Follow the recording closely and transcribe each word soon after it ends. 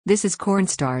This is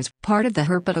CornStars, part of the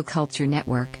Herpetoculture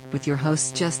Network, with your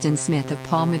hosts Justin Smith of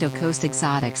Palmetto Coast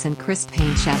Exotics and Chris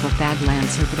Painshap of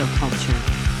Badlands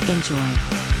Herpetoculture. Enjoy.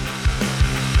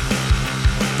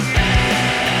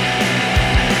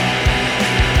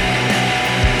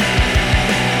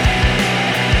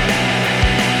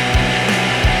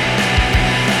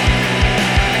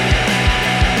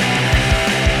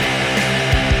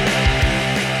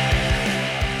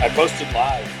 I posted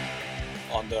live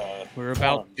on the. We're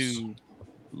about to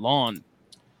launch.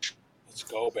 Let's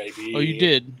go, baby. Oh, you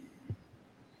did?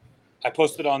 I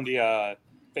posted on the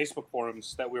Facebook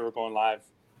forums that we were going live,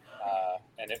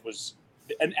 and it was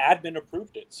an admin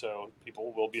approved it, so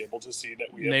people will be able to see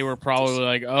that we. They were probably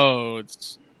like, "Oh,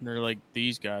 they're like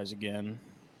these guys again."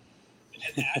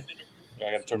 I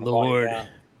got to turn the Lord. volume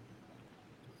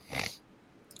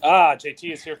down.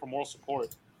 JT is here for moral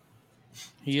support.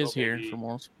 He is here for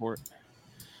moral support.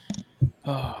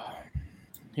 Oh,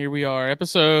 here we are,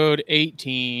 episode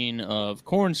 18 of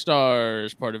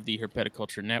CornStars, part of the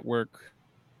Herpetoculture Network.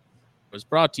 It was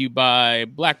brought to you by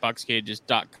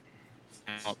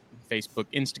blackboxcages.com, Facebook,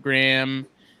 Instagram.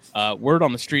 Word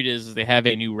on the street is they have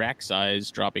a new rack size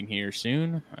dropping here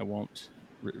soon. I won't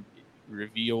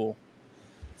reveal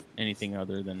anything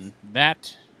other than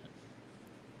that.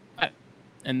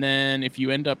 And then if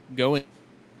you end up going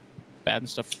bad and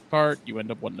stuff cart, you end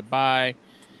up wanting to buy,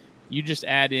 you just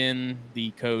add in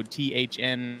the code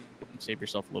THN, save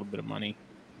yourself a little bit of money.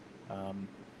 Why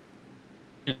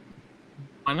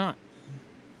not?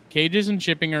 Cages and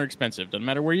shipping are expensive. Doesn't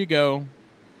matter where you go.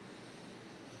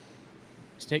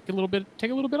 Just take a little bit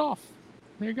off.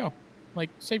 There you go. Like,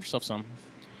 save yourself some.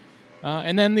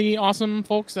 And then the awesome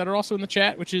folks that are also in the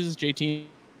chat, which is JT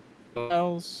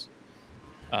Wells.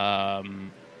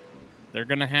 They're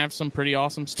going to have some pretty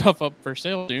awesome stuff up for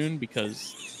sale soon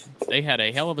because they had a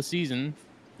hell of a season.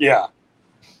 Yeah.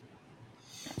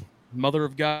 Mother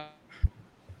of God.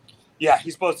 Yeah,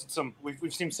 he's posted some.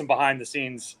 We've seen some behind the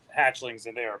scenes hatchlings,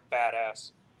 and they are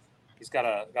badass. He's got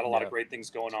a lot of great things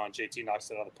going on. JT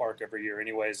knocks it out of the park every year,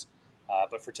 anyways.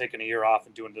 But for taking a year off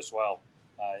and doing this well,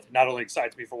 it not only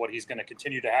excites me for what he's going to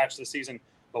continue to hatch this season,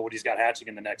 but what he's got hatching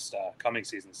in the next coming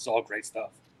season. It's all great stuff.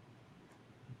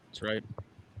 That's right.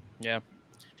 Yeah.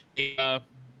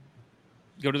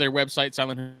 Go to their website,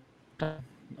 Silent.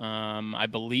 I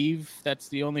believe that's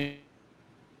the only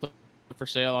for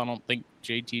sale. I don't think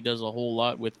JT does a whole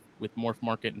lot with Morph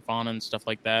Market and Fauna and stuff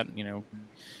like that. You know,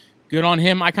 good on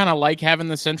him. I kind of like having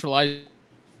the centralized,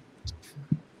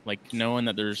 like knowing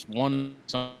that there's one.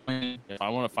 If I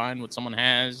want to find what someone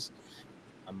has,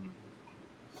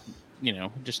 you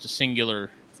know, just a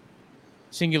singular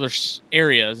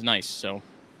area is nice. So.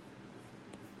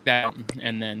 That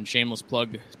and then shameless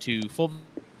plug to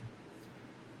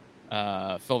Fulvius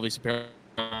Apparel.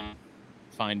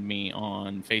 Find me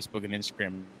on Facebook and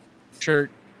Instagram. Shirt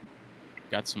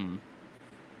got some.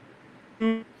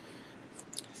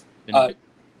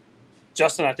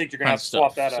 Justin, I think you're gonna have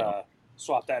to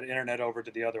swap that internet over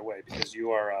to the other way because you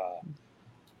are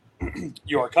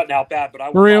cutting out bad. But I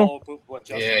will follow up with what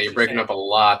Justin. Yeah, you're breaking up a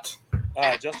lot.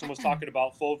 Justin was talking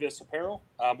about Fulvius Apparel.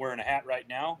 I'm wearing a hat right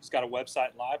now. He's got a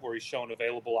website live where he's showing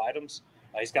available items.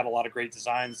 He's got a lot of great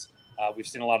designs. We've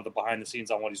seen a lot of the behind the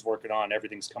scenes on what he's working on.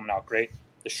 Everything's coming out great.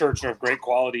 The shirts are of great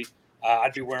quality.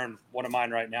 I'd be wearing one of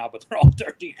mine right now, but they're all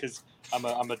dirty because I'm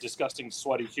a disgusting,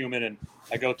 sweaty human, and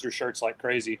I go through shirts like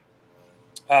crazy.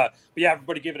 But yeah,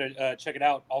 everybody give it check it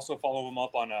out. Also follow him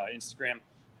up on Instagram.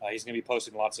 He's going to be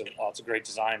posting lots of great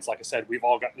designs. Like I said, we've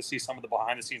all got to see some of the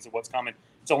behind the scenes of what's coming.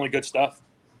 It's only good stuff.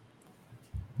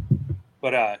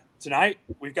 But tonight,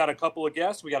 we've got a couple of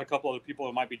guests. We got a couple other people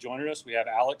that might be joining us. We have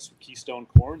Alex with Keystone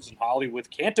Corns and Holly with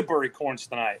Canterbury Corns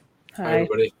tonight. Hi,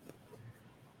 everybody.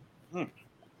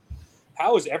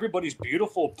 How is everybody's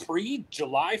beautiful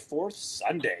pre-July 4th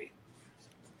Sunday?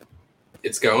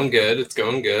 It's going good.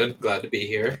 Glad to be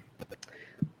here.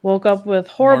 Woke up with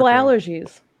horrible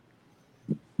allergies.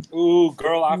 Ooh,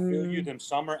 girl, I feel you. Them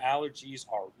summer allergies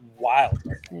are wild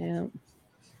right now. Yeah.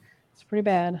 It's pretty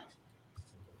bad.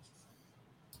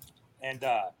 And,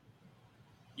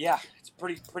 yeah, it's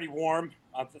pretty warm.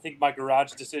 I think my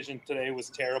garage decision today was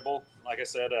terrible. Like I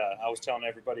said, I was telling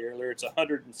everybody earlier, it's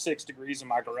 106 degrees in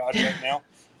my garage right now.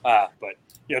 But,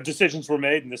 you know, decisions were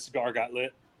made and this cigar got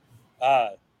lit.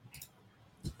 But,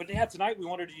 yeah, tonight we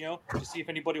wanted to, to see if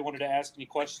anybody wanted to ask any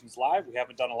questions live. We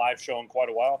haven't done a live show in quite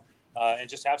a while. And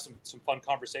just have some fun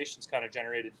conversations kind of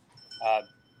generated.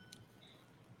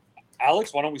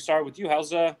 Alex, why don't we start with you? How's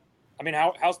the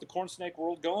corn snake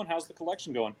world going? How's the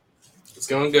collection going? It's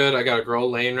going good. I got a girl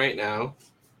laying right now.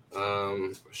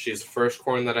 She's the first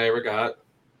corn that I ever got.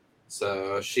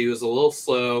 So she was a little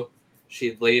slow.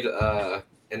 She laid an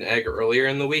egg earlier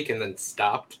in the week and then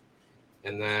stopped.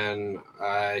 And then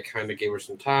I kind of gave her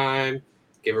some time,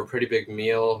 gave her a pretty big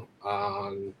meal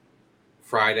on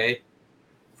Friday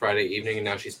evening, and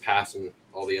now she's passing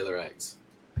all the other eggs.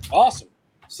 Awesome.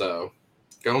 So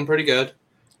going pretty good.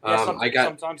 Yeah,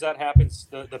 sometimes that happens.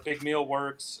 The big meal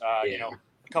works. You know,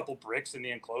 a couple bricks in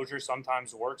the enclosure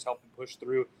sometimes works, help them push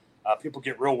through. People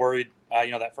get real worried.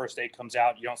 You know, that first egg comes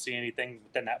out, you don't see anything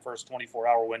within that first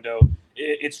 24-hour window.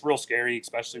 It's real scary,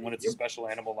 especially when it's a special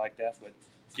animal like that. But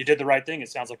you did the right thing. It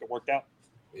sounds like it worked out.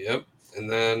 Yep. And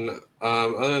then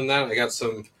other than that, I got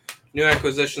some new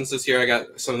acquisitions this year. I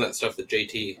got some of that stuff that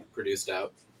JT produced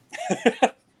out.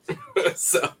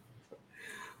 So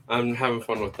I'm having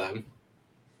fun with them.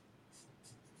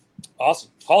 Awesome.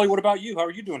 Holly, what about you? How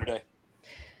are you doing today?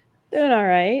 Doing all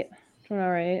right.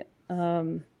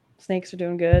 Snakes are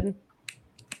doing good.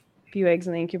 A few eggs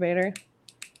in the incubator.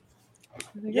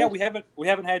 Yeah, we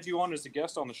haven't had you on as a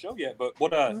guest on the show yet, but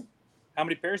how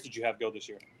many pairs did you have go this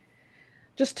year?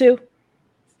 Just two.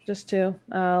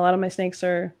 A lot of my snakes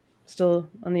are still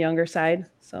on the younger side.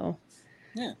 So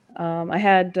yeah. I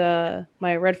had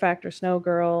my Red Factor Snow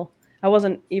Girl. I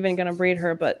wasn't even going to breed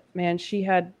her, but man, she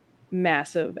had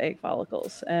massive egg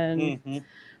follicles. And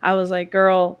I was like,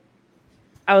 girl,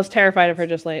 I was terrified of her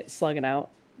just slugging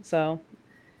out. So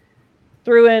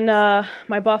threw in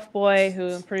my buff boy, who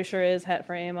I'm pretty sure is het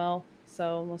for AML.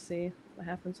 So we'll see what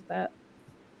happens with that.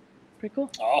 Pretty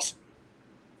cool. Awesome.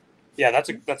 Yeah,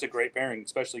 that's a great pairing,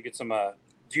 especially get some.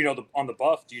 Do you know on the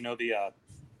buff? Do you know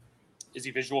is he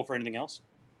visual for anything else?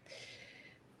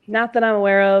 Not that I'm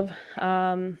aware of.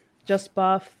 Just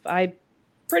buff. I'm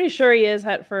pretty sure he is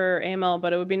het for AML,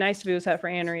 but it would be nice if he was het for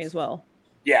Anery as well.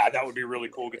 Yeah, that would be really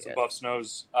cool. Get some buff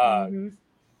snows.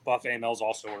 Buff AMLs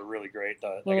also are really great.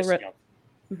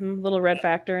 Little red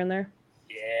factor in there.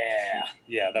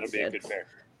 Yeah, that'll be a good pair.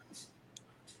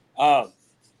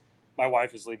 My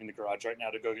wife is leaving the garage right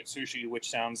now to go get sushi, which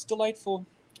sounds delightful.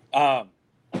 So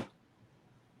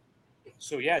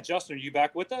yeah, Justin, are you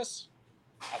back with us?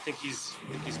 I think he's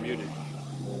muted.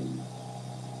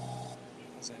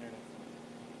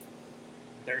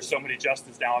 There's so many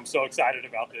Justins now. I'm so excited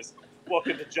about this.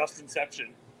 Welcome to Justinception.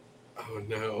 Oh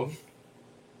no.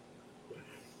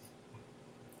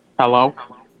 Hello?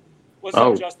 What's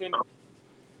up, Justin?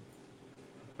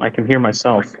 I can hear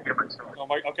myself. Oh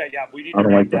my. Okay, yeah, we need to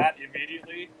read that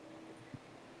immediately.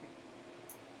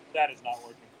 That is not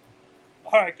working.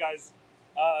 All right, guys.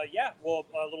 Well,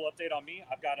 a little update on me.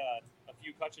 I've got a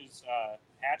few clutches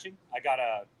hatching. I got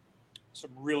some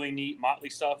really neat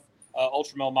motley stuff.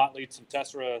 Ultramel motley, some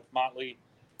Tessera motley,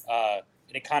 and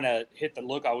it kind of hit the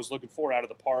look I was looking for out of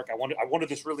the park. I wanted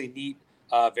this really neat,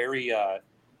 very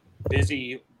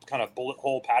busy kind of bullet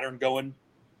hole pattern going,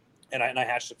 and I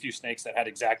hatched a few snakes that had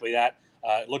exactly that.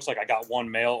 It looks like I got one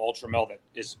male Ultramel that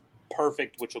is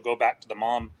perfect, which will go back to the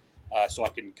mom, so I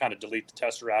can kind of delete the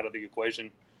Tessera out of the equation.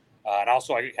 And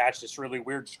also I hatched this really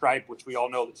weird stripe, which we all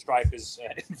know that stripe is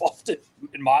involved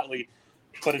in motley,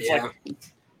 but it's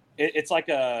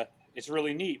it's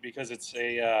really neat because it's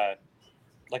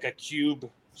like a cube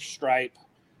stripe,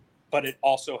 but it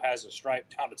also has a stripe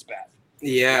down its back.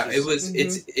 Yeah,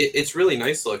 it's really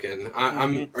nice looking.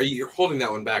 Are you holding that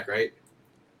one back, right?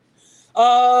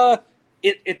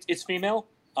 It's female.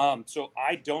 So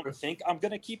I don't think I'm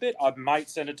gonna keep it. I might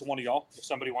send it to one of y'all if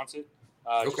somebody wants it.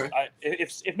 Okay.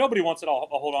 If nobody wants it, I'll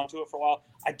hold on to it for a while.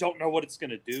 I don't know what it's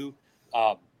gonna do.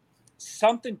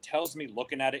 Something tells me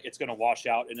looking at it, it's gonna wash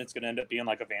out and it's gonna end up being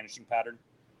like a vanishing pattern.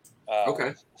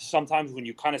 Okay. Sometimes when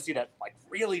you kind of see that like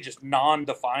really just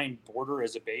non-defined border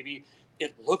as a baby,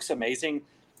 it looks amazing,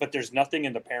 but there's nothing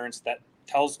in the parents that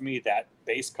tells me that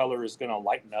base color is gonna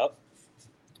lighten up.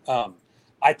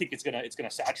 I think it's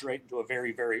gonna saturate into a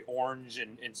very, very orange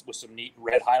and with some neat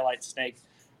red highlight snake.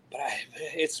 But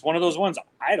it's one of those ones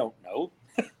I don't know.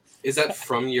 Is that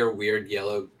from your weird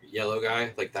yellow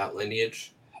guy, like that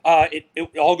lineage? It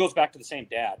all goes back to the same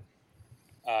dad.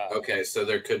 Okay, so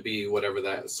there could be whatever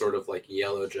that sort of like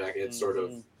yellow jacket sort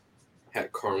of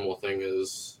hat caramel thing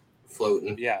is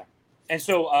floating. Yeah, and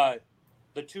so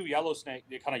the two yellow snake,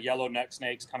 the kind of yellow neck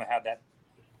snakes, kind of have that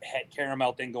het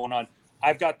caramel thing going on.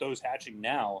 I've got those hatching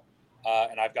now,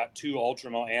 and I've got two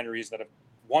Ultramel Aneries that have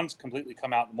one's completely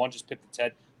come out and one just pipped its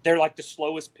head. They're like the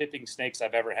slowest pipping snakes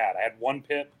I've ever had. I had one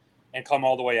pip and come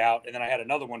all the way out, and then I had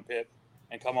another one pip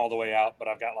and come all the way out, but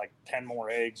I've got like 10 more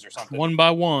eggs or something. One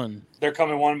by one. They're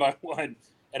coming one by one.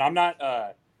 And I'm not,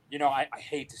 I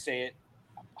hate to say it,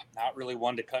 I'm not really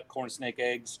one to cut corn snake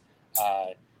eggs.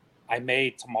 I may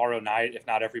tomorrow night, if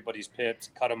not everybody's pipped,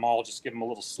 cut them all, just give them a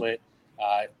little slit.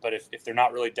 But if they're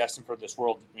not really destined for this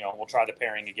world, we'll try the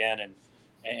pairing again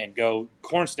and go.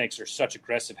 Corn snakes are such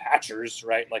aggressive hatchers,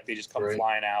 right? Like they just come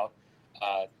flying out.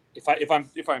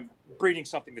 If I'm breeding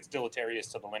something that's deleterious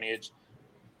to the lineage,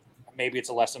 maybe it's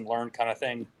a lesson learned kind of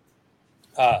thing.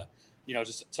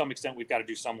 Just to some extent, we've got to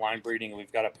do some line breeding and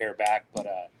we've got to pair back. But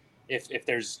if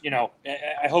there's,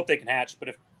 I hope they can hatch. But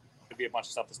if there'd be a bunch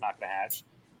of stuff that's not going to hatch,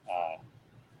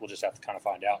 we'll just have to kind of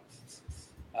find out.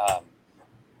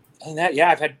 And that,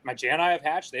 I've had my Janai have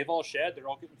hatched. They've all shed. They're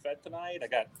all getting fed tonight. I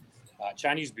got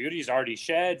Chinese Beauty's already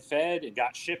shed, fed, and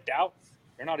got shipped out.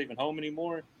 They're not even home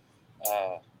anymore.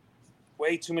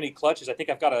 Way too many clutches. I think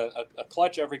I've got a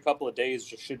clutch every couple of days.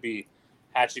 Just should be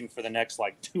hatching for the next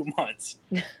 2 months.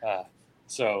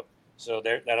 So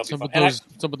that'll be fun.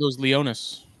 What's up with those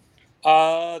Leonis?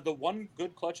 The one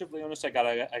good clutch of Leonis I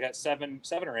got seven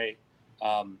or eight.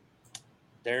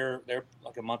 They're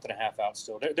like a month and a half out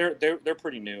still. They're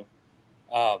pretty new.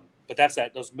 But that's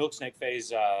that. Those milk snake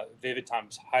phase Vivid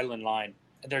Times Highland line,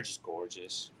 and they're just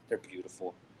gorgeous. They're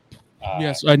beautiful.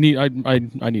 Yes, I need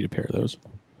a pair of those,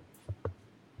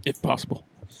 if possible.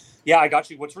 Yeah, I got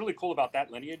you. What's really cool about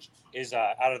that lineage is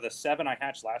out of the 7 I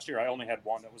hatched last year, I only had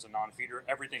one that was a non-feeder.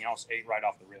 Everything else ate right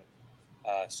off the rip.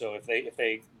 So if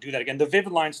they do that again, the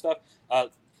Vivid line stuff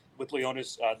with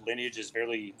Leonis lineage is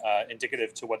very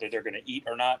indicative to whether they're going to eat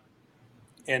or not.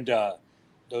 And the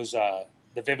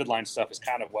Vivid line stuff is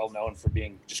kind of well known for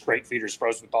being just great feeders,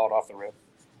 frozen thawed off the rip.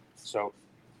 So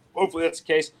hopefully that's the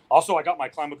case. Also, I got my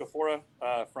Climacophora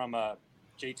from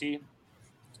JT.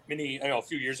 A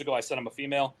few years ago, I sent him a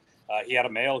female. He had a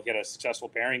male. He had a successful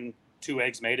pairing. 2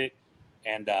 eggs made it,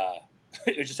 and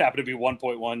it just happened to be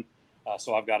 1.1.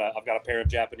 So I've got a pair of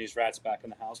Japanese rats back in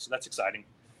the house. So that's exciting.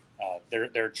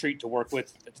 They're a treat to work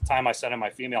with. At the time I sent him my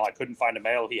female, I couldn't find a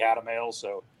male. He had a male,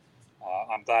 so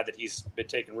I'm glad that he's been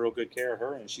taking real good care of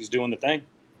her, and she's doing the thing.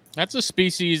 That's a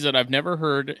species that I've never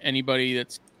heard anybody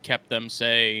that's kept them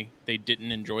say they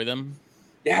didn't enjoy them.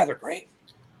 Yeah, they're great.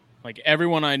 Like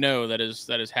everyone I know that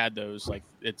has had those, like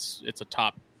it's a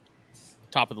top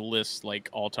of the list, like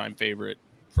all-time favorite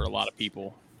for a lot of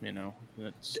people.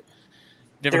 That's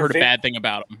never heard a bad thing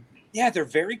about them. Yeah, they're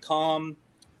very calm.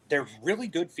 They're really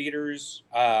good feeders.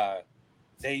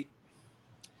 They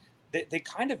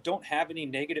kind of don't have any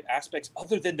negative aspects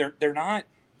other than they're not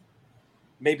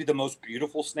maybe the most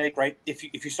beautiful snake, right? If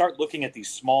you start looking at these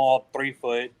small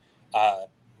 3-foot,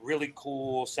 really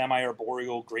cool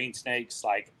semi-arboreal green snakes,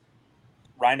 like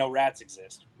rhino rats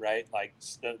exist, right? Like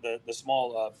the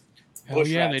small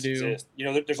bush rats they do. exist.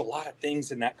 There's a lot of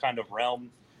things in that kind of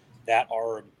realm that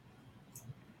are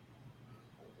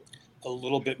a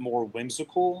little bit more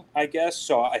whimsical, I guess.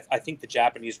 So I think the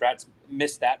Japanese rats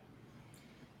miss that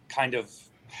kind of.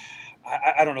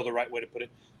 I don't know the right way to put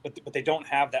it, but they don't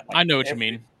have that. I know what you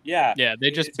mean. Yeah,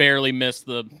 they just barely miss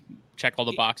the check all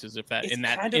the boxes. If that in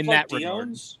that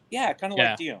regard. Yeah, kind of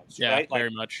like Dion's, yeah, right?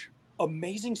 Very much.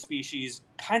 Amazing species.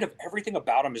 Kind of everything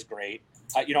about them is great.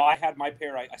 I had my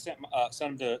pair. I sent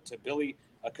them to Billy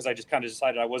because I just kind of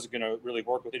decided I wasn't going to really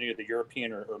work with any of the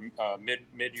European or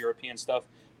mid European stuff,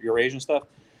 Eurasian stuff.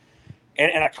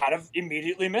 And I kind of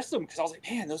immediately missed them because I was like,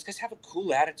 man, those guys have a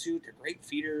cool attitude. They're great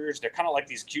feeders. They're kind of like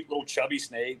these cute little chubby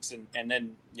snakes. And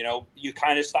then, you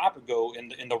kind of stop and go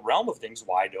in the realm of things.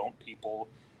 Why don't people,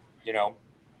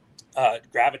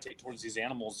 gravitate towards these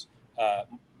animals a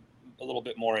little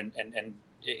bit more? And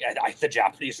the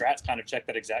Japanese rats kind of check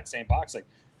that exact same box. Like,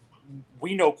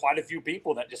 we know quite a few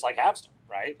people that just have them,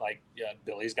 right? Like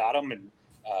Billy's got them and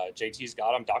JT's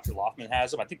got them. Dr. Loftman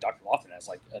has them. I think Dr. Loftman has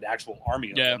an actual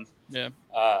army of them. Yeah.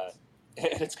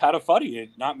 And it's kind of funny.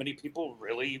 Not many people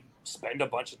really spend a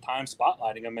bunch of time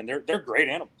spotlighting them, and they're great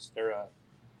animals. They're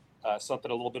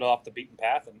something a little bit off the beaten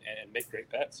path and make great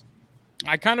pets.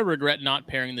 I kind of regret not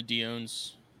pairing the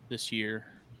Dion's this year.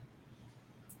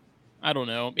 I don't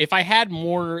know. If I had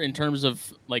more in terms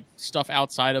of stuff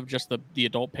outside of just the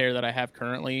adult pair that I have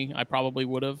currently, I probably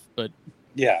would have. But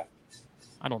yeah,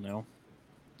 I don't know.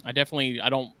 I don't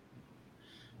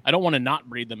want to not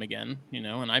breed them again,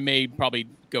 and I may probably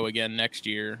go again next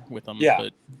year with them. Yeah.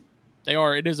 But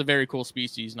it is a very cool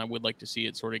species, and I would like to see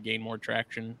it sort of gain more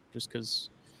traction just because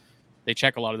they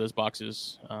check a lot of those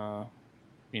boxes.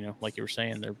 Like you were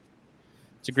saying,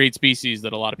 it's a great species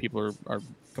that a lot of people are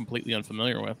completely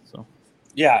unfamiliar with. So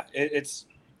yeah, it's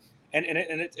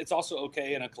also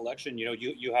okay in a collection.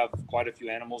 You have quite a few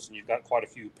animals and you've got quite a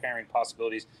few pairing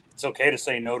possibilities. It's okay to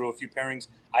say no to a few pairings.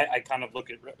 I kind of look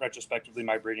at retrospectively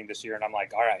my breeding this year and I'm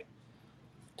like, all right,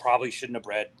 probably shouldn't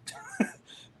have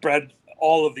bred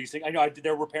all of these things. I know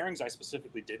there were pairings I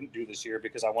specifically didn't do this year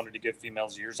because I wanted to give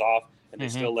females years off and they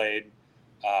still laid.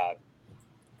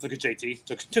 Look at JT.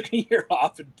 Took a year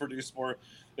off and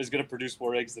is going to produce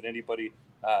more eggs than anybody.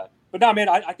 But no, man,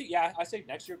 I think, I say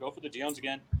next year, go for the Dion's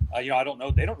again. I don't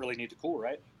know. They don't really need to cool,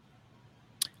 right?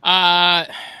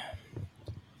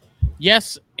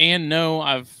 Yes and no.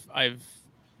 I've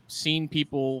seen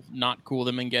people not cool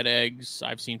them and get eggs.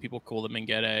 I've seen people cool them and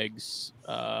get eggs.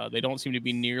 They don't seem to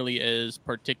be nearly as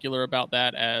particular about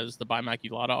that as the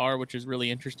Bimaculata are, which is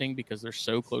really interesting because they're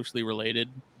so closely related.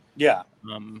 Yeah.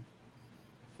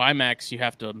 Bimax,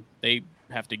 they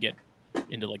have to get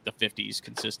into like the 50s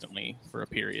consistently for a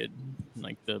period.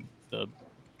 Like the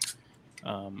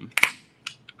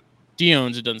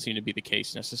Dion's, it doesn't seem to be the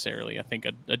case necessarily. I think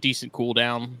a decent cool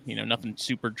down, nothing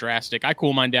super drastic. I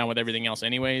cool mine down with everything else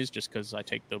anyways, just because I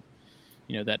take the,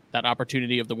 that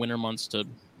opportunity of the winter months to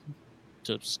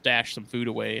stash some food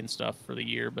away and stuff for the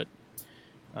year. But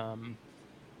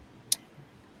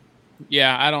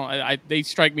they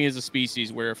strike me as a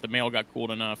species where if the male got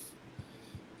cooled enough,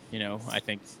 I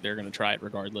think they're going to try it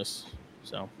regardless.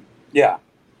 So, yeah,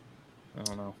 I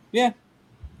don't know. Yeah.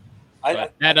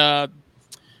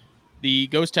 The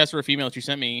ghost test for a female that you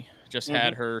sent me just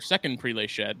had her second prelay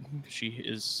shed.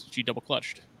 She double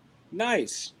clutched.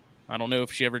 Nice. I don't know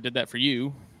if she ever did that for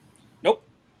you. Nope.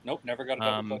 Never got a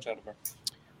double clutch out of her.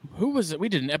 Who was it? We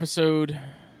did an episode,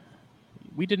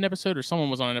 or someone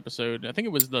was on an episode. I think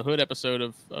it was the Hood episode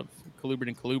of Colubrid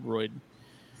and Colubroid,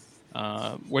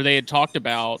 where they had talked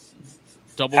about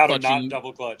double clutching. How to not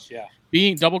double clutch, yeah.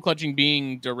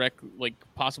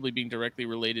 Possibly being directly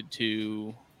related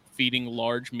to feeding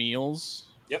large meals.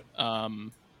 Yep.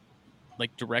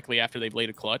 Like directly after they've laid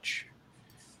a clutch.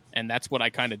 And that's what I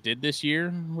kind of did this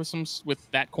year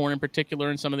with that corn in particular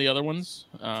and some of the other ones.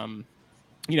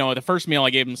 The first meal I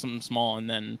gave them something small, and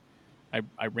then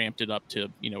I ramped it up to,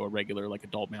 a regular like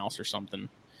adult mouse or something,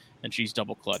 and she's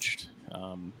double clutched.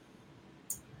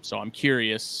 So I'm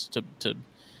curious to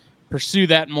pursue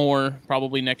that more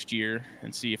probably next year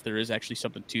and see if there is actually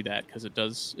something to that, because it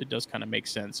does kind of make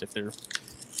sense if they're,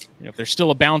 if there's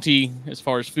still a bounty as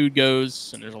far as food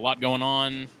goes and there's a lot going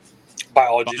on.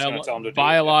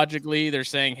 Biologically, they're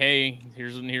saying, hey,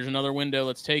 here's another window,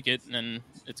 let's take it, and then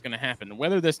it's going to happen.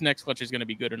 Whether this next clutch is going to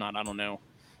be good or not, I don't know.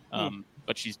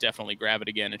 But she's definitely gravid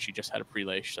again, and she just had a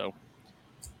prelay. So,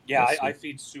 yeah, I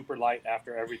feed super light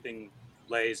after everything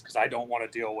lays because I don't want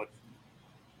to deal with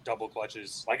double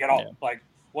clutches at all. Yeah. Like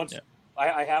once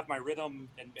I have my rhythm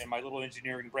and my little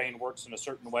engineering brain works in a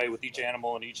certain way with each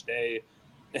animal and each day.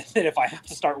 And if I have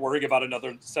to start worrying about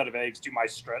another set of eggs, my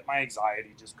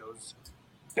anxiety just goes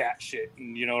batshit.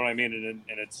 And you know what I mean?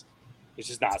 And it's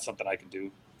just not something I can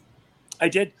do. I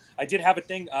did have a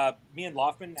thing. Me and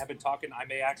Loftman have been talking. I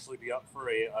may actually be up for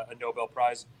a Nobel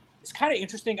Prize. It's kind of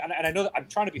interesting, and I know that I'm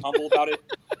trying to be humble about it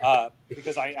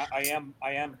because I am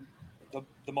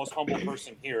the most humble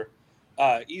person here,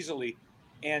 easily.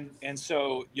 And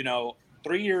so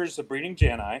 3 years of breeding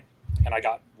Jani. And I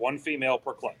got one female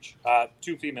per clutch,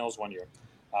 2 females 1 year.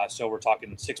 So we're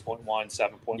talking 6.1,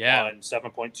 7.1,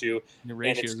 7.2. The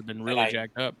ratios have been really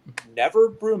jacked up. Never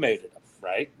brumated them,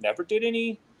 right? Never did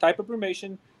any type of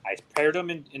brumation. I paired them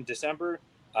in December,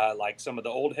 like some of the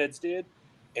old heads did,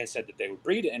 and said that they would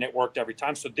breed, and it worked every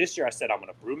time. So this year I said, I'm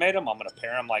going to brumate them. I'm going to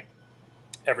pair them like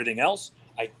everything else.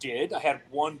 I did. I had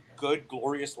one good,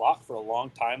 glorious lot for a long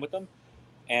time with them.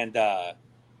 And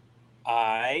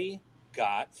I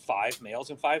got 5 males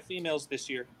and 5 females this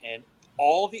year, and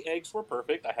all the eggs were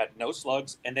perfect. I had no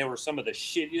slugs, and they were some of the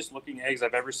shittiest looking eggs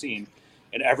I've ever seen,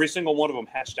 and every single one of them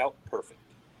hatched out perfect.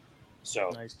 So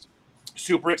nice.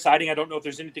 Super exciting. I don't know if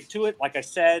there's anything to it. Like I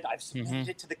said, I've submitted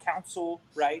it to the council,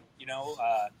 right?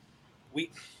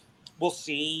 We'll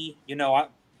see. I'm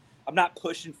not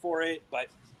pushing for it, but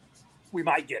we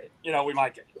might get it. We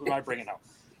might get it. We might bring it home.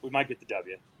 We might get the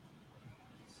W.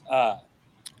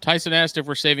 Tyson asked if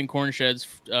we're saving corn sheds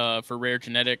for rare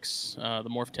genetics. The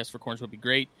morph test for corns would be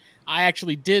great. I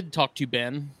actually did talk to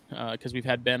Ben because we've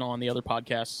had Ben on the other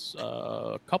podcasts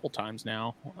a couple times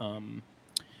now.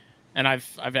 And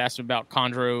I've asked him about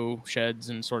chondro sheds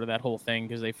and sort of that whole thing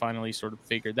because they finally sort of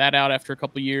figured that out after a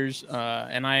couple of years.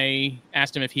 And I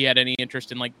asked him if he had any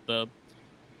interest in like the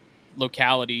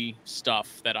locality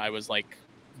stuff that I was like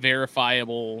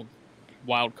verifiable,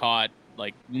 wild caught,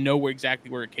 like know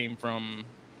exactly where it came from.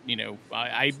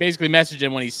 I basically messaged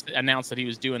him when he announced that he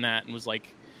was doing that and was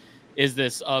like, is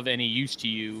this of any use to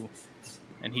you?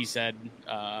 And he said,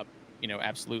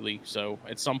 absolutely. So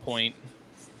at some point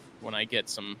when I get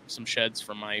some sheds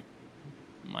from my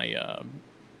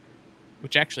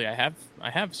which actually I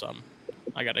have some,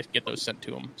 I got to get those sent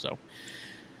to him. So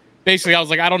basically I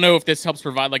was like, I don't know if this helps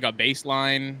provide like a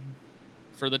baseline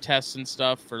for the tests and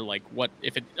stuff for like what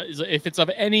if it's of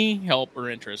any help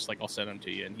or interest, like I'll send them to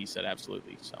you. And he said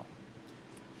absolutely. So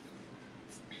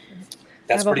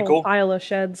that's I have pretty a whole cool. pile of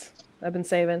sheds I've been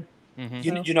saving.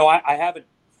 Mm-hmm. You know, I haven't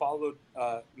followed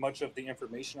much of the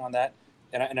information on that,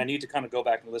 and I need to kind of go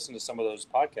back and listen to some of those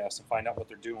podcasts and find out what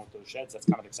they're doing with those sheds. That's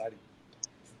kind of exciting.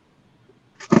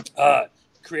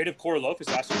 Creative Core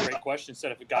Locust asked a great question.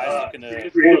 Said if a guy's looking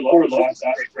to Creative Core Locust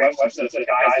asked a great question. Said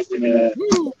guys looking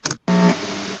to.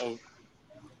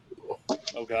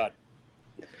 Oh God,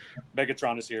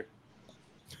 Megatron is here.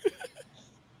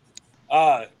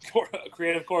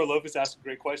 Creative Core Locust asked a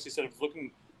great question. He said if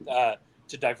looking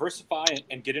to diversify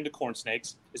and get into corn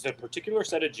snakes, is there a particular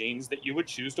set of genes that you would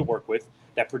choose to work with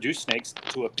that produce snakes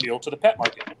to appeal to the pet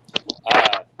market?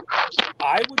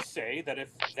 I would say that if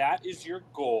that is your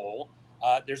goal,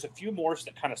 there's a few morphs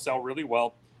that kind of sell really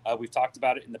well. We've talked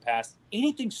about it in the past.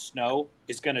 Anything snow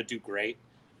is going to do great.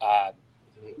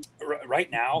 Right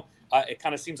now, it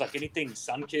kind of seems like anything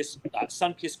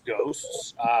Sunkissed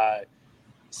Ghosts,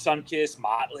 Sunkissed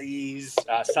Motleys,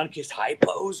 Sunkissed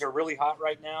Hypos are really hot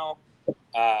right now.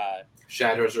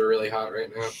 Shatters are really hot right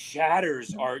now.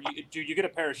 Shatters are, dude. You get a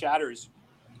pair of shatters,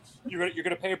 you're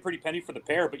gonna pay a pretty penny for the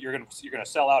pair, but you're gonna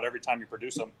sell out every time you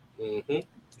produce them. Mm-hmm.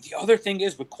 The other thing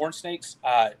is with corn snakes,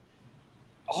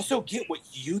 also get what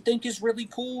you think is really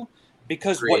cool,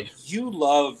 because Agreed. what you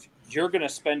love, you're gonna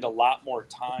spend a lot more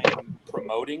time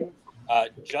promoting.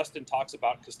 Justin talks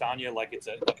about Castagna like it's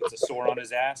a sore on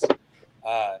his ass.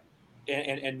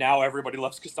 And now everybody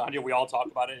loves Castagna. We all talk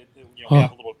about it. You know, we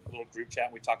have a little group chat.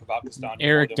 And we talk about Castagna.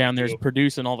 Eric down there's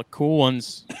producing all the cool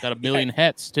ones. Got 1 million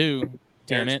hets too.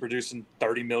 Damn Eric's it. producing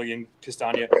 30 million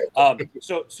Castagna.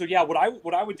 So yeah, what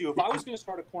I would do if I was going to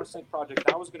start a corn snake project,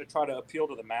 I was going to try to appeal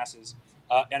to the masses,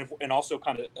 and also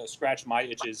kind of scratch my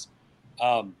itches.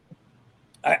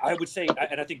 I would say,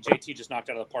 and I think JT just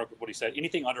knocked out of the park with what he said.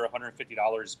 Anything under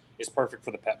 $150 is perfect for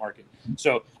the pet market.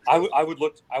 So I would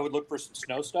look for some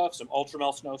snow stuff, some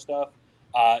Ultramel snow stuff,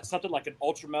 something like an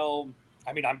Ultramel.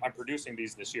 I mean, I'm producing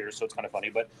these this year, so it's kind of funny,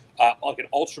 but like an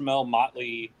Ultramel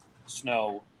Motley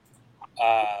snow,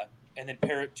 and then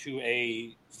pair it to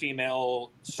a female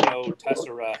snow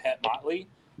Tessera het Motley,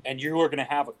 and you are going to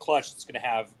have a clutch that's going to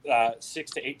have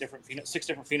 6 different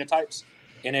phenotypes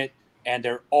in it. And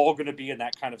they're all going to be in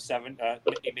that kind of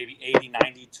maybe $80,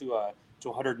 $90 to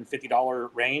 $150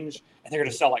 range, and they're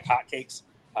going to sell like hotcakes.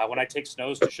 When I take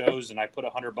snows to shows and I put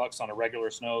 $100 on a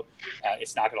regular snow,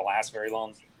 it's not going to last very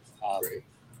long.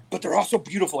 But they're also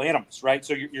beautiful animals, right?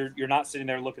 So you're not sitting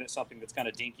there looking at something that's kind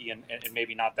of dinky and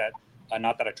maybe not that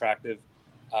attractive.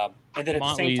 And then at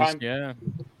the same time,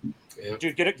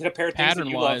 dude, get a pair of things that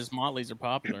you love. Pattern-wise, Motleys are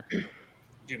popular.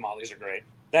 Dude, Motleys are great.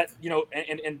 That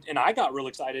and I got real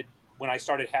excited when I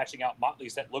started hatching out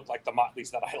Motleys that looked like the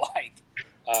Motleys that I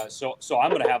like. So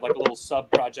I'm going to have like a little sub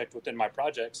project within my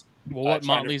projects. Well, what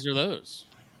Motleys are those?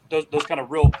 Those kind of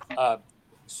real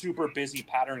super busy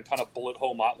pattern kind of bullet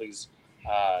hole Motleys.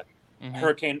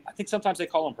 Hurricane. I think sometimes they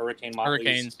call them hurricane Motleys.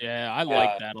 Hurricanes. Yeah, I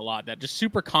like that a lot. That just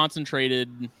super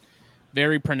concentrated,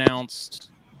 very pronounced.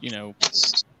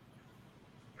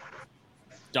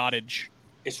 Dottage.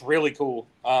 It's really cool.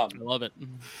 I love it.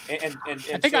 And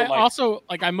I think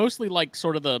I mostly like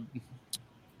sort of the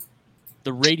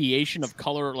radiation of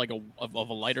color, like of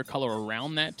a lighter color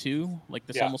around that too, like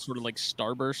this almost sort of like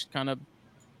starburst kind of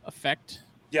effect.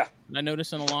 Yeah, I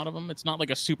notice in a lot of them, it's not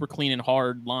like a super clean and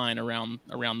hard line around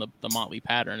the Motley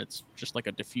pattern. It's just like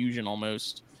a diffusion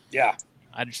almost. Yeah,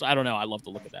 I don't know. I love the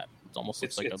look of that. It almost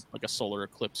looks like a solar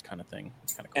eclipse kind of thing.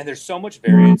 It's kind of cool. And there's so much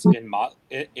variance in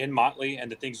Motley and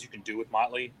the things you can do with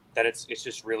Motley that it's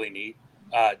just really neat.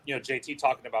 JT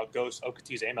talking about ghosts,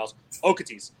 Okeetees, Amels,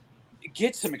 Okeetees.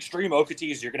 Get some extreme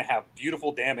Okeetees. You're going to have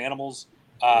beautiful damn animals.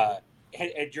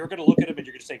 And you're going to look at them and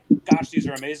you're going to say, gosh, these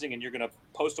are amazing. And you're going to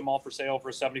post them all for sale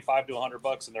for $75 to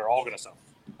 $100 and they're all going to sell.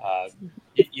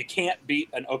 You can't beat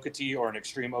an Okeetee or an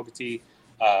extreme Okeetee.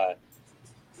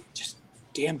 Just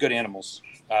damn good animals.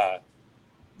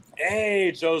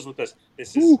 Hey, Joe's with us.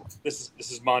 This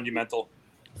is monumental.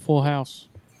 Full house.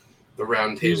 The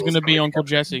round table. Who's going to be Uncle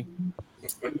Jesse?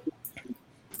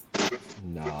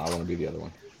 No, I want to be the other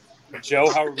one. Joe,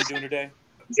 how are we doing today?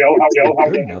 Joe, how are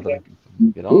we doing? Now that I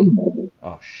can get on.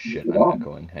 Oh shit! I'm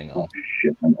echoing. Hang on.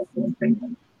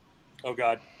 Oh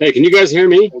God. Hey, can you guys hear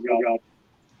me? Oh God.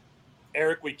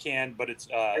 Eric, we can, but it's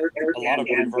a lot of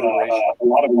reverberation. A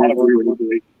lot of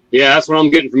reverberation. Yeah, that's what I'm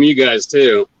getting from you guys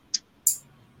too.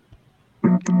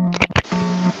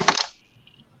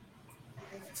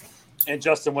 And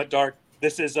Justin went dark.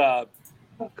 This is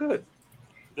Good.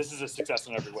 This is a success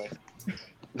in every way.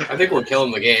 I think we're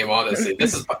killing the game. Honestly,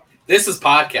 this is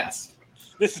podcast.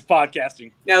 This is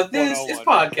podcasting. Now this is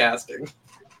podcasting.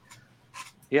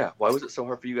 Yeah, why was it so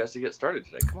hard for you guys to get started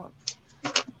today? Come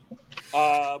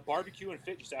on. Barbecue and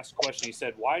Fit just asked a question. He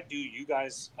said, "Why do you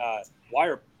guys? Why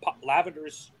are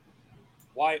lavenders?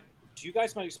 Why do you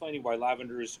guys mind explaining why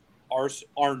lavenders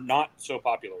are not so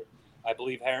popular? I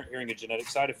believe hearing a genetic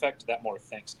side effect to that morph.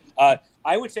 Thanks.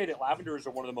 I would say that lavenders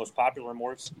are one of the most popular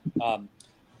morphs.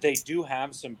 They do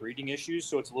have some breeding issues,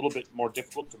 so it's a little bit more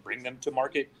difficult to bring them to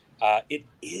market. It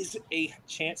is a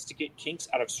chance to get kinks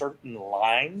out of certain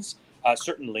lines,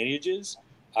 certain lineages.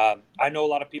 I know a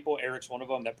lot of people. Eric's one of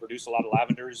them that produce a lot of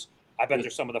lavenders. I bet they're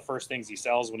some of the first things he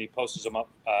sells when he posts them up.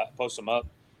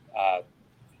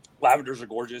 Lavenders are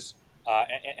gorgeous,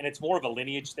 and it's more of a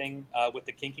lineage thing with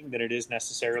the kinking than it is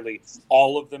necessarily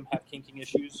all of them have kinking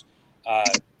issues.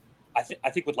 I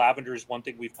think with lavenders, one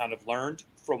thing we've kind of learned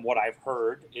from what I've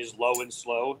heard is low and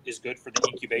slow is good for the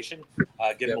incubation.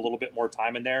 Give them a little bit more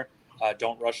time in there.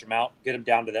 Don't rush them out. Get them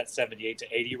down to that 78 to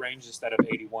 80 range instead of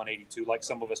 81, 82 like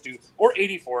some of us do, or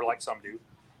 84 like some do.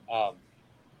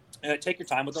 Take your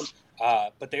time with them,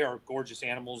 but they are gorgeous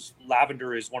animals.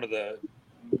 Lavender is one of the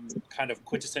kind of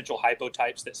quintessential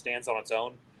hypotypes that stands on its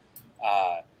own.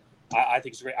 I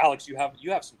think it's great. Alex, you have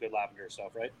some good lavender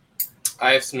stuff, right?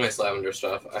 I have some nice lavender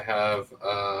stuff. I have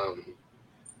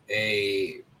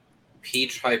a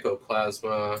peach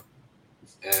hypoplasma,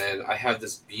 and I have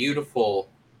this beautiful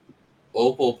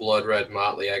opal blood red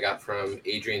motley I got from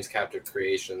Adrian's Captive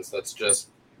Creations.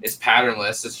 It's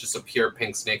patternless. It's just a pure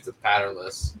pink snake that's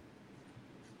patternless.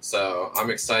 So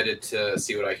I'm excited to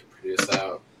see what I can produce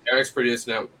out. Eric's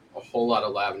producing out a whole lot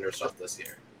of lavender stuff this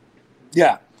year.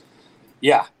 Yeah.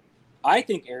 I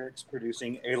think Eric's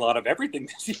producing a lot of everything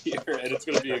this year, and it's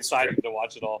going to be exciting to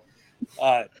watch it all.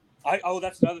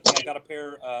 That's another thing. I got a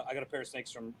pair of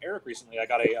snakes from Eric recently. I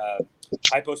got a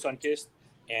hypo sunkissed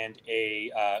and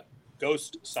a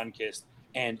ghost sunkissed,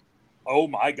 and oh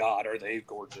my God, are they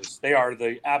gorgeous! They are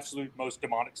the absolute most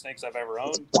demonic snakes I've ever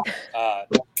owned.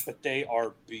 But they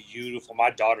are beautiful.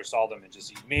 My daughter saw them and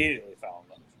just immediately fell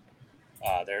in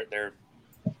love. They're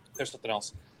something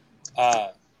else.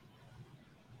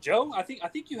 Joe, I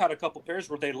think you had a couple pairs.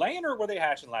 Were they laying or were they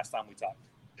hatching last time we talked?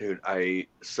 Dude, I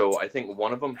think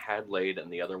one of them had laid,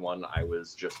 and the other one I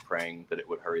was just praying that it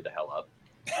would hurry the hell up.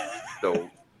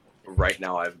 So right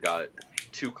now I've got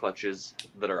 2 clutches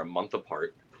that are a month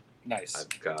apart. Nice.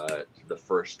 I've got the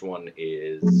first one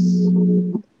is,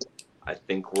 I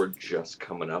think we're just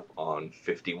coming up on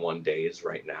 51 days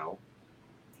right now.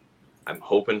 I'm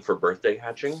hoping for birthday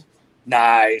hatching.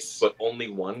 Nice. But only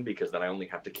one, because then I only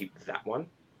have to keep that one.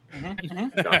 Mm-hmm.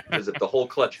 Because if the whole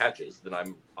clutch hatches, then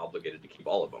I'm obligated to keep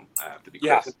all of them. I have to be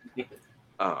close.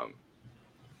 And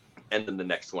then the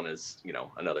next one is,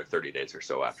 another 30 days or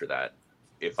so after that,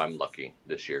 if I'm lucky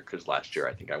this year. Because last year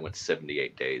I think I went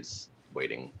 78 days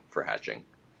waiting for hatching,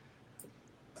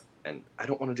 and I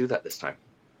don't want to do that this time.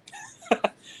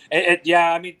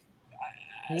 Yeah, I mean,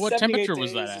 what temperature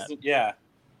was that at? Yeah.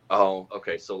 Oh,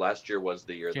 okay. So last year was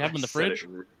the year. Did you have them in the fridge?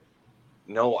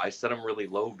 No, I set them really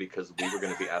low because we were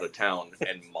going to be out of town,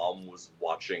 and Mom was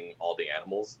watching all the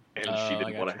animals, and she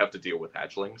didn't want to have to deal with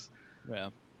hatchlings. Yeah.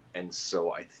 And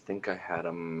so I think I had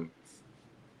them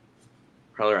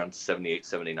probably around 78,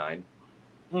 79.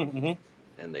 Mm-hmm.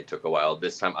 And they took a while.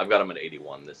 This time, I've got them at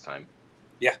 81 this time.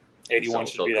 Yeah, 81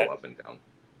 should be go that up and down.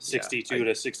 62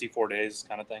 to 64 days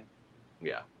kind of thing.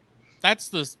 Yeah.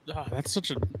 That's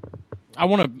such a...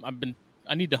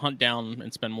 I need to hunt down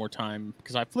and spend more time,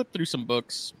 because I flipped through some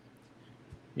books,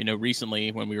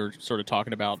 recently when we were sort of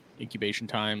talking about incubation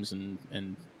times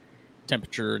and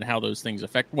temperature and how those things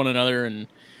affect one another. And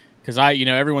because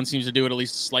everyone seems to do it at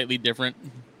least slightly different.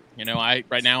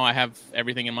 Right now I have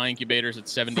everything in my incubators at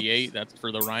 78. That's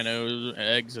for the rhino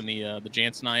eggs and the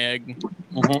Jansenii egg.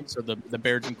 Mm-hmm. So the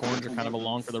bears and corns are kind of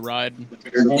along for the ride.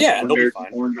 Yeah, they'll be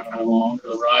fine.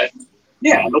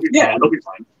 Yeah, they'll be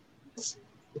fine.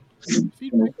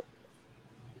 Feedback.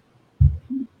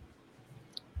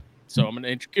 So I'm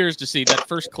curious to see that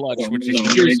first clutch, which is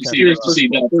curious to see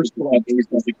that first clutch.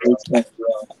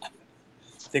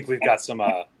 I think we've got some.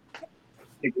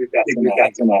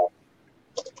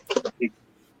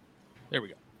 There we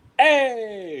go.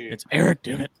 Hey, it's Eric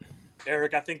doing it.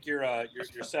 Eric, I think your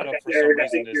setup for some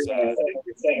reason is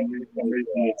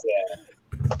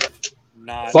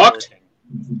not working.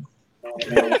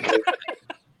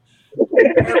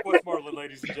 Eric Westmoreland,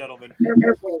 ladies and gentlemen.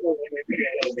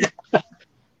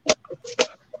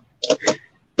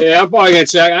 Yeah, I'm probably gonna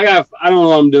check. I don't know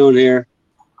what I'm doing here.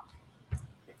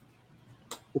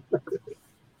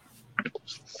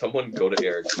 Someone go to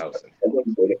Eric's house.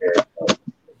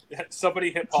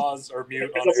 Somebody hit pause or mute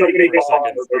on Eric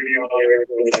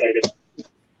for a second.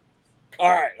 All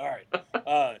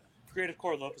right. Creative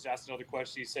Core Lopez asked another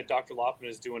question. He said Dr. Loffman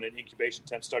is doing an incubation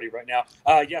temp study right now.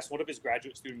 Yes, one of his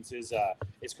graduate students is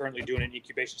currently doing an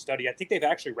incubation study. I think they've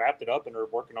actually wrapped it up and are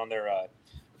working on their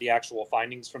the actual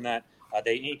findings from that.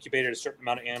 They incubated a certain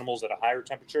amount of animals at a higher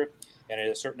temperature and at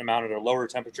a certain amount at a lower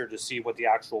temperature to see what the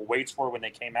actual weights were when they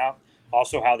came out.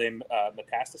 Also, how they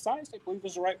metastasized, I believe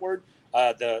was the right word,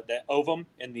 the ovum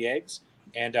and the eggs,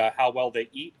 and how well they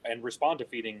eat and respond to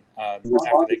feeding after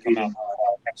they come out.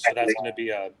 So that's going to be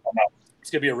a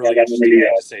really interesting thing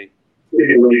to see.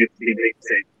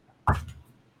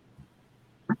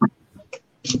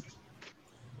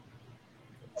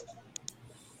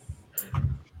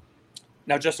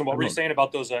 Now, Justin, what were you saying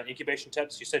about those incubation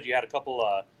temps? You said you had a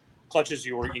couple clutches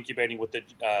you were incubating with the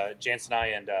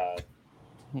Jansenii and.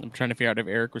 I'm trying to figure out if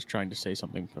Eric was trying to say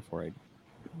something before I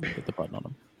hit the button on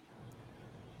him.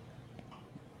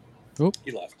 Oop.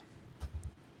 He left.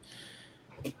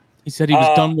 He said he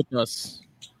was done with us.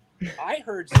 I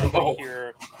heard somebody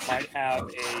here might have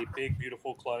a big,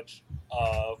 beautiful clutch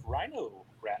of rhino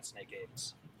rat snake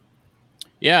eggs.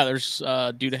 Yeah, there's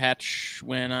due to hatch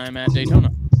when I'm at Daytona.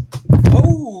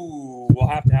 Oh, we'll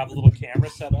have to have a little camera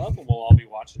set up and we'll all be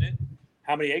watching it.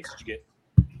 How many eggs did you get?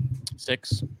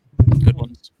 6 good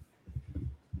ones.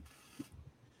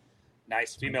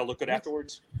 Nice. Female look good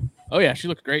afterwards? Oh, yeah, she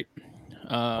looked great.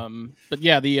 But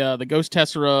yeah, the Ghost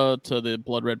Tessera to the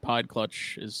Blood Red Pied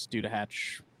clutch is due to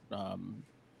hatch. I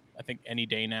think any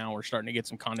day now. We're starting to get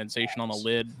some condensation on the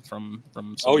lid from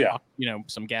some,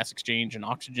 some gas exchange and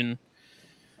oxygen,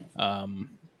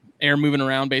 air moving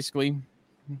around basically.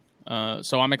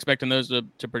 So I'm expecting those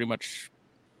to pretty much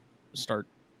start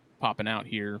popping out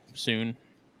here soon.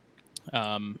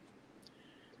 And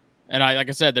like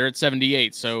I said, they're at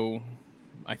 78. So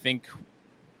I think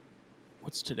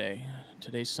what's today?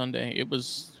 Today's Sunday. It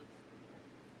was,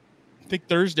 I think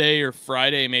Thursday or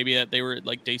Friday, maybe that they were at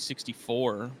like day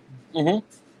 64,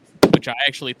 which I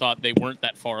actually thought they weren't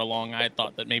that far along. I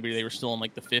thought that maybe they were still in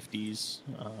like the 50s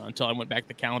until I went back to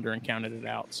the calendar and counted it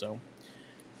out. So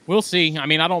we'll see. I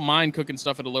mean, I don't mind cooking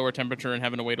stuff at a lower temperature and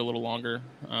having to wait a little longer.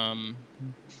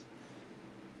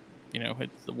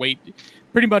 It's the wait.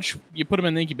 Pretty much, you put them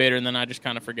in the incubator, and then I just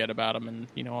kind of forget about them, and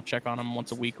I'll check on them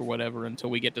once a week or whatever until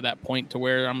we get to that point to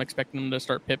where I'm expecting them to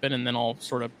start pipping, and then I'll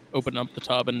sort of open up the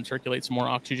tub and circulate some more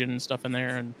oxygen and stuff in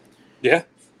there, and I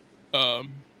don't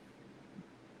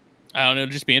know, it'll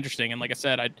just be interesting. And like I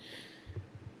said,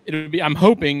 I'm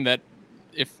hoping that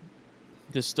if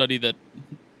this study that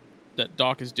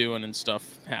Doc is doing and stuff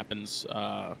happens,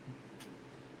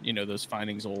 those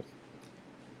findings will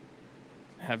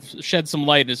have shed some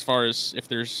light as far as if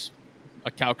there's a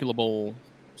calculable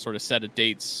sort of set of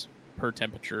dates per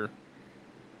temperature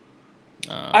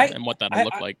and what that'll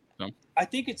look like. So. I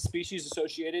think it's species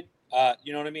associated.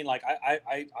 You know what I mean? Like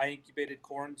I incubated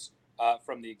corns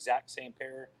from the exact same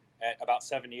pair at about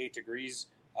 78 degrees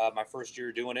my first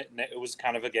year doing it. And it was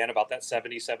kind of, again, about that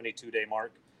 70, 72 day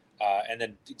mark. And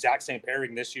then exact same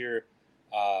pairing this year.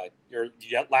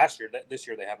 Last year, this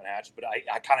year they haven't hatched, but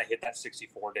I kind of hit that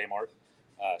 64 day mark.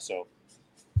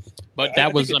 But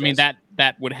that was,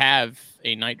 that would have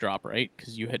a night drop, right?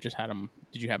 Because you had just had them.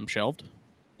 Did you have them shelved?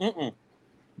 Mm-mm.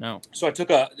 No. So I took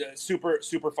a super,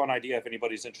 super fun idea. If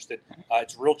anybody's interested,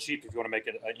 it's real cheap if you want to make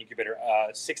an incubator.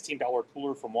 $16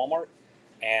 cooler from Walmart,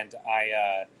 and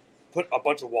I put a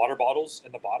bunch of water bottles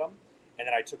in the bottom, and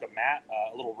then I took a mat,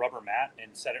 a little rubber mat,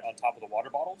 and set it on top of the water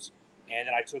bottles. And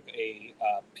then I took a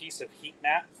piece of heat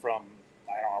mat from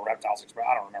Reptiles Express.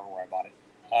 I don't remember where I bought it.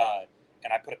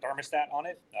 And I put a thermostat on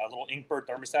it, a little Inkbird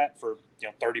thermostat for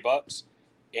 $30,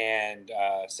 and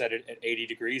set it at 80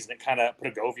 degrees. And it kind of put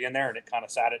a Govia in there, and it kind of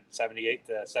sat at 78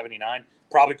 to 79.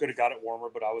 Probably could have got it warmer,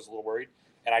 but I was a little worried.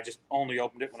 And I just only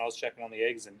opened it when I was checking on the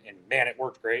eggs, and man, it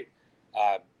worked great.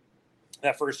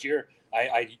 That first year,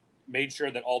 I made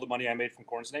sure that all the money I made from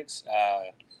corn snakes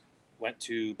went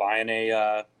to buying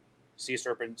a sea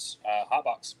serpents hot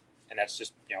box, and that's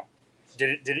just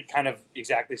did it kind of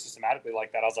exactly systematically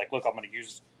like that. I was like, look, I'm going to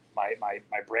use my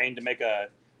brain to make a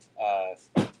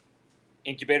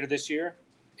incubator this year,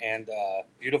 and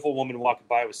beautiful woman walking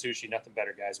by with sushi, nothing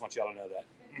better, guys. I want y'all to know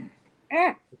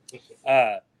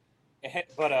that.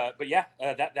 But yeah,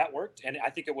 that worked, and I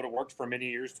think it would have worked for many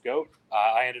years to go.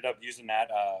 I ended up using that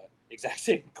exact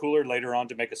same cooler later on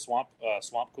to make a swamp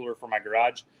cooler for my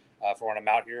garage for when I'm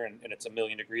out here, and it's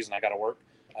 1,000,000 degrees and I got to work.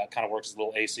 Kind of works as a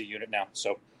little AC unit now.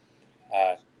 So,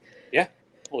 yeah,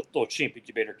 a little cheap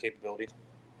incubator capability.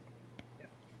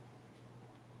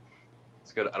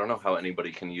 It's good. I don't know how anybody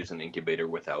can use an incubator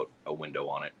without a window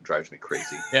on it. It drives me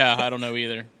crazy. Yeah, I don't know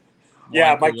either.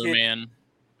 Yeah, Wine cooler, man.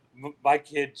 My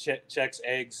kid checks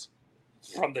eggs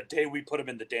from the day we put them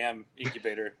in the damn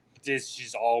incubator.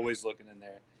 She's always looking in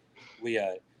there. We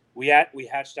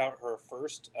hatched out her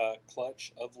first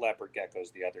clutch of leopard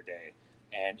geckos the other day,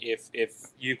 and if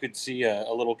you could see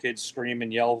a little kid scream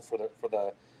and yell for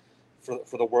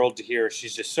the world to hear,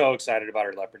 she's just so excited about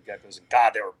her leopard geckos. And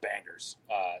God, they were bangers.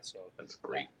 So That's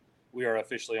great. We are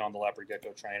officially on the leopard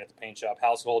gecko train at the paint shop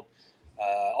household.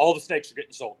 All the snakes are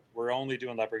getting sold. We're only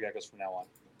doing leopard geckos from now on.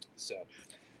 So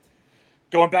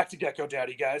going back to Gecko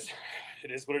Daddy, guys, it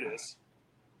is what it is.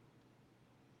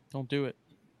 Don't do it.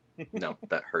 No,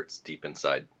 that hurts deep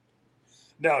inside.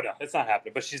 No, it's not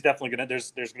happening. But she's definitely gonna.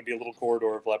 There's gonna be a little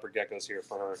corridor of leopard geckos here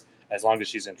for her as long as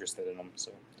she's interested in them.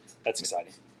 So that's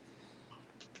exciting.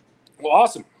 Well,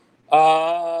 awesome.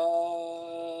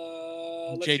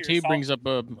 JT brings up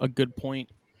a good point.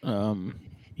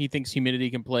 He thinks humidity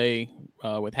can play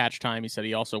with hatch time. He said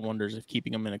he also wonders if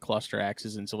keeping them in a cluster acts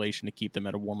as insulation to keep them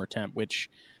at a warmer temp, which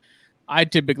I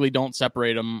typically don't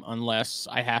separate them unless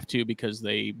I have to because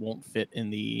they won't fit in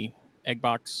the egg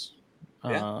box,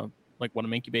 like when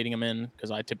I'm incubating them in,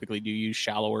 because I typically do use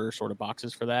shallower sort of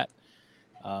boxes for that.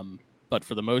 But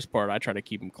for the most part, I try to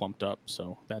keep them clumped up.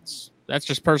 So that's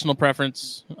just personal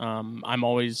preference. I'm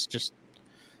always just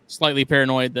slightly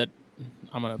paranoid that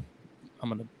I'm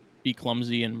gonna be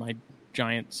clumsy and my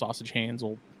giant sausage hands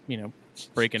will,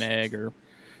 break an egg or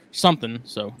something.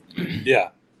 So yeah,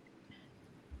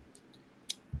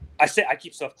 I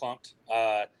keep stuff clumped.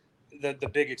 The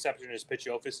big exception is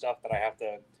Pitchophis stuff that I have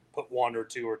to put 1 or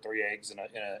 2 or 3 eggs in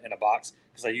a box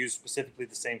because I use specifically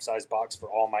the same size box for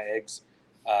all my eggs.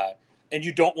 And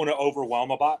you don't want to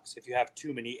overwhelm a box. If you have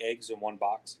too many eggs in one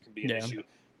box, it can be an issue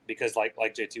because, like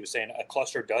JT was saying, a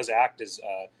cluster does act as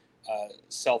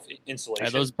self-insulation. Yeah,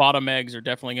 those bottom eggs are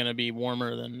definitely going to be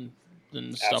warmer than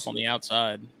stuff on the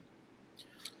outside.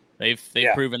 They've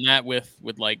proven that with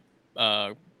like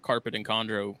carpet and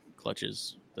chondro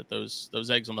clutches that those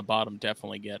eggs on the bottom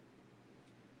definitely get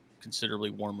considerably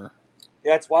warmer.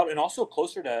 Yeah, it's wild, and also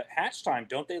closer to hatch time,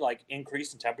 don't they like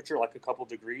increase in temperature like a couple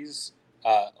degrees?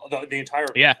 The entire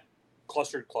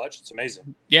clustered clutch. It's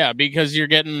amazing. Yeah, because you're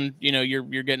getting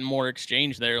you're getting more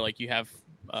exchange there. Like you have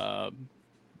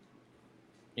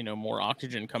more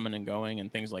oxygen coming and going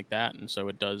and things like that, and so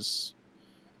it does.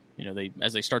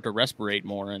 As they start to respirate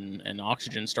more and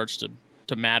oxygen starts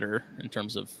to matter in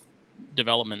terms of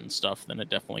development and stuff, then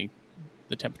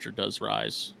the temperature does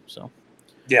rise. So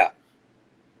yeah,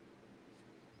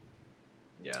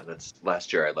 that's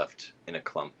last year I left in a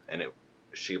clump and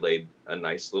she laid a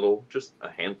nice little, just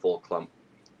a handful clump.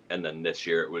 And then this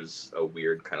year it was a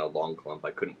weird kind of long clump.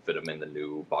 I couldn't fit them in the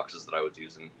new boxes that I was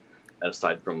using. And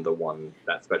aside from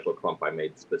that special clump I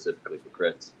made specifically for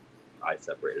Chris, I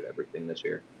separated everything this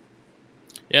year.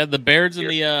 Yeah, the Bairds and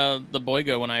the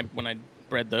Boigo, when I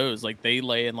bred those, like they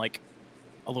lay in like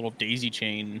a little daisy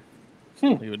chain.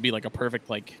 It would be like a perfect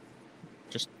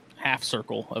just half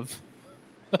circle of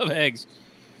eggs.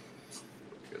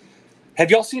 Have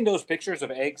y'all seen those pictures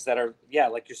of eggs that are,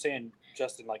 like you're saying,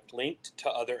 Justin, like linked to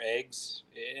other eggs?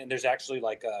 And there's actually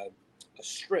like a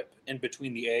strip in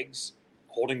between the eggs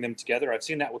holding them together. I've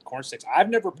seen that with corn sticks. I've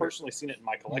never personally seen it in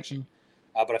my collection,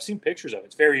 but I've seen pictures of it.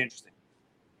 It's very interesting.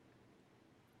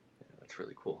 Yeah, that's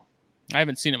really cool. I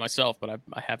haven't seen it myself, but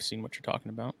I have seen what you're talking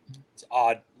about. It's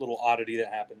an little oddity that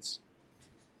happens.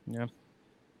 Yeah.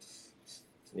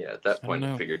 Yeah, at that point,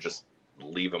 I figured just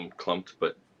leave them clumped,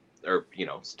 or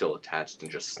still attached,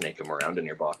 and just snake them around in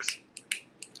your box.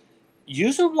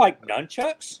 Use them like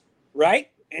nunchucks, right?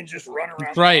 And just run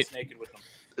around naked with them.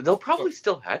 They'll probably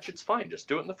still hatch. It's fine. Just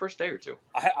do it in the first day or two.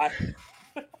 I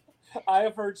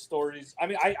have heard stories. I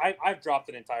mean, I've dropped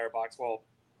an entire box. Well,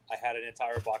 I had an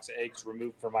entire box of eggs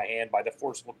removed from my hand by the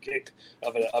forceful kick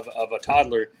of a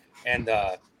toddler, and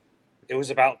it was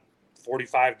about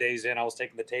 45 days in. I was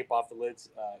taking the tape off the lids,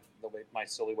 my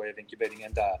silly way of incubating,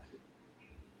 and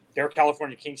they're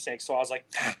California king snakes. So I was like,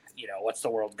 what's the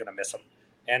world gonna miss them?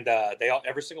 And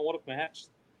every single one of them hatched.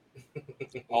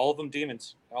 All of them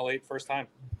demons. All 8 first time.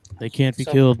 They can't be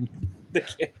killed. They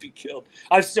can't be killed.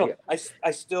 I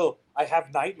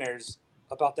have nightmares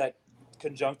about that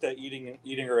conjuncta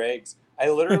eating her eggs. I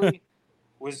literally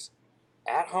was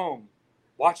at home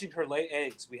watching her lay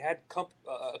eggs. We had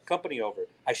company over.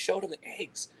 I showed her the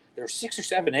eggs. There were 6 or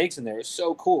 7 eggs in there. It was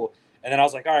so cool. And then I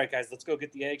was like, all right, guys, let's go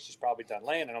get the eggs. She's probably done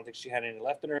laying. I don't think she had any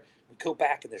left in her. We go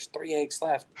back, and there's 3 eggs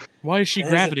left. Why does she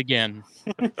grab it again?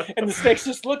 And the snake's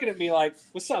just looking at me like,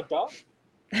 what's up, dog?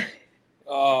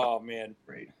 Oh, man.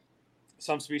 Great.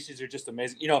 some species are just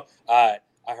amazing. I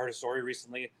heard a story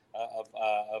recently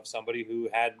of somebody who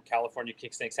had California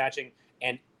king snakes hatching,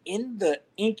 and in the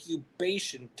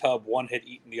incubation tub, one had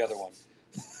eaten the other one.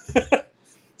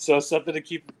 So something to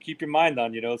keep your mind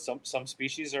on. Some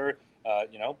species are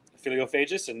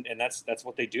philophagous, and that's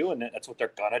what they do, and that's what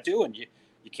they're gonna do, and you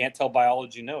can't tell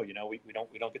biology no. We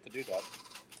don't get to do that.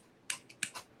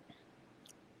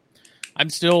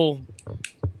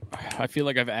 I feel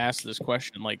like I've asked this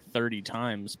question like 30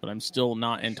 times, but I'm still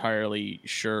not entirely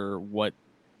sure what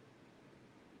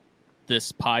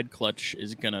this pied clutch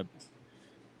is going to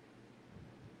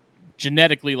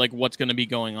genetically, like what's going to be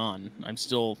going on.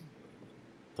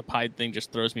 The pied thing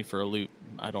just throws me for a loop.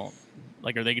 I don't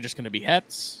like, are they just going to be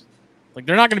hets? Like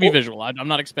they're not going to be visual. I'm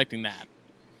not expecting that.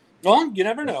 Well, you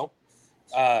never know.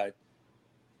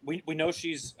 We know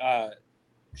she's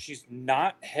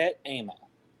not het AMA,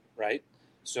 right?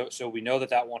 So we know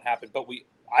that won't happen. But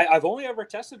I've only ever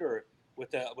tested her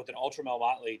with an ultramel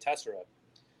motley tessera,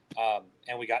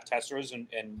 and we got tesseras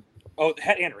and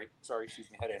het anery. Sorry, excuse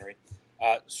me, het anery.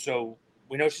 So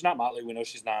we know she's not motley. We know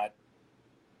she's not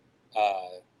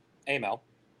AML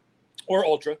or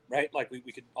ultra, right? Like we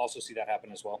could also see that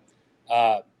happen as well.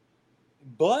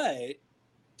 But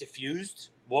diffused,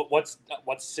 what's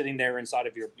sitting there inside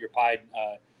of your pied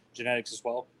genetics as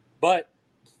well. But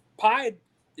pied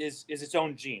is its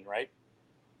own gene, right?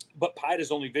 But pied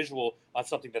is only visual on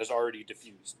something that is already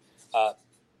diffused.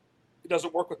 It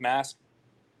doesn't work with mask.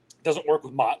 It doesn't work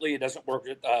with motley. It doesn't work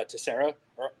with tessera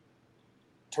or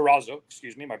terrazzo.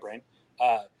 Excuse me, my brain.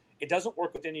 It doesn't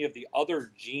work with any of the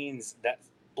other genes that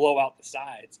blow out the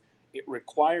sides. It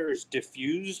requires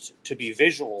diffused to be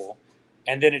visual,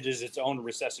 and then it is its own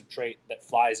recessive trait that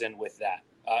flies in with that.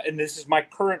 And this is my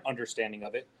current understanding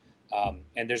of it.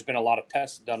 And there's been a lot of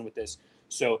tests done with this.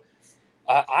 So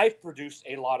I've produced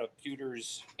a lot of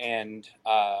pewters and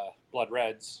blood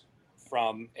reds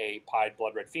from a pied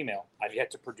blood red female. I've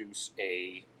yet to produce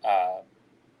a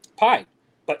pied,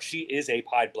 but she is a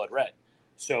pied blood red.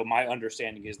 So my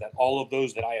understanding is that all of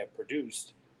those that I have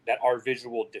produced that are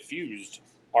visual diffused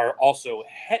are also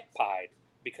het pied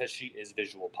because she is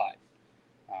visual pied.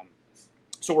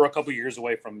 So we're a couple years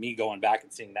away from me going back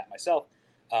and seeing that myself.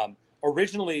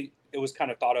 Originally, it was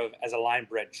kind of thought of as a line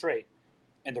bred trait.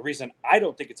 And the reason I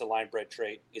don't think it's a line bred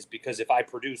trait is because if I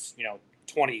produce,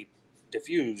 20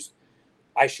 diffused,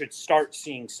 I should start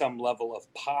seeing some level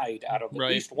of pied out of at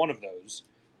least one of those.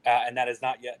 And that has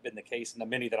not yet been the case in the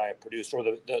many that I have produced, or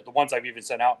the ones I've even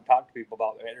sent out and talked to people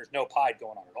about. There's no pied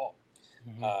going on at all.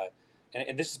 Mm-hmm.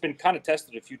 And this has been kind of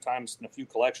tested a few times in a few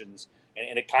collections,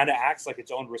 and it kind of acts like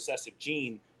its own recessive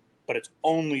gene, but it's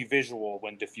only visual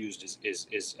when diffused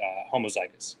is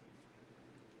homozygous.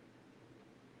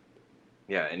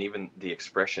 Yeah, and even the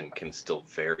expression can still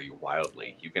vary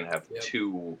wildly. You can have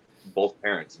both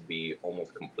parents be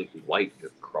almost completely white,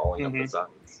 just crawling up the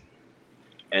sides.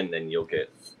 And then you'll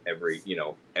get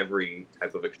every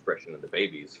type of expression in the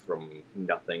babies, from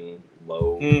nothing,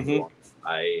 low,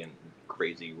 high, and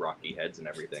crazy rocky heads and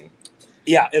everything.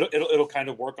 Yeah, it'll kind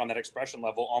of work on that expression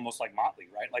level, almost like motley,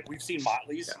 right? Like we've seen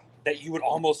motleys that you would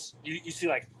almost you see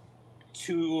like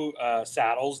two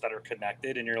saddles that are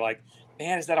connected, and you're like,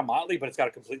 man, is that a motley? But it's got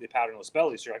a completely patternless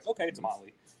belly, so you're like, okay, it's a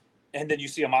motley. And then you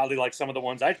see a motley like some of the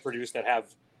ones I've produced that have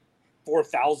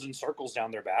 4,000 circles down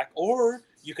their back, or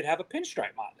you could have a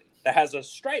pinstripe motley that has a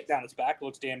stripe down its back,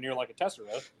 looks damn near like a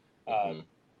tessera.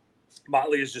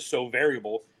 Motley is just so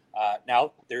variable.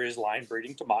 Now there is line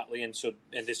breeding to motley, and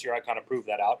this year I kind of proved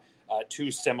that out.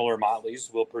 Two similar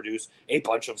motleys will produce a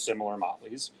bunch of similar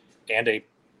motleys and a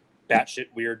batshit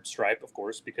weird stripe, of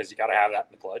course, because you got to have that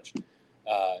in the clutch.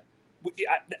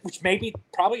 Which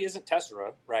probably isn't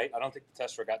tessera, right? I don't think the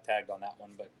tessera got tagged on that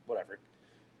one, but whatever.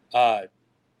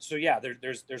 So yeah,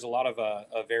 there's a lot of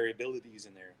variabilities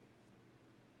in there.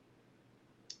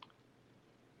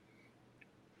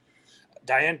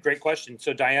 Diane, great question.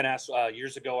 So Diane asked,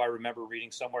 years ago, I remember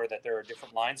reading somewhere that there are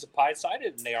different lines of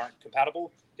pied-sided and they aren't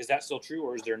compatible. Is that still true,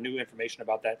 or is there new information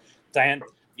about that? Diane,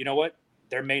 you know what?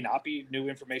 There may not be new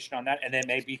information on that, and that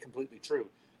may be completely true.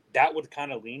 That would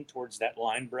kind of lean towards that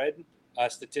line-bred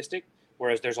statistic,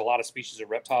 whereas there's a lot of species of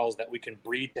reptiles that we can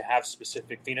breed to have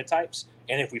specific phenotypes,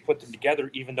 and if we put them together,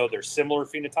 even though they're similar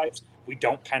phenotypes, we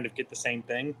don't kind of get the same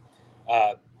thing.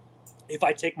 If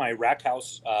I take my rack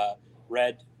house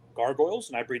red gargoyles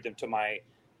and I breed them to my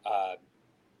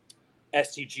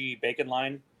STG bacon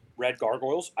line red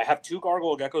gargoyles, I have two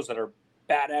gargoyle geckos that are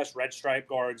badass red stripe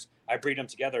gargs. I breed them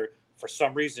together. For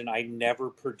some reason, I never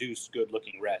produced good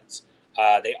looking reds.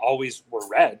 They always were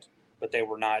red, but they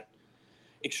were not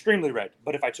extremely red.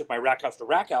 But if I took my rack house to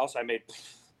rack house, I made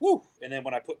woo. And then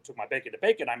when I took my bacon to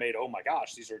bacon, I made, oh my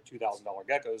gosh, these are $2,000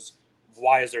 geckos.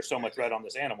 Why is there so much red on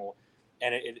this animal?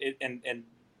 And and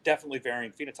definitely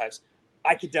varying phenotypes.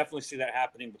 I could definitely see that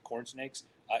happening with corn snakes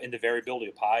in the variability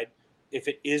of hide. If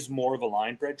it is more of a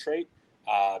line bred trait,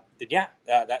 then yeah,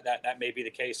 that may be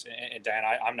the case. And Dan,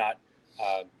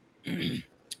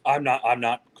 I'm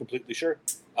not completely sure.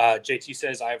 JT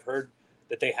says I've heard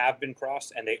that they have been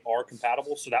crossed and they are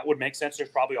compatible, so that would make sense. There's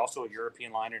probably also a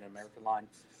European line and an American line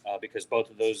because both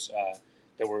of those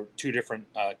there were two different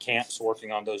camps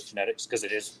working on those genetics because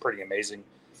it is pretty amazing.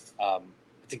 I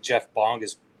think Jeff Bong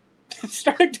is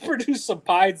starting to produce some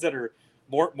pieds that are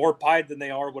more pied than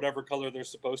they are whatever color they're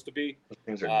supposed to be. Those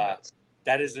things are nuts.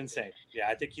 That is insane. Yeah,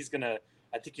 I think he's gonna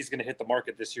hit the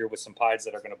market this year with some pieds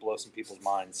that are gonna blow some people's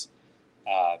minds.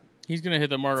 He's gonna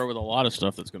hit the market with a lot of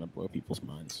stuff that's gonna blow people's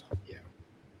minds. Yeah.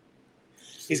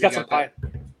 He's got some pied.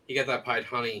 He got that pied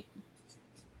honey.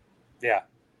 Yeah.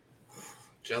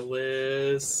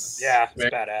 Jealous. Yeah, it's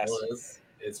badass. Jealous.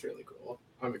 It's really cool.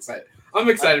 I'm excited. I'm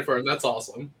excited for him. That's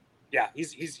awesome. Yeah,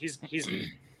 he's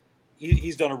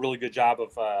done a really good job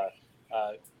of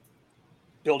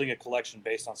building a collection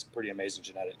based on some pretty amazing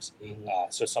genetics. Mm-hmm.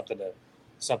 So something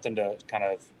to kind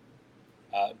of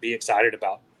be excited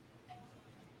about.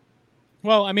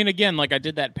 Well, I mean, again, like I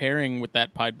did that pairing with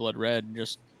that pied blood red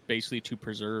just basically to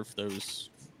preserve the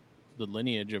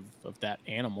lineage of that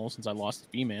animal since I lost the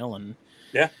female, and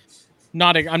yeah,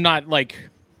 I'm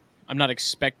not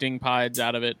expecting pieds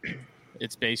out of it.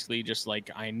 It's basically just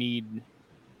like I need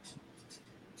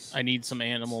some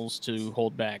animals to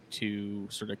hold back to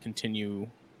sort of continue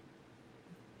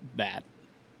that.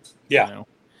 Yeah.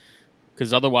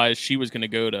 Because otherwise she was going to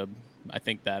go to, I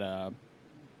think that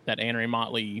Annery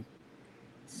Motley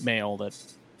male that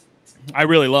I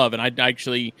really love. And I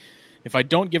actually, if I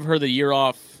don't give her the year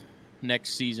off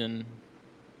next season,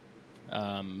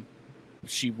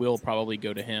 she will probably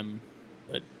go to him.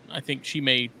 But I think she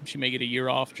may get a year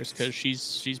off just because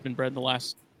she's been bred the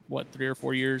last 3 or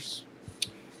 4 years.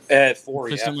 4,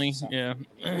 consistently, yeah.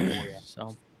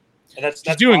 So and that's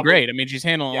she's doing probably great. I mean, she's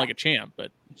handling like a champ,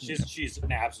 but she's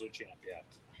an absolute champ. Yeah,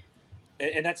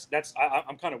 and that's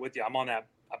I'm kind of with you. I'm on that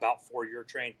about 4-year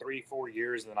train, 3-4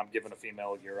 years, and then I'm giving a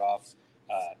female a year off.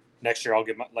 Next year I'll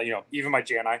give my even my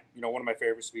Janai, one of my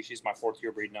favorite species, my 4th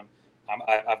year breeding them.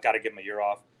 I've got to give them a year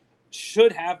off.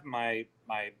 Should have my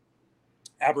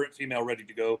aberrant female ready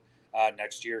to go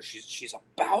next year. She's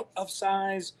about of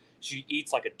size. She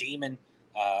eats like a demon,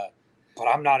 but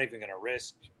I'm not even going to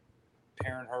risk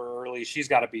pairing her early. She's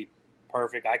got to be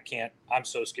perfect. I can't. I'm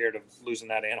so scared of losing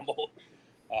that animal.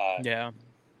 Yeah.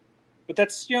 But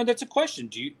that's a question.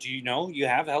 Do you know you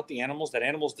have healthy animals? That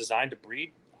animal's designed to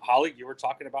breed. Holly, you were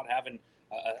talking about having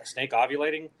a snake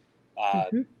ovulating.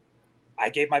 I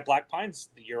gave my black pines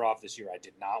the year off this year. I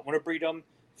did not want to breed them.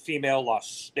 Female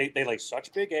lost. They lay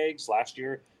such big eggs last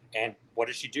year. And what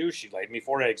did she do? She laid me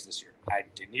 4 eggs this year. I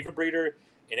didn't even breed her.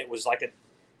 And it was like an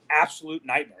absolute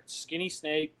nightmare. Skinny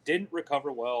snake, didn't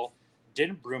recover well,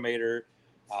 didn't brumate her.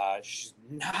 She's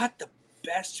not the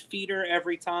best feeder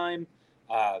every time.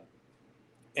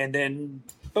 And then,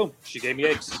 boom, she gave me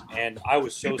eggs. And I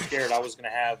was so scared I was going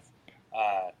to have,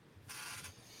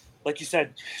 like you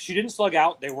said, she didn't slug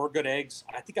out. They were good eggs.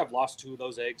 I think I've lost 2 of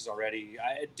those eggs already.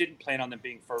 I didn't plan on them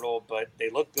being fertile, but they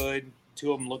look good.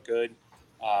 2 of them look good.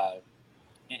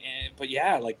 But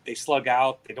yeah, like they slug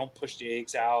out. They don't push the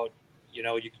eggs out. You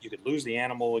could lose the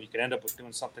animal. You could end up with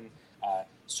doing something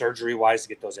surgery-wise to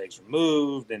get those eggs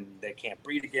removed, and they can't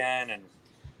breed again. And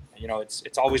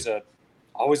it's always a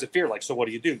fear. Like, so what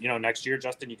do you do? Next year,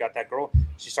 Justin, you got that girl.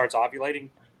 She starts ovulating.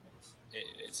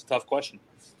 It's a tough question.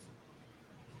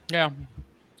 Yeah,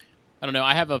 I don't know.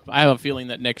 I have a feeling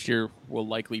that next year will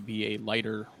likely be a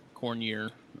lighter corn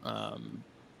year,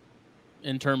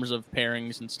 in terms of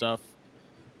pairings and stuff.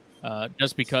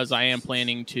 Just because I am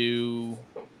planning to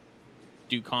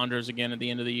do chondros again at the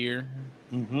end of the year.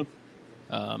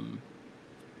 Mm-hmm.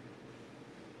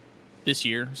 This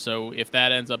year. So if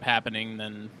that ends up happening,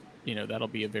 then that'll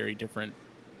be a very different.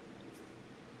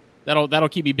 That'll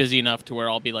keep me busy enough to where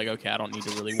I'll be like, okay, I don't need to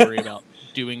really worry about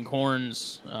doing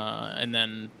corns. And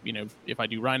then if I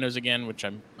do rhinos again, which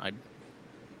I'm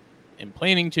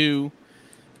planning to,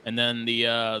 and then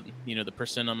the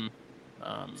persimmon,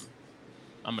 I'm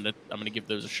gonna give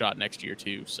those a shot next year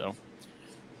too. So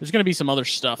there's gonna be some other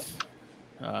stuff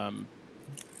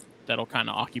that'll kind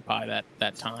of occupy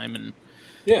that time, and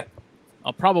yeah,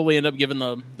 I'll probably end up giving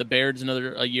the Bairds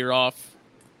a year off.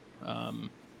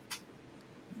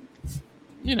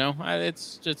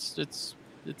 It's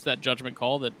that judgment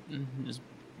call that is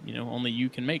only you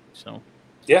can make. So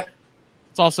yeah,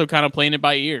 it's also kind of playing it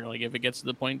by ear. Like if it gets to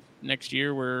the point next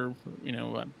year where, you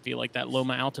know, I feel like that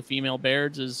Loma Alta female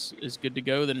Baird's is good to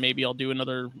go, then maybe I'll do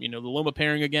another, you know, the Loma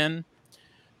pairing again.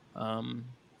 I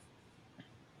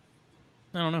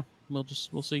don't know.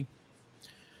 We'll see.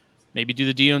 Maybe do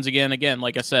the Diones again.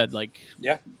 Like I said, like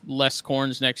less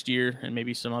corns next year and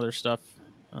maybe some other stuff.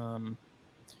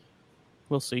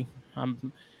 We'll see.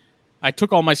 I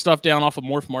took all my stuff down off of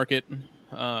Morph Market.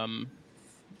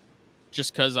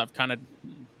 Just because I've kind of,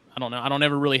 I don't know, I don't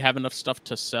ever really have enough stuff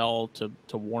to sell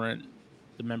to warrant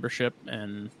the membership,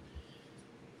 and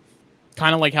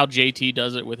kind of like how JT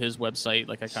does it with his website.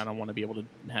 Like I kind of want to be able to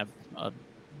have a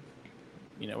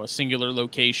singular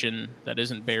location that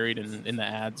isn't buried in the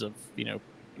ads of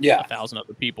 1,000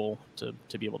 other people to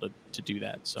be able to do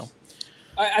that. So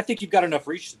I think you've got enough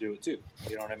reach to do it too.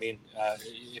 You know what I mean?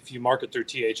 If you market through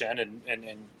THN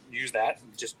and use that,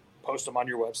 and just post them on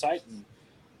your website, and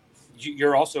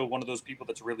you're also one of those people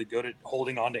that's really good at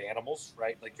holding on to animals,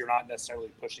 right? Like you're not necessarily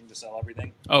pushing to sell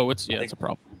everything. Oh, it's a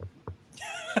problem.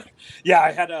 Yeah,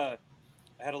 I had a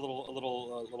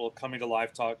little coming to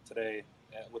life talk today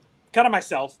with kind of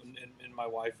myself and my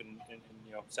wife and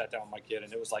sat down with my kid,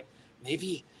 and it was like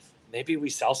maybe we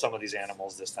sell some of these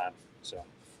animals this time. So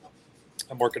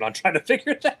I'm working on trying to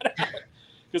figure that out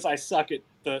because I suck at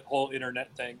the whole internet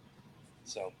thing.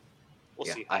 So we'll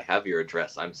see. I have your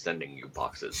address. I'm sending you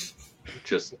boxes.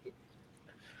 Just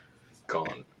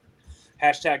gone.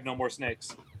 Hashtag no more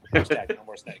snakes. Hashtag no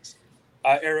more snakes.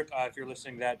 Eric, if you're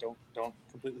listening to that, don't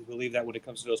completely believe that when it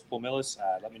comes to those pulmillis.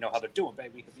 Let me know how they're doing,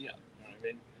 baby. You know what I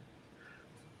mean?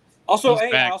 Also,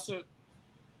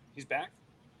 he's back.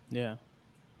 Yeah.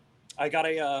 I got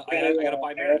to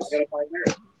buy Maris.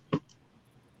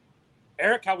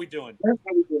 Eric, how we doing? Can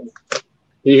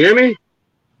you hear me?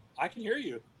 I can hear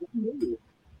you.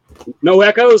 No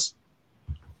echoes?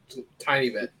 Tiny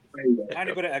bit.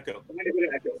 Tiny bit of echo.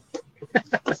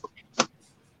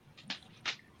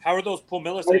 How are those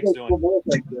pulmillis eggs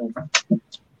doing?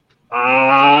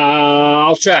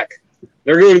 I'll check.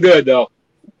 They're doing good though.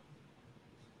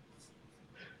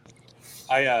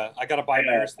 I got to buy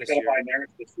Maris this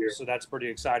year, so that's pretty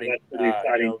exciting.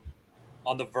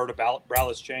 On the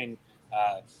vertebralis chain,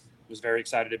 was very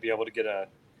excited to be able to get a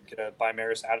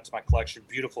Bimaris added to my collection.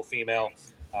 Beautiful female,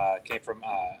 came from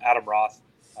Adam Roth,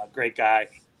 great guy.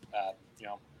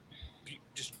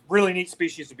 Just really neat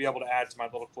species to be able to add to my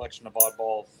little collection of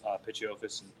oddball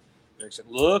Pituophis. And Eric said,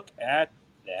 "Look at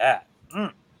that!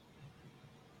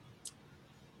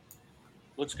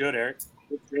 Looks good, Eric.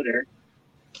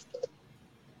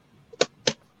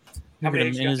 How many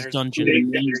eggs in you his got?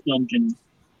 dungeon?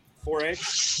 4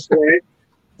 eggs.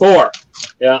 4.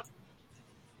 Yeah.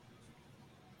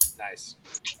 Nice.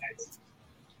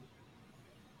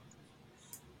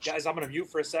 Guys, I'm going to mute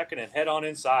for a second and head on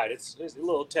inside. It's a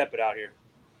little tepid out here.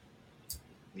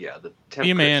 Yeah, the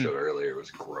temperature showed earlier was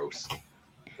gross.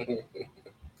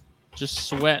 Just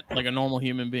sweat like a normal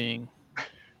human being.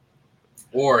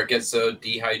 Or get so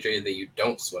dehydrated that you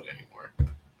don't sweat anymore.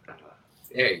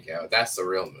 There you go. That's the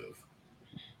real move.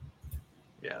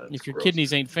 Yeah. If your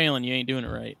kidneys ain't failing, you ain't doing it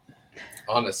right.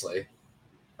 Honestly.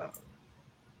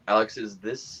 Alex,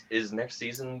 is next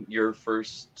season your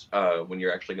first when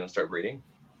you're actually going to start breeding?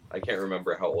 I can't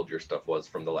remember how old your stuff was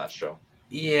from the last show.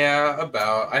 Yeah,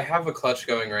 about. I have a clutch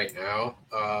going right now,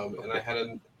 and I had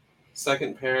a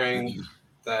second pairing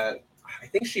that I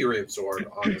think she reabsorbed,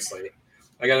 honestly.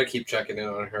 I got to keep checking in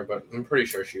on her, but I'm pretty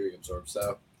sure she reabsorbed.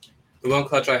 So the one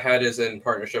clutch I had is in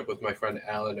partnership with my friend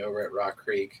Alan over at Rock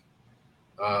Creek.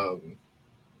 And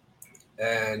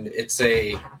it's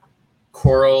a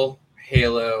Coral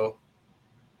Halo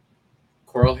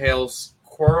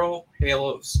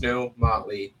Snow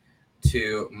Motley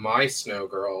to my Snow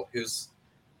Girl, who's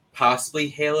possibly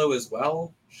Halo as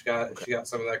well. She got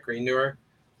some of that green to her.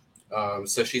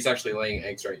 So she's actually laying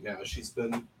eggs right now. She's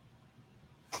been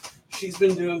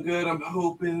doing good. I'm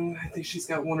hoping. I think she's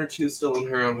got 1 or 2 still in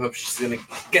her. I'm hoping she's gonna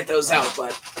get those out,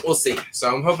 but we'll see.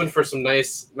 So I'm hoping for some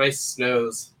nice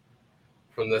snows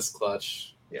from this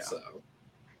clutch. Yeah. So,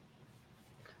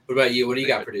 what about you? What do you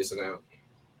got producing out?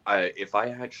 If I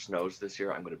hatch snows this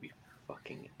year, I'm gonna be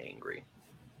fucking angry.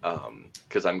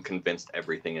 Because I'm convinced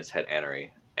everything is het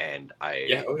anery, and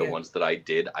the ones that I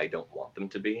did, I don't want them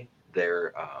to be.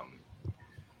 They're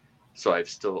so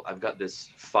I've got this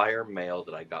fire male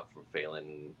that I got from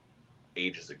Phelan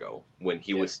ages ago when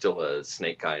he was still a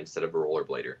snake guy instead of a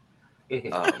rollerblader.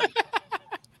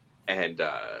 And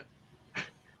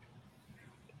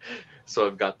so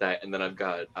I've got that, and then I've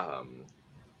got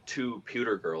 2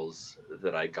 pewter girls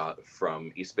that I got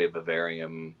from East Bay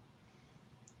Vivarium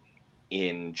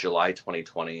in July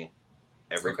 2020.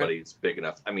 Everybody's big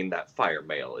enough. I mean, that fire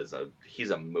male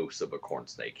he's a moose of a corn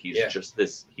snake. He's just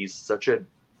this. He's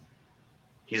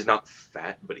not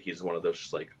fat, but he's one of those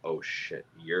just like, oh shit,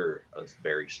 you're a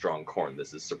very strong corn.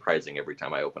 This is surprising every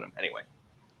time I open him. Anyway,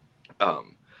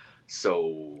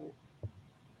 so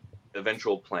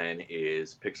eventual plan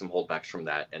is pick some holdbacks from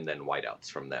that and then whiteouts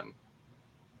from them.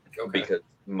 Okay. Because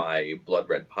my blood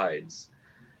red pieds,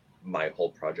 my whole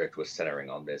project was centering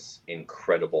on this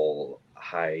incredible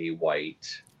high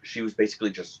white. She was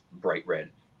basically just bright red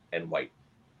and white.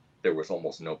 There was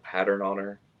almost no pattern on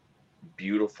her.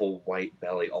 Beautiful white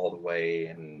belly all the way.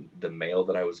 And the male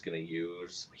that I was going to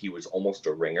use, he was almost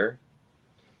a ringer.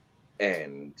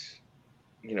 And,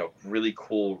 you know, really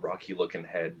cool, rocky looking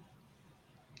head.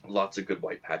 Lots of good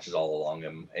white patches all along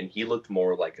him. And he looked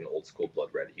more like an old school blood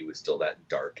red. He was still that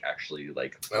dark, actually,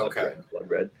 like blood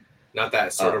red. Not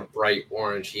that sort of bright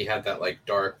orange. He had that like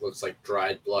dark, looks like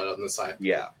dried blood on the side.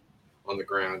 Yeah. On the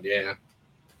ground, yeah.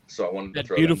 So I wanted to that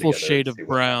throw beautiful shade of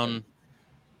brown.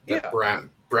 That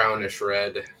brownish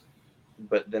red.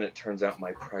 But then it turns out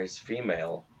my prize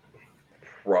female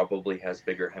probably has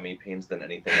bigger hemipanes than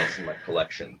anything else in my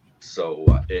collection. So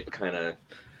it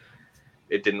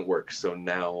didn't work. So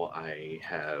now I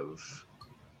have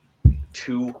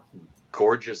 2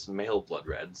 gorgeous male blood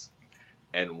reds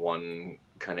and 1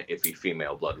 kind of iffy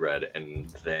female blood red. And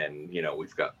then, you know,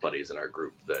 we've got buddies in our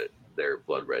group that their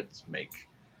blood reds make.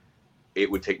 It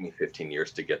would take me 15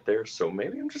 years to get there. So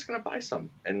maybe I'm just going to buy some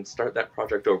and start that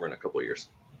project over in a couple of years.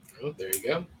 Oh, there you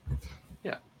go.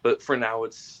 Yeah. But for now,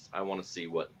 I want to see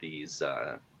what these,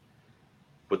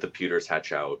 what the pewters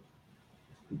hatch out.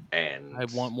 And I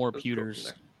want more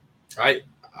pewters. I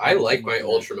like my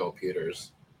Ultramel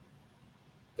pewters.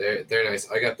 They're nice.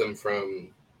 I got them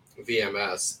from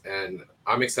VMS, and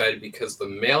I'm excited because the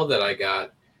male that I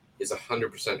got is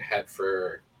 100% het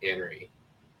for Anery,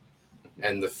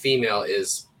 and the female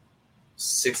is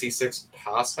 66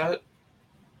 toss het.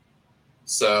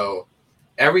 So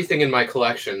everything in my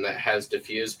collection that has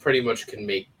diffused pretty much can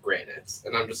make granites,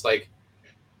 and I'm just like,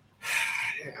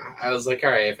 I was like, all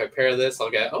right, if I pair this,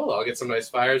 I'll get some nice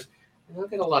fires, and I'll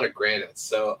get a lot of granites.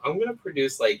 So I'm gonna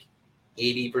produce like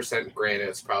 80%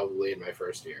 granites probably in my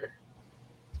first year.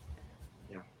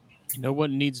 Yeah. You know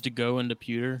what needs to go into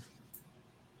pewter?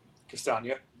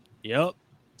 Castagna. Yep.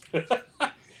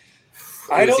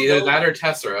 It's either that or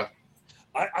Tessera.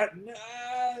 I've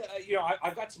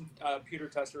got some pewter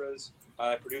Tesseras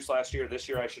I produced last year. This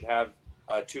year I should have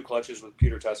 2 clutches with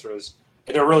pewter Tesseras.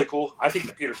 And they're really cool. I think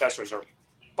the pewter Tesseras are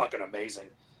fucking amazing.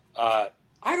 I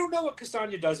don't know what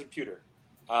Castagna does in pewter.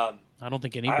 I don't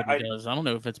think anybody does. I don't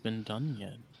know if it's been done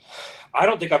yet. I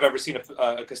don't think I've ever seen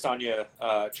a Castagna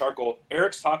charcoal.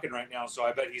 Eric's talking right now, so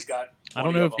I bet he's got. I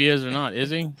don't know if he is or not. Is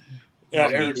he? Yeah,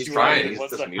 Eric's he's trying.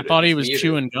 I thought he was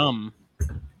chewing gum.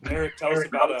 Eric, tell us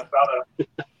about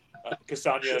a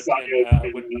Castagna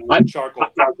with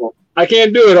charcoal. I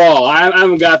can't do it all. I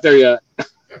haven't got there yet.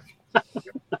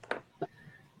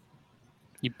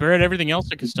 You buried everything else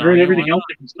at Castagna.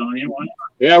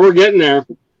 Yeah, we're getting there.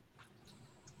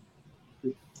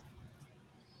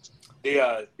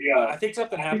 I think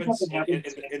something happens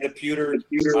in the pewter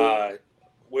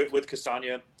with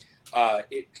Castagna.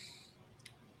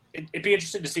 It'd be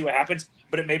interesting to see what happens,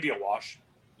 but it may be a wash.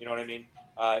 You know what I mean?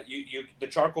 The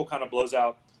charcoal kind of blows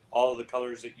out all of the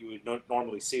colors that you would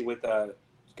normally see with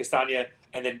Castagna,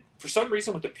 and then for some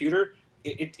reason with the pewter,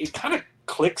 it kind of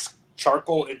clicks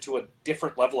charcoal into a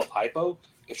different level of hypo.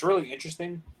 It's really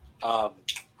interesting. I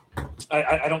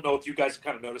don't know if you guys have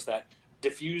kind of noticed that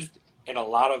diffused in a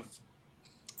lot of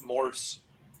morphs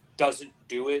doesn't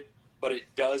do it, but it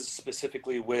does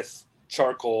specifically with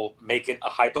charcoal make it a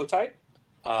hypo type.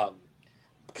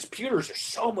 Because pewters are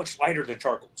so much lighter than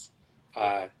charcoals.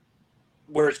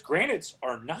 Whereas granites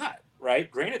are not, right?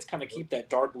 Granites kind of keep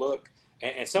that dark look,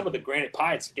 and some of the granite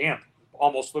pieds,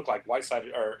 almost look like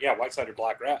white-sided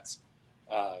black rats,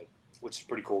 which is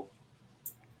pretty cool.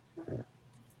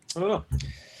 I don't know.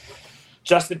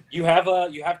 Justin, you have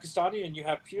Castagna and you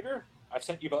have pewter. I've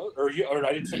sent you both, or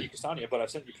I didn't send you Castagna, but I've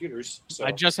sent you pewters. So.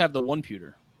 I just have the one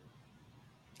pewter.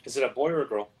 Is it a boy or a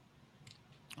girl?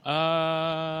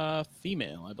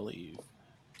 Female, I believe.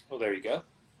 Well, there you go.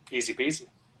 Easy peasy.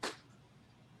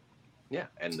 Yeah,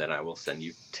 and then I will send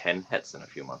you 10 hets in a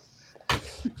few months.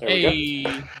 Hey.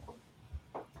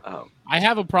 I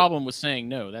have a problem with saying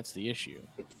no. That's the issue.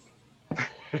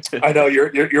 I know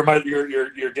you're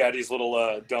your daddy's little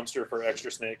dumpster for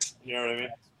extra snakes. You know what I mean?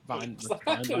 Fine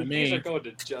by me. These are going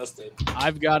to Justin.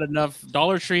 I've got enough.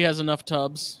 Dollar Tree has enough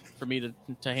tubs for me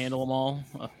to handle them all.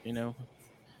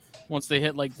 Once they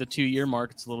hit like the 2-year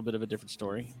mark, it's a little bit of a different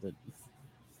story. But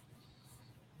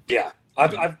yeah,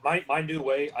 My new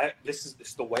way. This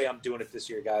is the way I'm doing it this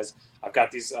year, guys. I've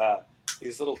got these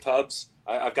little tubs.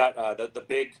 I've got the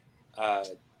big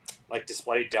like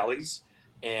display delis,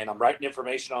 and I'm writing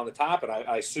information on the top, and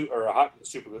I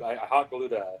hot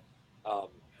glued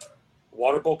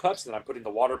water bowl cups, and I'm putting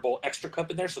the water bowl extra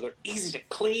cup in there, so they're easy to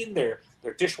clean. They're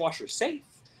dishwasher safe,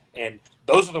 and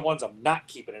those are the ones I'm not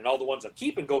keeping, and all the ones I'm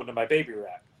keeping go into my baby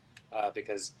rack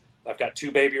because I've got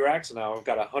 2 baby racks, and now I've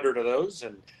got 100 of those,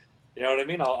 and you know what I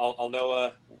mean. I'll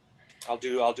know. I'll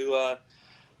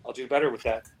do better with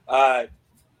that.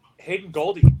 Hayden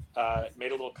Goldie made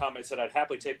a little comment, said, I'd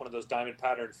happily take one of those diamond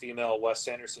pattern female Wes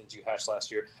Sandersons you hatched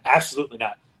last year. Absolutely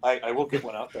not. I will get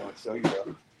one out there and show you,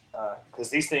 though. Because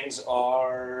these things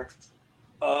are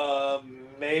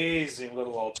amazing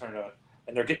little alternative.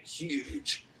 And they're getting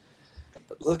huge.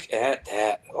 But look at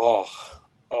that.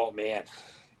 Oh man.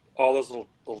 All those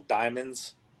little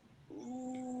diamonds.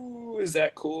 Ooh, is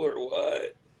that cool or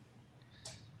what?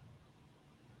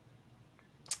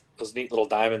 Those neat little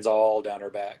diamonds all down her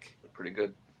back. Pretty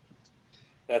good.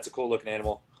 That's a cool looking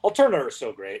animal. Alternator are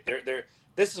so great.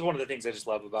 This is one of the things I just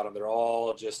love about them. They're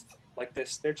all just like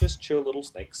this. They're just chill little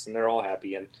snakes, and they're all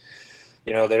happy. And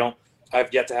they don't.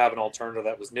 I've yet to have an alternator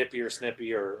that was nippy or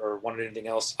snippy or wanted anything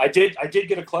else. I did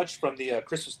get a clutch from the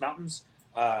Christmas Mountains.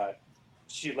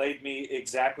 She laid me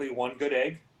exactly 1 good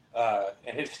egg,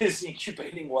 and it is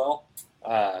incubating well.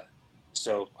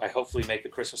 So I hopefully make the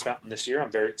Christmas Mountain this year.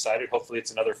 I'm very excited. Hopefully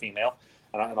it's another female,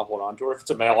 and I'll hold on to her. If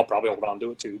it's a male, I'll probably hold on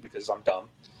to it too because I'm dumb.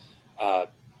 But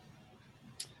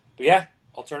yeah,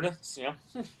 alternatives.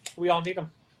 We all need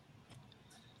them.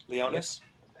 Leonis,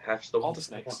 hatch all the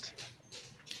snakes.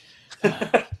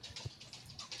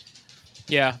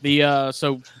 Yeah.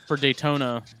 So for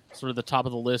Daytona, sort of the top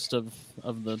of the list of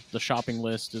the shopping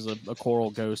list is a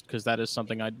coral ghost, because that is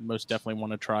something I'd most definitely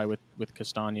want to try with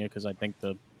Castagna, because I think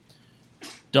the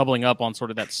doubling up on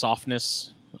sort of that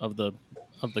softness of the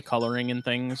coloring and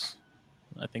things,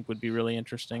 I think would be really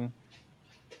interesting.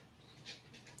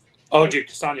 Oh, dude,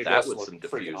 Castagna that with some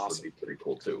diffuse awesome. would be pretty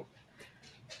cool too.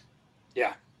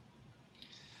 Yeah.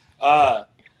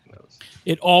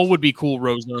 It all would be cool,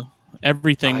 Rosa.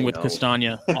 Everything I with know.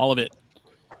 Castagna, all of it.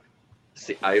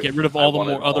 See, Get rid of all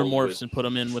the other morphs and put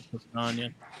them in with Castagna.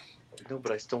 No,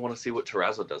 but I still want to see what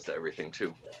Terrazzo does to everything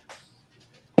too.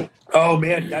 Oh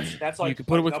man, that's like you can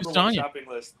put it with number Castagna. one shopping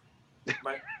list.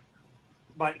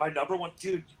 My number one,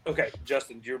 dude. Okay,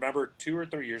 Justin, do you remember 2 or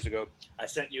 3 years ago I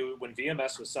sent you when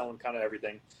VMS was selling kind of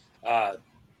everything?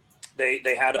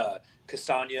 They had a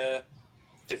Castagna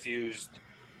diffused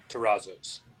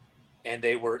terrazzos, and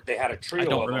they had a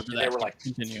trio of them. And they were like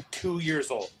 2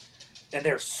 years old, and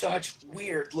they're such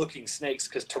weird looking snakes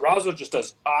because terrazzo just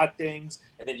does odd things,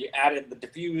 and then you add in the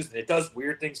diffused, and it does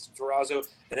weird things to terrazzo,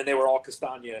 and then they were all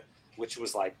Castagna, which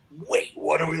was like, wait,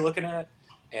 what are we looking at?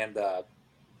 And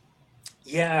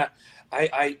yeah,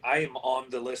 I am on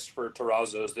the list for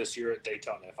terrazzos this year at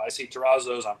Daytona. If I see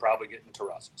terrazzos, I'm probably getting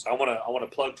terrazzos. I want to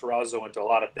plug terrazzo into a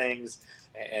lot of things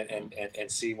and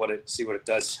see what it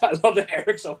does. I love that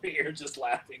Eric's over here just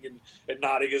laughing and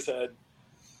nodding his head.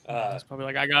 It's probably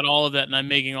like, I got all of that, and I'm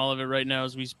making all of it right now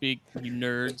as we speak. You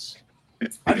nerds.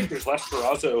 I think there's less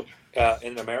terrazzo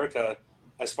in America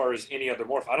as far as any other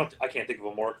morph. I can't think of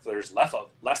a morph there's less of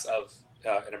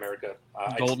in America.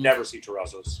 I never see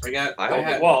terrazzos.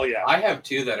 I have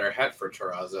 2 that are het for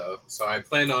terrazzo, so I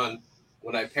plan on,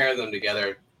 when I pair them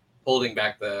together, holding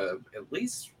back at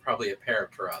least probably a pair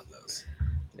of terrazzos.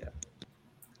 Yeah.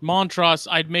 Montross,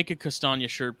 I'd make a Castagna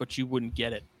shirt, but you wouldn't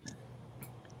get it.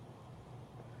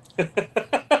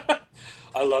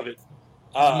 I love it.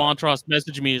 Montross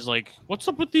messaged me. He's like, "What's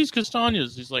up with these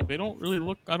Castagnas?" He's like, "They don't really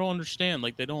look. I don't understand.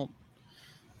 Like, they don't."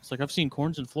 It's like, I've seen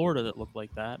corns in Florida that look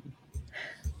like that.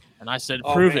 And I said,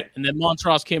 "Prove it." And then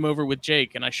Montross came over with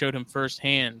Jake, and I showed him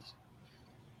firsthand.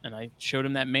 And I showed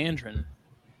him that mandarin.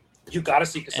 You got to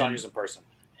see Castagnas in person.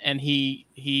 And he,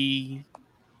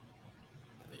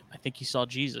 I think he saw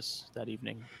Jesus that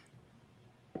evening.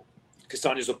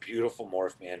 Castagna's a beautiful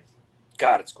morph, man.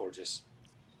 God, it's gorgeous.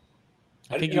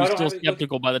 I think he was still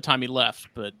skeptical by the time he left,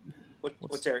 but...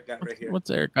 What's Eric got right here? What's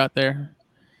Eric got there?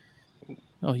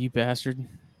 Oh, you bastard.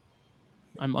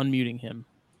 I'm unmuting him.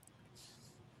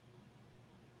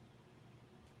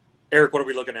 Eric, what are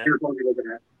we looking at?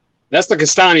 That's the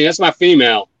Castagna. That's my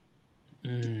female.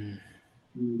 Mm.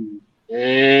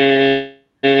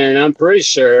 And I'm pretty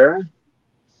sure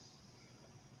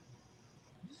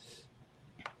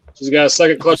she's got a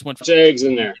second clutch of eggs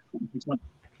in there.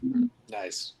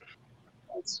 Nice.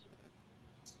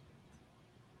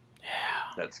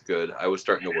 That's good. I was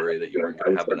starting to worry that you weren't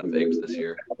going to have enough eggs this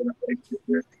year.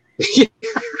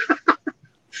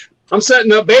 I'm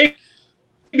setting up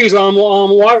babies. I'm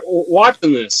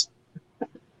watching this.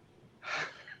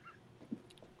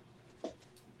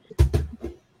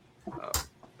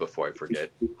 Before I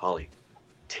forget, Holly,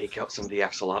 take out some of the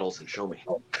axolotls and show me.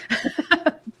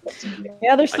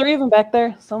 Yeah, there's 3 of them back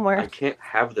there somewhere. I can't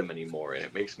have them anymore, and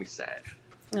it makes me sad.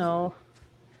 No.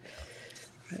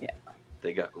 Yeah.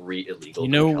 They got illegal You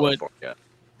know in what? California.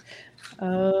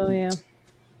 Oh, yeah.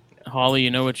 Holly, you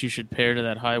know what you should pair to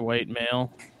that high white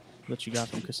male that you got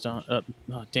from from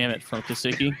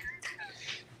Kasiki?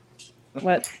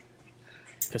 What?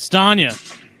 Castagna.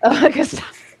 Oh, I guess.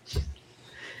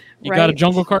 You got a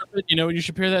jungle carpet? You know what you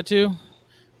should pair that to?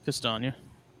 Castagna.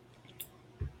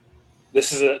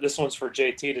 This one's for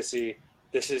JT to see.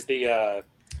 This is the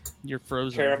You're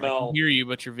frozen. caramel. I can hear you,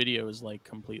 but your video is like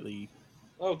completely.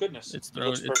 Oh goodness! It's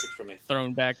looks perfect for me.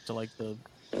 Thrown back to like the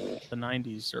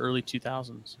 90s, early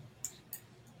 2000s.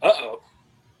 Uh-oh.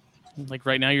 Like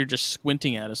right now, you're just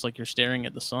squinting at us like you're staring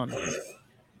at the sun.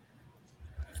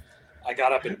 I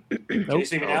got up and. Can you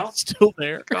see me now? It's still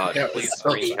there. God, please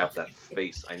screen cap that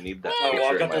face. I need that Oh, well, I've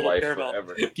picture in got my the life caramel.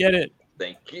 forever. Get it.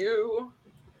 Thank you.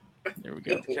 There we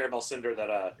go. The caramel cinder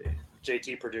that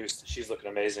JT produced. She's looking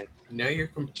amazing. Now you're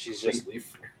She's just. completely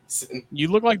frozen. You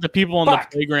look like the people on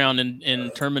Fuck. the playground in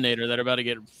Terminator that are about to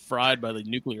get fried by the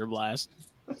nuclear blast.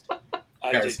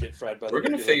 I Guys, did get fried by. We're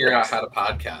gonna figure out how to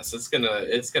podcast.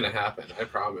 It's gonna happen. I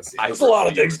promise you. There's a lot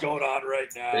of things going on right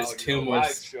now. There's too much.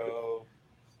 Live show.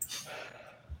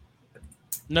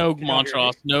 No Can you hear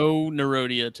Montross, no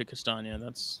Nerodia to Castagna.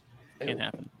 That's can't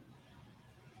happen.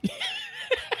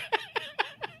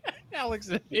 Alex,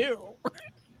 ew.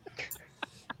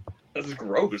 That's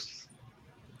gross.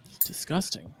 It's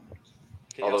disgusting.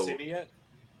 Can y'all Although- see me yet?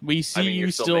 We see You're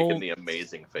you still making the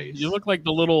amazing face. You look like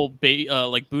the little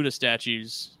like Buddha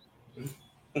statues.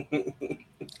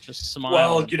 Just smile.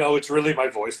 Well, it's really my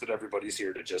voice that everybody's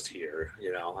here to just hear.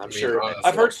 I'm sure. honestly,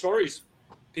 I've heard stories.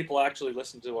 People actually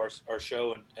listen to our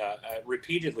show and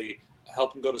repeatedly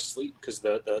help them go to sleep because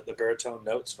the baritone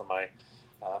notes from my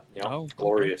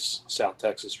glorious South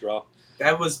Texas draw.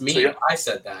 That was me. So, yeah. I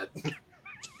said that.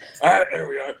 All right, there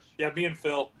we are. Yeah, me and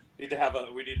Phil need to have a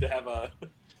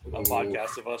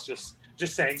podcast of us just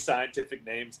saying scientific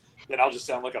names. Then I'll just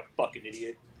sound like a fucking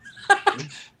idiot.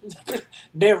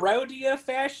 Nerodia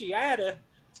fasciata,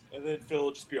 and then Phil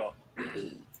will just be all.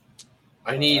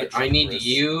 I need Chris.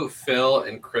 you, Phil,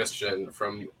 and Christian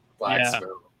from Black Yeah.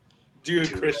 Smoke.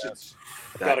 Dude, Christian's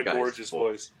got a guy's gorgeous full.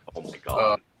 voice. Oh my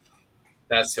god.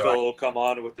 That's who Phil I. will come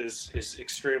on with his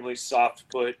extremely soft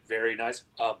put, very nice.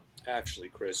 Actually,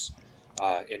 Chris,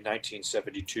 in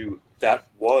 1972, that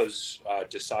was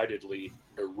decidedly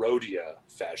Nerodia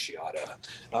fasciata.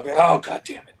 I'll be, oh god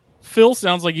damn it! Phil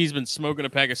sounds like he's been smoking a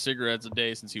pack of cigarettes a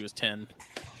day since he was 10.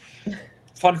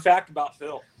 Fun fact about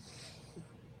Phil.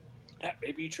 That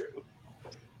may be true.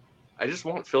 I just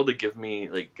want Phil to give me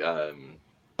like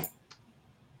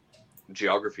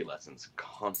geography lessons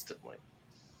constantly.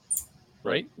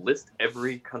 Right? List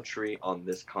every country on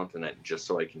this continent just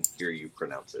so I can hear you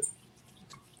pronounce it.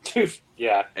 Dude,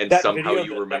 yeah. And That somehow video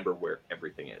you that- remember where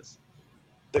everything is.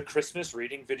 The Christmas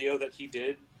reading video that he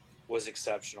did was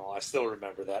exceptional. I still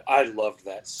remember that. I loved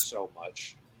that so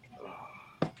much.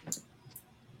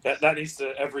 That needs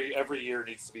to every year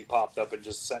needs to be popped up and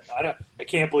just sent. I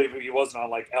can't believe he wasn't on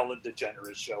like Ellen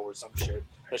DeGeneres show or some shit.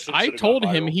 That shit I should've told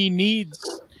gone him viral.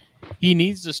 he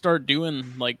needs to start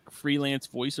doing like freelance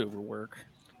voiceover work.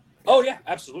 Oh yeah,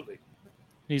 absolutely.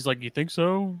 He's like, "You think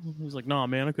so?" He's like, "No,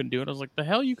 man, I couldn't do it." I was like, "The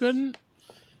hell you couldn't?"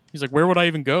 He's like, "Where would I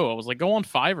even go?" I was like, "Go on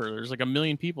Fiverr. There's like 1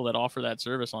 million people that offer that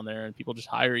service on there, and people just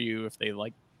hire you if they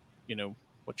like,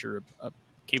 what you're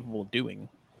capable of doing."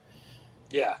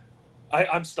 Yeah.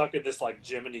 I'm stuck in this like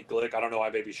Jiminy Glick. I don't know. I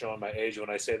may be showing my age when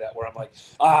I say that. Where I'm like,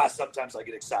 sometimes I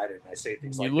get excited and I say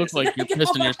things You like look this. like you're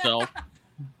pissing yourself.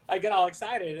 I get all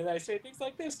excited and I say things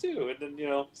like this too, and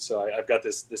then so I've got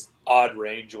this odd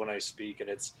range when I speak, and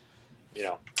it's and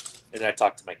then I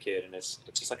talk to my kid, and it's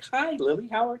just like, "Hi, Lily,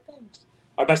 how are things?"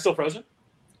 Am I still frozen?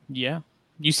 Yeah,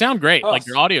 you sound great. Oh. Like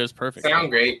your audio is perfect. Sound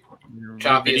great. Your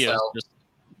Choppy as video is hell.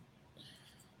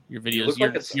 your You videos. look like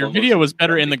a Your slow video was motion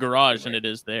better in the zombie. garage than it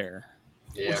is there.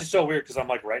 Yeah. Which is so weird because I'm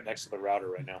like right next to the router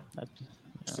right now. That-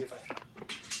 See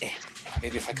if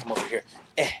maybe if I come over here,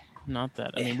 Not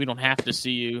that. I mean, we don't have to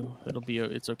see you.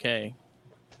 It's okay.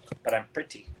 but I'm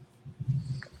pretty.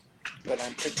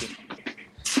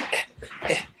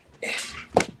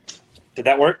 Did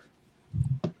that work?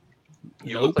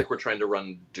 You Nope. look like we're trying to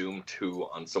run Doom 2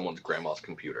 on someone's grandma's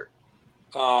computer.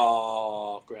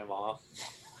 Oh, Grandma.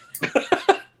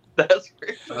 That's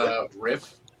weird. Rip.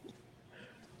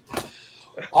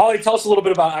 Ollie, tell us a little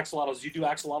bit about axolotls. You do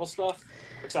axolotl stuff?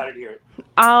 I'm excited to hear it.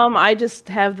 I just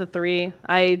have the 3.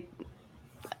 I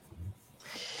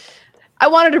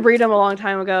wanted to breed them a long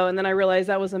time ago, and then I realized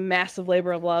that was a massive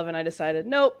labor of love, and I decided,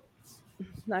 nope,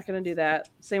 not going to do that.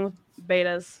 Same with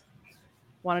betas.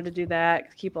 Wanted to do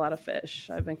that, keep a lot of fish.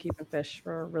 I've been keeping fish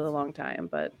for a really long time,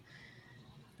 but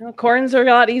corns are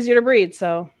a lot easier to breed,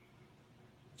 so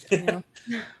I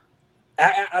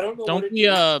don't know. Don't what be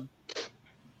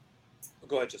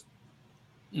Go ahead, just.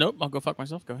 Nope, I'll go fuck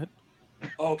myself. Go ahead.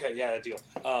 Oh, okay, yeah, deal.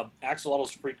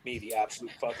 Axolotls freak me the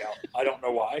absolute fuck out. I don't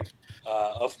know why.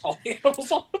 Of all the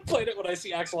animals on the planet, when I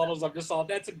see axolotls, I'm just all,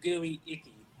 that's a gooey,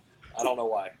 icky. I don't know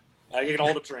why. I can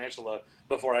hold a tarantula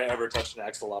before I ever touch an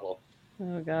axolotl.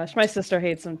 Oh gosh, my sister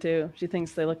hates them too. She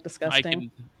thinks they look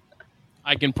disgusting.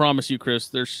 I can promise you, Chris.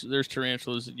 There's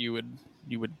tarantulas that you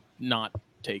would not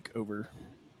take over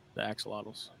the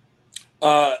axolotls.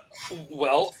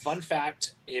 Well, fun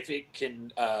fact: if it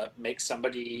can make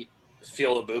somebody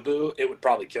feel a boo-boo, it would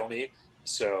probably kill me.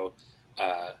 So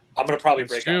I'm gonna probably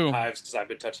break out hives because I've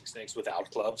been touching snakes without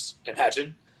gloves.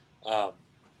 Imagine,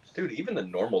 dude. Even the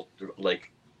normal,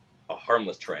 like a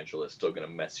harmless tarantula, is still gonna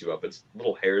mess you up. Its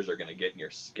little hairs are gonna get in your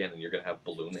skin, and you're gonna have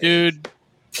balloon hairs. Dude,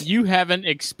 you haven't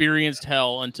experienced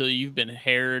hell until you've been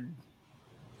haired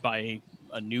by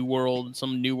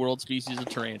some new world species of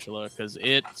tarantula, because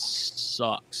it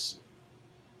sucks.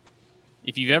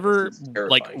 If you've ever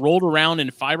rolled around in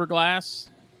fiberglass,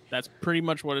 that's pretty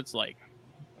much what it's like.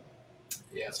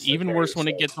 Yeah, it's even worse when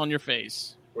it gets on your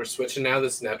face. We're switching now.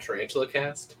 This is now Tarantula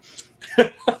Cast.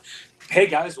 Hey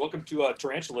guys, welcome to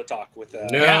Tarantula Talk with.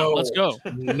 Yeah, let's go.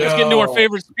 Let's get into our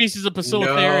favorite species of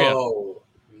Poecilotheria.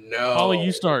 No, Holly,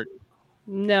 you start.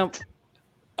 Nope.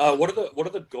 What are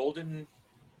the golden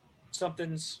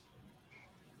somethings?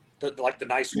 Like the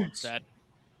nice ones. That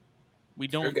we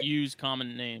don't use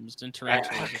common names in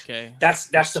tarantulas. Okay, that's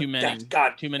too many.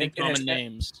 Too many common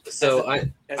names. So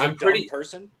I'm pretty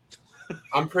person.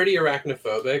 I'm pretty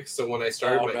arachnophobic. So when I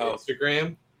started my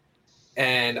Instagram,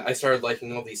 and I started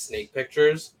liking all these snake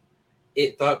pictures,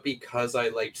 it thought because I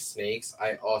liked snakes,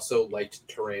 I also liked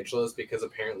tarantulas because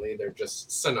apparently they're just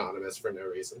synonymous for no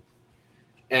reason.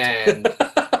 And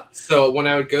so when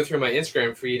I would go through my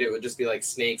Instagram feed, it would just be like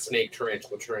snake,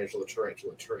 tarantula, tarantula,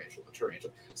 tarantula, tarantula,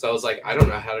 tarantula. So I was like, I don't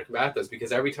know how to combat this,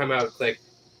 because every time I would click,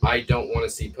 I don't want to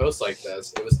see posts like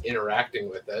this, it was interacting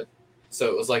with it. So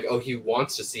it was like, oh, he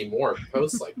wants to see more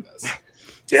posts like this.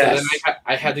 Yes. So then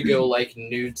I had to go like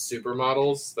nude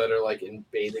supermodels that are like in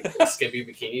bathing skimpy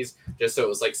bikinis, just so it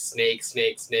was like snake,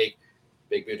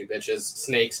 big booty bitches,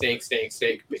 snake, big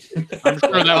booty. I'm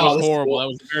sure that was horrible. That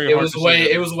was very hard.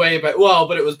 It was way better. Well,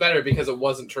 but it was better because it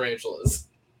wasn't tarantulas.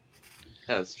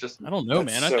 Yeah, it's just. I don't know,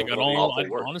 man. I think I'd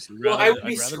honestly. Well, I would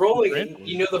be scrolling.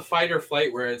 You know, the fight or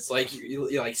flight where it's like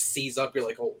you like seize up. You're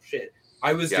like, oh shit.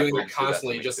 I was doing it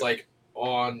constantly, just like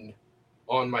on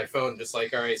my phone, just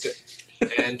like, all right, so,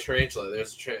 and tarantula.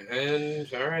 There's and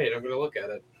all right, I'm gonna look at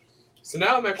it. So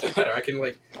now I'm actually better. I can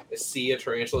like see a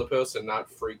tarantula post and not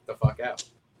freak the fuck out.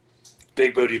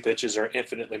 Big booty bitches are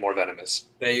infinitely more venomous.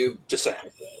 They just say,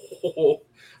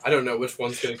 I don't know which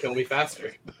one's gonna kill me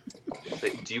faster.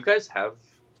 Do you guys have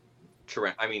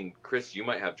I mean, Chris, you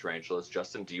might have tarantulas.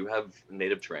 Justin, do you have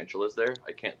native tarantulas there?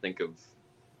 I can't think of.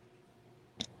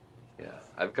 Yeah,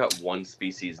 I've got one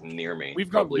species near me.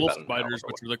 We've got wolf spiders,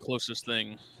 which are the closest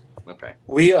thing. Okay.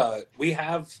 We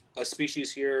have a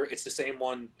species here. It's the same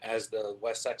one as the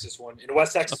West Texas one. In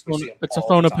West Texas, we see them it's a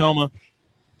phonopelma.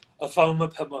 A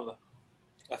phonopelma.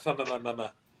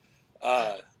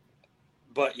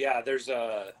 But yeah, there's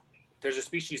a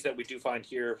species that we do find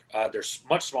here. They're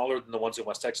much smaller than the ones in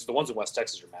West Texas. The ones in West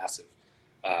Texas are massive.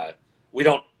 I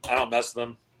don't mess with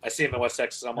them. I see them in West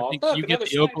Texas. I'm all, you get the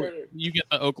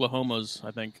Oklahomas, I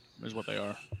think, is what they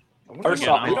are. First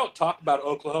off, we don't talk about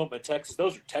Oklahoma and Texas.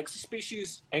 Those are Texas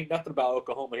species. Ain't nothing about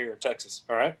Oklahoma here in Texas.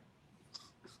 All right.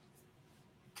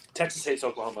 Texas hates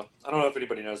Oklahoma. I don't know if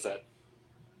anybody knows that.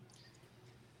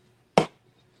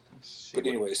 But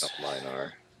anyways,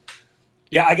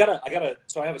 yeah, I gotta.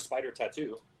 So I have a spider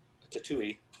tattoo, a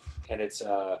tattooey, and it's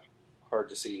hard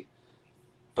to see,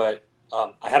 but.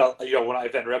 I had when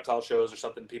I've been reptile shows or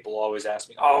something, people always ask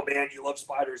me, "Oh man, you love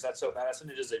spiders? That's so badass!"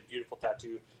 And it is a beautiful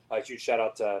tattoo. Huge shout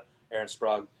out to Aaron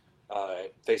Sprague,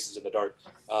 Faces in the Dark.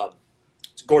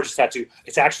 It's a gorgeous tattoo.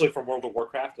 It's actually from World of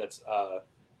Warcraft. That's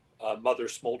Mother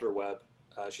Smolderweb.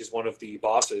 She's one of the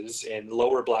bosses in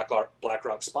Lower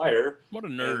Blackrock Spire. What a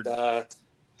nerd! And,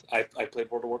 I played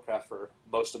World of Warcraft for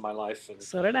most of my life, and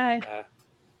so did I.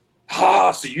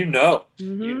 So you know,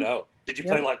 Mm-hmm. you know. Did you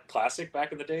play like Classic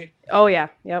back in the day? Oh yeah,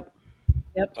 yep.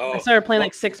 Yep. Oh, I started playing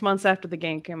like 6 months after the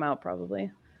game came out,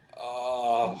 probably.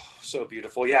 Oh, so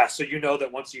beautiful. Yeah, so you know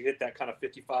that once you hit that kind of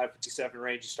 55, 57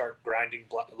 range, you start grinding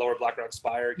lower Blackrock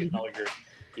Spire, getting all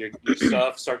your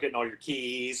stuff, start getting all your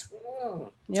keys.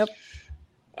 Yep.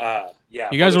 Yeah.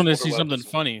 You guys want to Mother's see Mortal something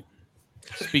Weapons. funny?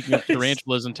 Speaking of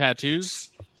tarantulas and tattoos,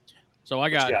 so I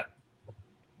got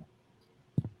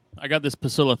this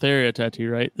Basilotheria tattoo,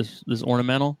 right? This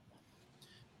ornamental.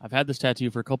 I've had this tattoo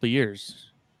for a couple of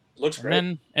years. Looks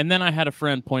great. And then I had a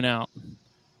friend point out,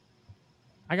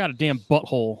 I got a damn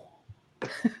butthole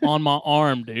on my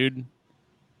arm, dude.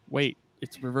 Wait,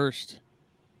 it's reversed.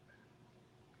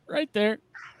 Right there.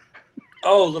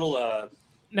 Oh, a little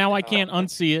Now I can't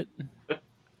unsee it.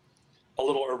 a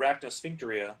little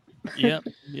arachnosphincteria. Yep.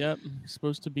 It's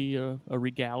supposed to be a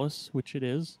regalis, which it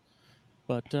is.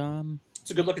 But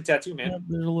it's a good looking tattoo, man. Yeah,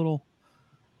 there's a little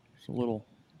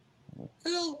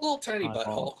tiny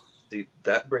butthole. See,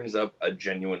 that brings up a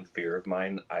genuine fear of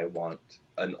mine. I want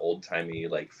an old-timey,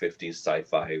 like, 50s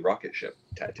sci-fi rocket ship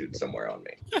tattooed somewhere on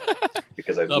me.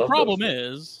 Because I love The problem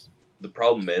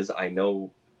is, I know,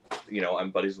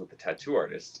 I'm buddies with the tattoo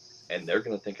artist, and they're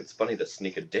going to think it's funny to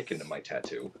sneak a dick into my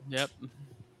tattoo. Yep.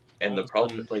 And the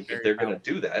problem is, like, if they're going to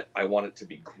do that, I want it to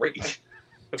be great.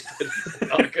 It's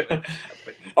not gonna happen.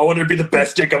 I want it to be the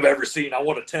best dick I've ever seen. I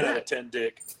want a 10 out of 10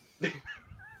 dick. Like,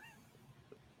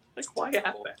 why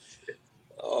have that?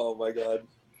 Oh my god,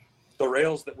 the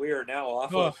rails that we are now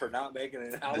off of for not making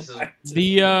it out.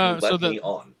 The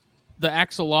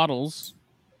axolotls.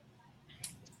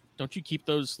 Don't you keep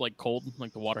those like cold?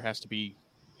 Like the water has to be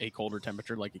a colder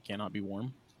temperature, like it cannot be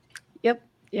warm. Yep.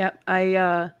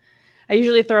 I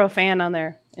usually throw a fan on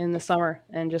there in the summer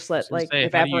and just let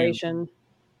evaporation.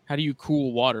 How do you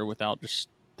cool water without just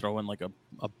throwing like a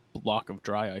block of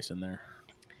dry ice in there?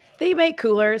 They make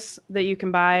coolers that you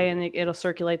can buy, and it'll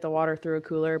circulate the water through a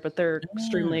cooler, but they're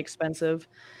extremely expensive.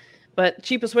 But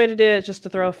cheapest way to do it is just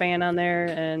to throw a fan on there,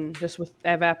 and just with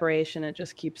evaporation, it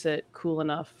just keeps it cool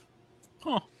enough.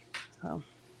 Huh. So,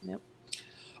 yep.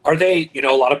 Are they, a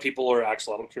lot of people are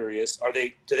axolotl curious.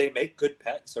 Do they make good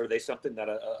pets? Are they something that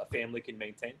a family can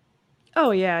maintain?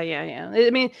 Oh, yeah. I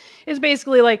mean, it's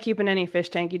basically like keeping any fish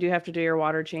tank. You do have to do your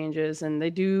water changes, and they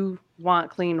do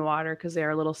want clean water because they are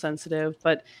a little sensitive,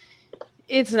 but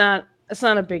it's not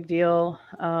a big deal.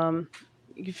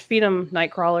 You feed them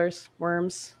night crawlers,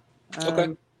 worms.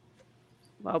 Okay.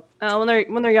 Well, when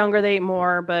they're younger, they eat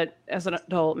more, but as an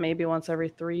adult, maybe once every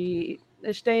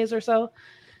 3-ish days or so.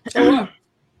 Oh, wow.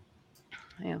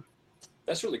 Yeah.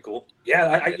 That's really cool.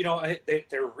 Yeah,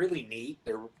 they're really neat.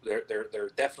 They're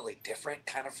definitely different,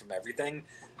 kind of from everything.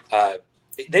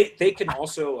 They can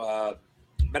also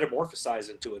metamorphosize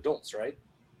into adults, right?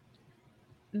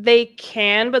 They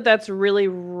can, but that's really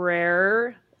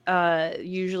rare.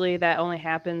 Usually, that only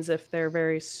happens if they're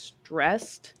very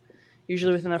stressed.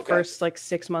 Usually, within the first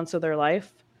 6 months of their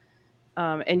life.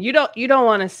 And you don't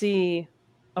want to see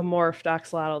a morphed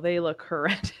axolotl. They look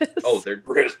horrendous. Oh, they're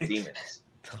really demons.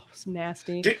 It's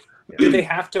nasty. Do they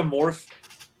have to morph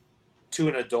to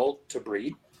an adult to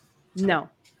breed? No.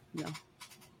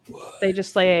 What? They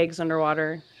just lay eggs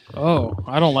underwater. Oh,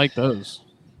 I don't like those.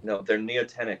 No, they're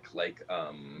neotenic, like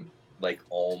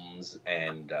alms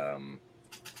and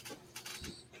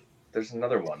there's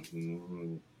another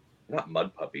one. Not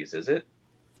mud puppies, is it?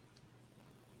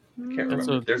 I can't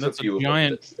remember. There's a few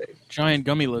giant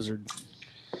gummy lizard.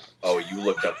 Oh, you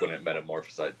looked up when it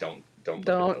metamorphosized. Don't.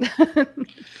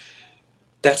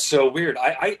 That's so weird.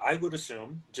 I would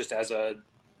assume, just as a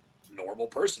normal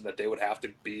person, that they would have to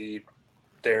be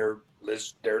their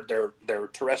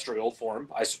terrestrial form,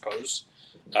 I suppose,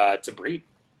 to breed.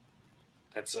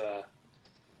 That's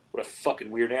what a fucking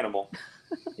weird animal.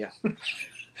 Yeah.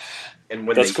 And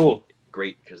when that's cool.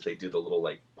 Great, because they do the little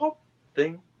pop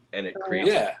thing, and it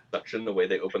creates suction the way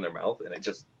they open their mouth, and it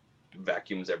just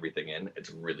vacuums everything in.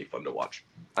 It's really fun to watch.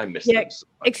 I miss them so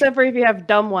much. Except for if you have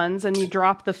dumb ones and you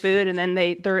drop the food, and then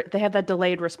they have that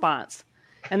delayed response,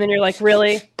 and then you're like,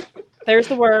 really? There's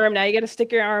the worm. Now you got to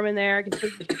stick your arm in there,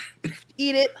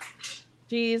 eat it.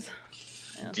 Jeez.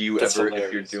 Yeah. Do you ever,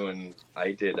 if you're doing?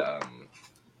 I did.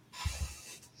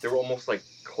 They were almost like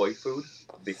koi food,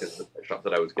 because the shop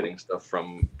that I was getting stuff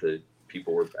from, the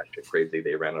people were batshit crazy.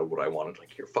 They ran out of what I wanted.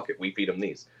 Like, here, fuck it, we feed them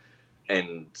these,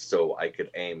 and so I could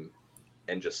aim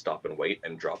and just stop and wait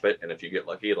and drop it, and if you get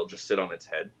lucky, it'll just sit on its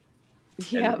head.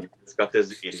 Yeah. And it's got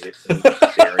this idiot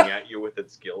staring at you with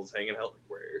its gills hanging out,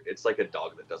 where it's like a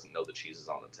dog that doesn't know the cheese is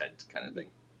on its head, kind of thing.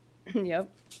 Yep.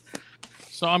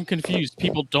 So I'm confused.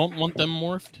 People don't want them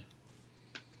morphed?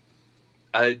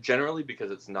 Generally, because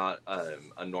it's not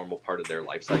a normal part of their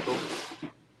life cycle,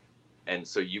 and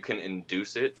so you can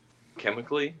induce it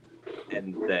chemically,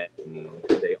 and then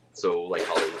they also, like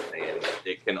Holly was saying,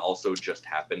 it can also just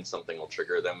happen. Something will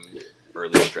trigger them,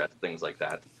 early stress, things like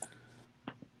that.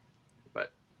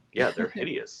 But yeah, they're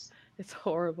hideous. It's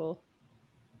horrible.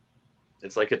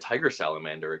 It's like a tiger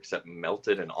salamander, except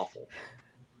melted and awful.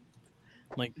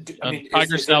 Like I mean,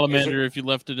 tiger is salamander if you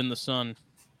left it in the sun.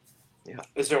 Yeah.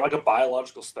 Is there like a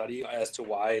biological study as to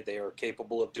why they are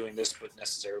capable of doing this, but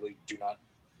necessarily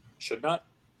should not?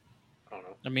 I don't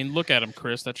know. I mean, look at them,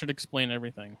 Chris. That should explain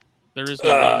everything. There is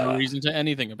no reason to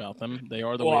anything about them. They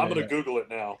are the way Well, I'm they going are. to Google it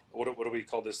now. What do we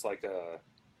call this? Like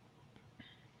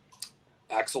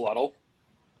axolotl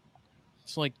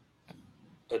It's like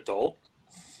adult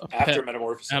a after pet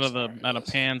metamorphosis out of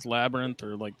Pan's Labyrinth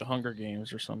or like the Hunger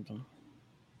Games or something.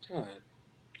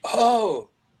 Oh.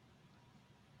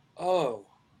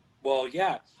 Well,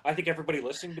 yeah. I think everybody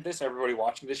listening to this, everybody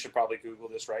watching this, should probably Google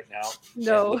this right now.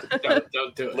 No.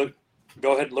 Don't do it.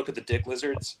 Go ahead and look at the dick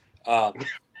lizards. Wow.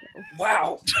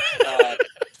 What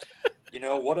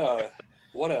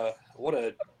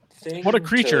a thing! What a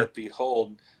creature. To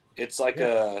behold. It's like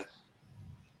a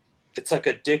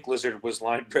dick lizard was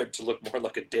line bred to look more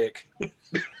like a dick.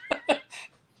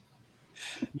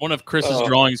 One of Chris's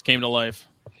drawings came to life.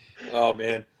 Oh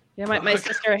man. Yeah, my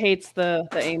sister hates the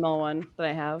amel one that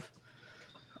I have.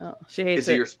 Oh, she hates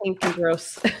it. Pink and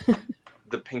gross.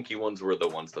 The pinky ones were the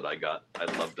ones that I got. I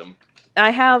loved them.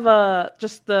 I have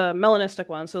just the melanistic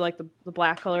one, so like the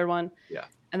black colored one. Yeah.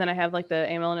 And then I have like the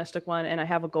amelanistic one, and I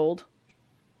have a gold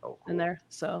in there.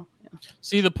 So yeah.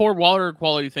 See, the poor water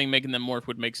quality thing making them morph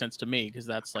would make sense to me because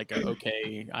that's like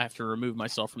okay, I have to remove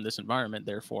myself from this environment,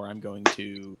 therefore I'm going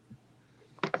to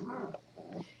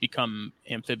become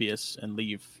amphibious and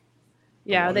leave.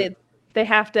 Yeah, they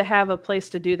have to have a place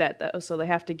to do that though, so they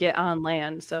have to get on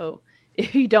land. So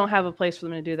if you don't have a place for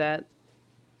them to do that,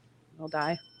 they'll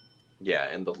die. Yeah,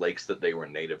 and the lakes that they were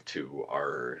native to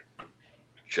are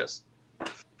just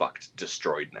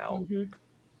destroyed now. Mm-hmm.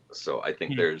 So I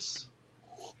think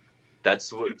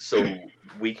so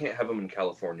we can't have them in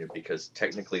California because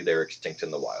technically they're extinct in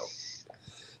the wild.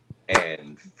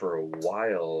 And for a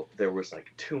while there was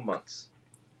like 2 months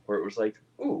where it was like,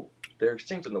 ooh, they're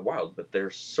extinct in the wild, but they're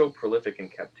so prolific in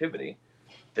captivity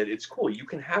that it's cool. You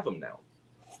can have them now.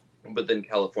 But then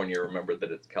California remembered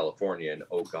that it's California, and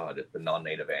oh god, it's a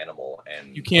non-native animal,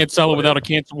 and you can't sell it without a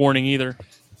cancer warning either.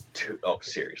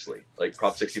 Seriously, like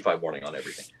Prop 65 warning on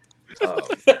everything.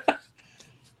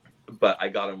 But I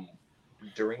got them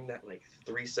during that like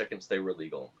 3 seconds they were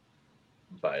legal,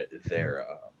 but their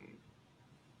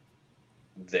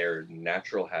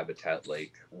natural habitat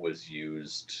lake was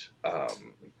used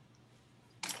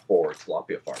for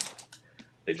tilapia farming.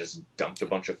 They just dumped a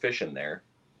bunch of fish in there,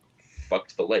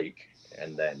 fucked the lake,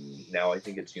 and then now I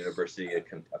think it's University of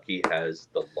Kentucky has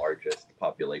the largest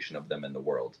population of them in the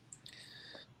world.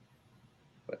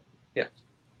 But yeah,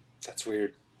 that's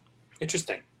weird.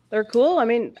 Interesting. They're cool. I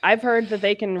mean, I've heard that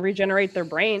they can regenerate their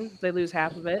brain if they lose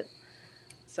half of it.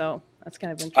 So that's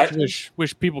kind of interesting. I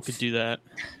wish people could do that.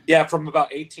 Yeah, from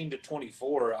about 18 to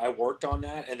 24, I worked on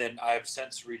that, and then I've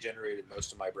since regenerated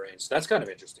most of my brain. So that's kind of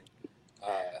interesting.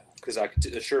 Because I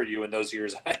can assure you, in those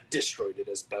years, I destroyed it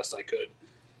as best I could.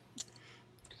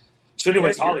 So,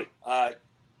 anyways, Holly,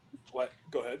 what?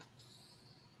 Go ahead.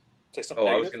 Say something.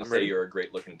 I was going to say you're a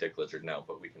great-looking dick lizard now,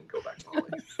 but we can go back to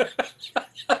Holly.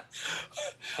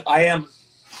 I am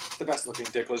the best-looking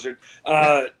dick lizard.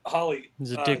 Holly,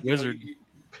 he's a dick wizard.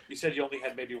 You said you only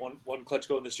had maybe one clutch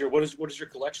going this year. What does your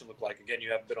collection look like? Again,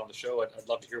 you haven't been on the show. I'd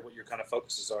love to hear what your kind of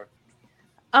focuses are.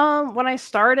 When I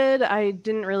started, I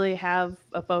didn't really have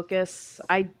a focus.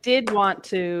 I did want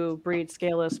to breed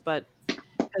scaleless, but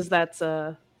because that's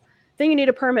a thing you need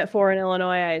a permit for in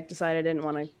Illinois, I decided I didn't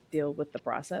want to deal with the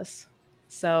process.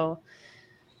 So,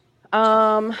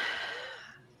 as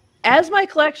my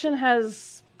collection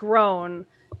has grown,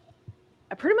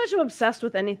 I pretty much am obsessed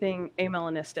with anything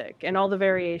amelanistic and all the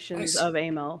variations of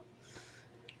amel.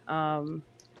 So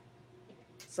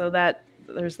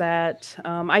there's that.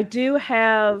 I do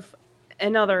have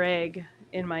another egg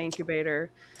in my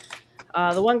incubator.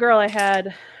 The one girl I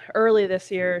had early this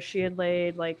year, she had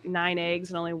laid like 9 eggs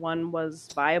and only one was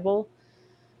viable.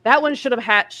 That one should have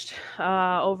hatched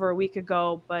over a week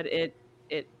ago, but it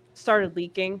started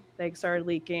leaking. The egg started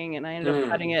leaking, and I ended up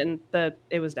cutting it, and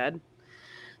it was dead.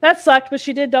 That sucked, but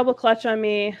she did double clutch on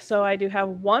me, so I do have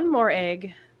one more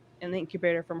egg in the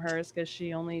incubator from hers because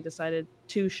she only decided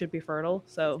 2 should be fertile.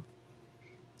 So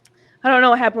I don't know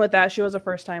what happened with that. She was a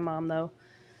first-time mom, though.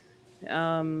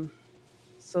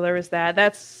 So there was that.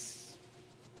 That's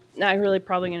not really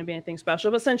probably going to be anything special,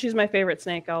 but since she's my favorite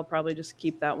snake, I'll probably just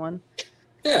keep that one.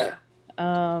 Yeah.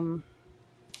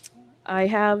 I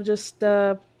have just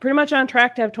pretty much on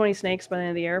track to have 20 snakes by the end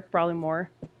of the year, probably more,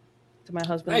 to my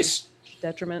husband's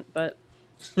detriment. But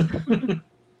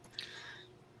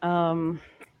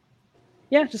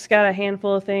yeah, just got a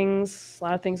handful of things. A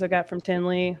lot of things I got from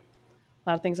Tinley. A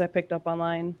lot of things I picked up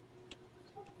online.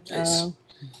 Nice.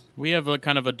 We have a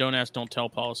kind of a don't ask, don't tell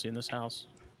policy in this house.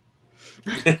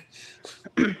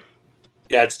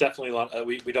 Yeah, it's definitely a lot.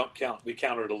 We don't count. We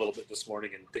counted a little bit this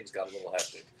morning, and things got a little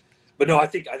hectic. But no, I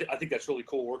think that's really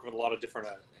cool. Working with a lot of different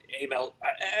AML.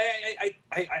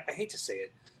 I hate to say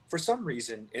it. For some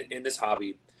reason, in this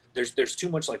hobby, there's too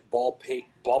much like ball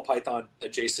python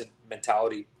adjacent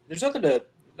mentality. There's nothing to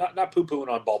not poo pooing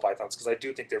on ball pythons because I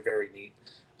do think they're very neat.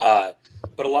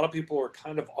 But a lot of people are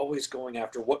kind of always going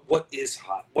after what is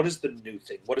hot. What is the new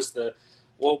thing? What is the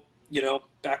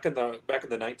back in the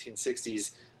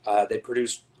 1960s. They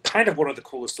produced kind of one of the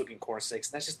coolest looking corn snakes,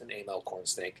 and that's just an AML corn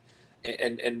snake.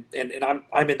 And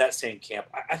I'm in that same camp.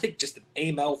 I think just an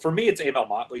AML, for me, it's AML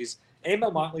Motleys.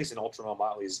 AML Motleys and Ultra Male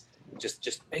Motleys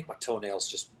just make my toenails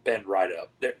just bend right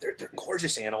up. They're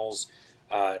gorgeous animals,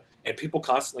 and people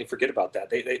constantly forget about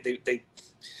that.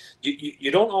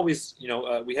 You don't always,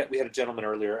 we had a gentleman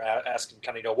earlier asking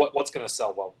kind of, what's going to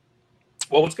sell well.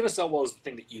 Well, what's going to sell well is the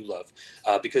thing that you love,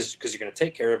 because you're going to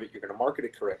take care of it. You're going to market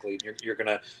it correctly. You're going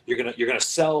to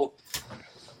sell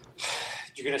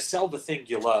the thing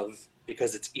you love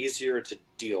because it's easier to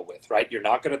deal with, right? You're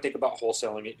not going to think about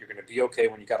wholesaling it. You're going to be okay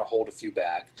when you got to hold a few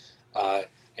back,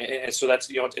 and so that's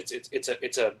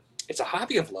it's a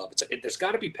hobby of love. There's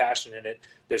got to be passion in it.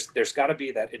 There's got to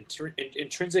be that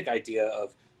intrinsic idea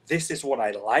of, this is what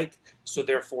I like, so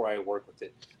therefore I work with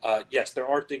it. Yes, there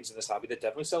are things in this hobby that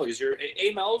definitely sell easier.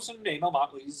 AMLs and AML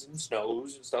Motleys and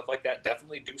Snows and stuff like that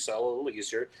definitely do sell a little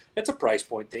easier. It's a price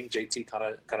point thing. JT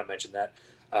kind of mentioned that.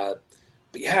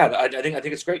 But yeah, I think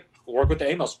it's great. Work with the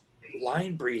AMLs.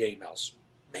 Line breed AMLs.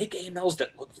 Make AMLs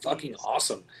that look fucking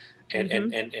awesome, and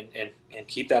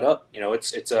keep that up.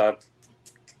 It's that's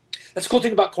the cool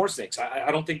thing about corn snakes.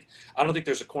 I don't think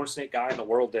there's a corn snake guy in the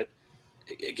world that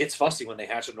it gets fussy when they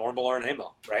hatch a normal or an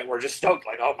AML, right? We're just stoked,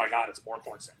 like, oh my god, it's more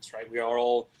corn snakes, right? We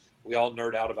all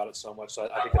nerd out about it so much. So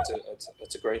I think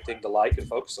it's a great thing to like and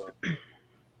focus on.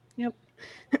 Yep.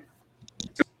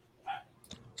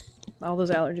 All those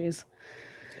allergies.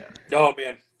 Yeah. Oh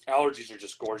man, allergies are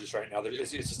just gorgeous right now.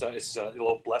 It's just a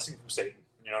little blessing from Satan.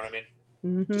 You know what I mean?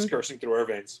 Mm-hmm. Just coursing through our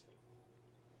veins.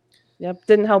 Yep.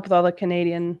 Didn't help with all the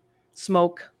Canadian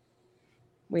smoke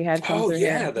we had come through.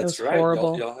 Yeah, that's right.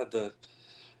 Horrible. Y'all had the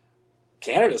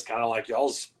Canada's kind of like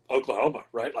y'all's Oklahoma,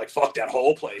 right? Like, fuck that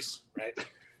whole place, right?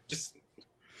 Just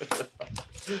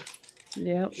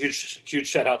yeah. Huge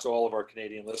shout out to all of our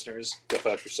Canadian listeners. Go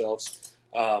fuck yourselves.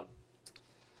 But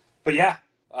yeah.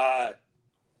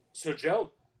 So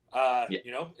Joe,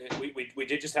 we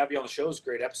did just have you on the show. It was a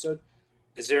great episode.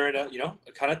 Is there I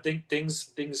kind of think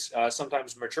things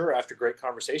sometimes mature after great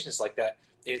conversations like that.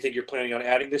 Anything you're planning on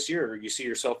adding this year, or you see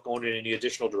yourself going in any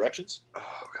additional directions?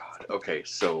 Oh God. Okay,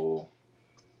 so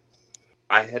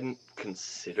I hadn't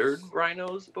considered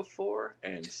rhinos before,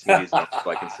 and Smitty's up, so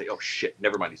I can say, oh shit,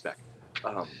 never mind, he's back.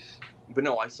 But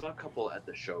no, I saw a couple at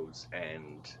the shows,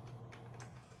 and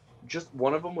just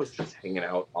one of them was just hanging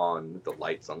out on the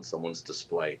lights on someone's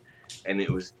display, and it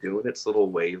was doing its little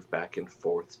wave back and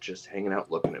forth, just hanging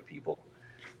out looking at people.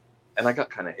 And I got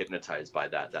kind of hypnotized by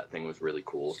that. That thing was really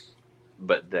cool.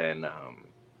 But then,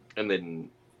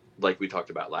 like we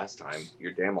talked about last time,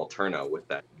 your damn Alterna with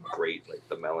that great, like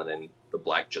the melanin, the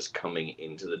black just coming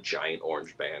into the giant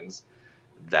orange bands,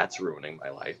 that's ruining my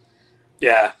life.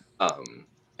 Yeah.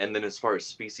 And then as far as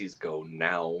species go,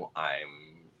 now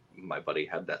my buddy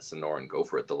had that Sonoran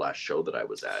gopher at the last show that I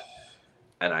was at,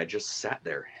 and I just sat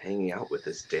there hanging out with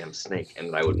this damn snake,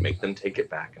 and I would make them take it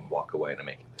back and walk away,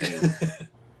 and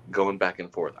going back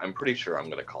and forth. I'm pretty sure I'm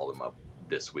gonna call them up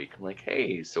this week. I'm like,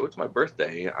 hey, so it's my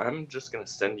birthday. I'm just gonna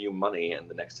send you money, and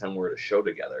the next time we're at a show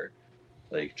together,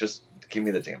 like, just give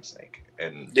me the damn snake,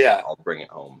 and I'll bring it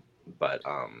home. But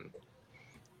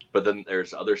then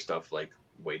there's other stuff like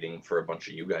waiting for a bunch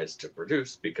of you guys to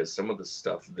produce, because some of the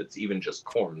stuff that's even just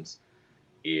corns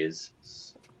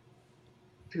is,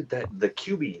 dude, that the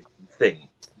QB thing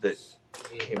that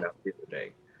came out the other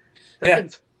day. That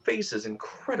thing's face is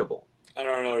incredible. I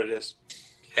don't know what it is.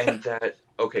 And that,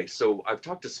 okay, so I've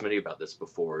talked to Smitty about this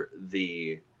before.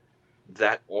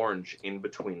 That orange in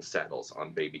between saddles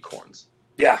on baby corns.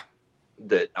 Yeah.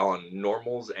 That on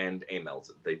normals and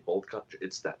AMLs, they both got,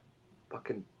 it's that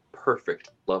fucking perfect.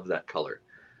 Love that color.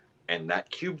 And that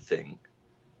cube thing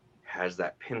has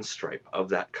that pinstripe of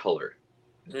that color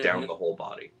down the whole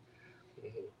body.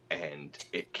 and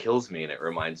it kills me, and it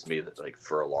reminds me that, like,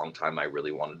 for a long time I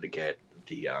really wanted to get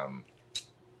the I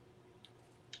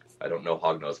don't know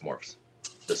hognose morphs.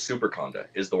 The Super Conda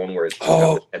is the one where it's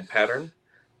got the head pattern,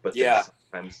 but then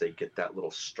sometimes they get that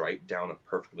little stripe down a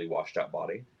perfectly washed out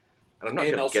body. And I'm not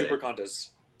going to get Super it. Condas.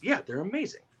 Yeah, they're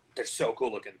amazing. They're so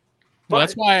cool looking. Well,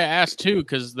 that's why I asked too,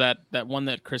 because that one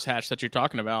that Chris hatched that you're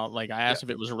talking about, like I asked if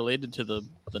it was related to the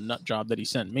nut job that he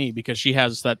sent me, because she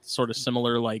has that sort of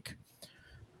similar like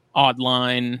odd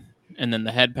line, and then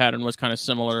the head pattern was kind of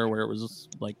similar, where it was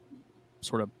like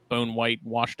sort of bone white,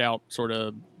 washed out sort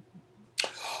of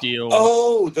deal.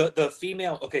 Oh, the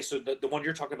female. Okay, so the one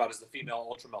you're talking about is the female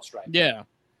ultramel stripe. Yeah.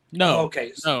 No. Oh,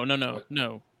 okay.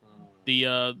 No.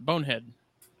 The bonehead.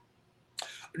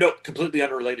 No, completely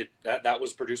unrelated. That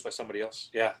was produced by somebody else.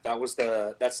 Yeah, that's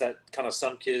that kind of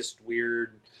sun-kissed,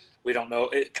 weird. We don't know.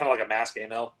 It kind of like a mask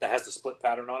AML that has the split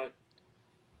pattern on it.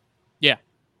 Yeah.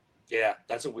 Yeah,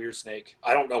 that's a weird snake.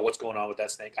 I don't know what's going on with that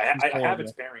snake. I have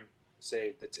its pairing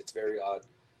saved. It's very odd.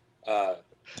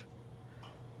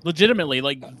 Legitimately,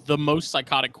 like the most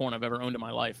psychotic corn I've ever owned in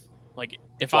my life. Like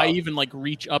if I even like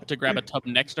reach up to grab a tub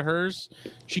next to hers,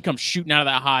 she comes shooting out of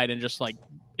that hide and just like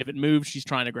if it moves, she's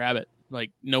trying to grab it. Like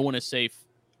no one is safe.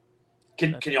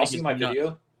 Can y'all see my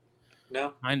video?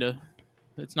 No, kinda.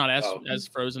 It's not as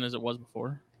frozen as it was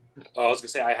before. Oh, I was gonna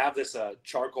say I have this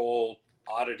charcoal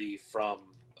oddity from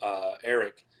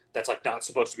Eric that's like not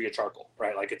supposed to be a charcoal,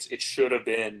 right? Like it should have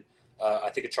been I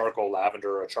think a charcoal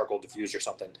lavender or a charcoal diffuse or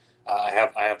something. I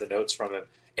have the notes from him,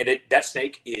 and that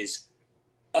snake is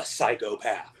a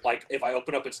psychopath. Like if I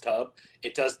open up its tub,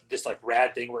 it does this like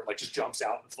rad thing where it like just jumps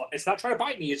out. It's not trying to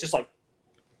bite me. It's just like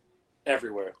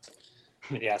everywhere.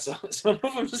 And yeah, so some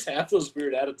of them just have those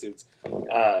weird attitudes.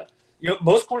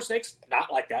 Most corn snakes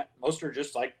not like that. Most are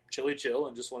just like chill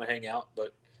and just want to hang out.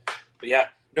 But yeah,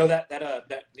 no, that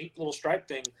neat little stripe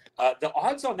thing. The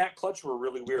odds on that clutch were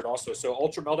really weird also. So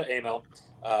ultramel to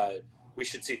AML, we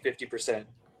should see 50%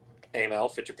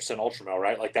 AML, 50% ultramel,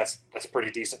 right? Like that's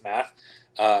pretty decent math.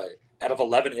 Out of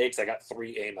 11 eggs, I got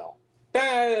 3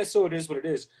 AML. So it is what it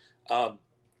is.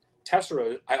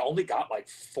 Tessera, I only got like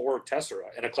 4 Tessera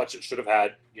in a clutch that should have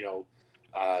had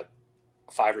 5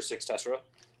 or 6 Tessera,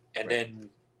 and then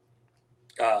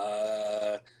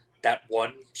that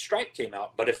one stripe came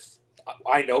out. But if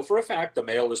I know for a fact the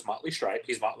male is motley stripe,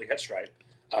 he's motley het stripe,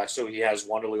 so he has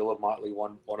one allele of motley,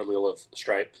 one allele of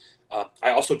stripe.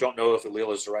 I also don't know if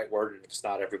allele is the right word, and if it's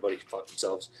not, everybody can fuck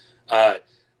themselves.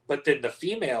 But then the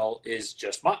female is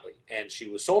just motley, and she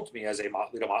was sold to me as a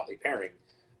motley to motley pairing.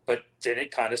 But then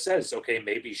it kind of says, okay,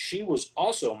 maybe she was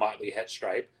also motley het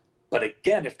stripe. But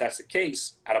again, if that's the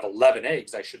case, out of 11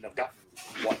 eggs, I shouldn't have gotten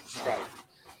 1 stripe.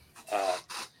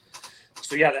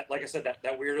 So yeah, like I said, that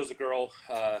weirdo's a girl.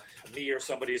 Me or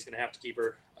somebody is going to have to keep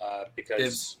her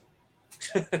because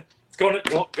it's going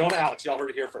to Alex. Y'all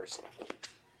heard it here first.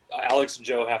 Alex and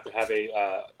Joe have to have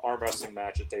a arm wrestling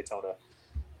match at Daytona,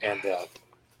 and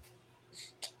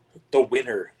the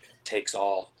winner takes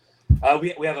all.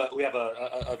 We have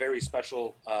a very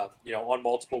special, on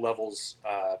multiple levels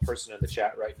person in the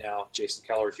chat right now. Jason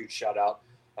Keller, huge shout out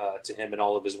to him and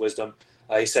all of his wisdom.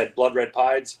 He said blood red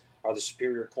pieds are the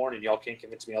superior corn, and y'all can't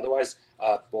convince me otherwise.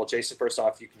 Well, Jason, first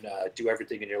off, you can do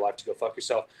everything in your life to go fuck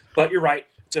yourself. But you're right.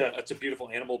 It's a beautiful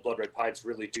animal. Blood red pieds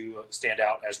really do stand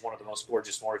out as one of the most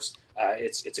gorgeous morphs.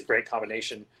 It's a great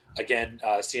combination. Again,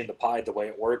 seeing the pied, the way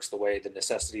it works, the way the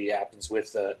necessity happens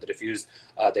with the diffused,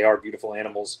 they are beautiful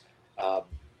animals.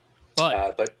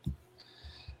 But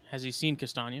has he seen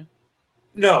Castagna?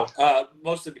 No,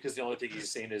 mostly because the only thing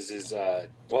he's seen is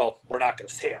well, we're not going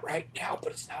to say it right now,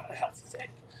 but it's not a healthy thing.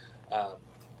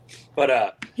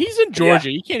 But he's in Georgia.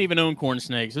 Yeah. He can't even own corn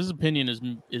snakes. His opinion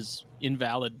is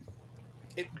invalid.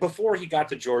 Before he got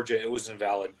to Georgia, it was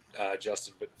invalid,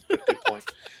 Justin. But good point.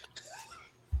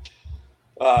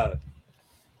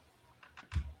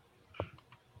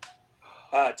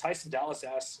 Tyson Dallas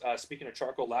asks, speaking of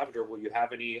charcoal lavender, will you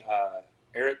have any,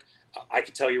 Eric? I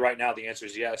can tell you right now the answer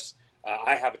is yes.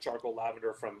 I have a charcoal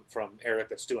lavender from Eric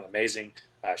that's doing amazing.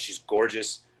 She's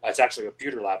gorgeous. It's actually a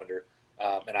pewter lavender.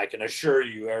 And I can assure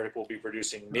you Eric will be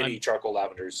producing many charcoal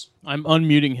lavenders. I'm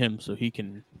unmuting him so he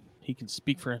can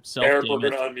speak for himself. Eric, we're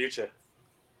going to unmute you.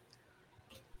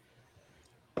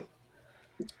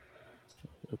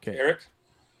 Okay. Eric?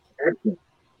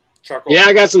 Charcoal. Yeah,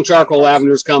 I got some charcoal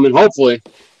lavenders coming, hopefully.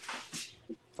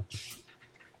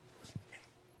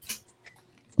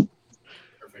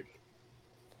 Perfect.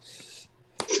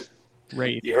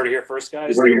 Right. You heard it here first,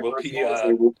 guys. There will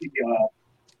be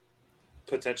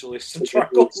potentially some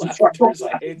charcoal lavenders.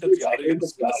 I hate that the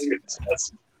audience.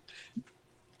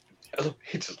 Oh,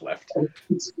 he just left.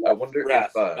 I wonder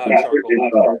Wrath, if not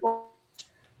charcoal.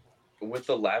 with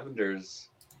the lavenders,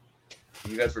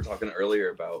 you guys were talking earlier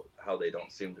about how they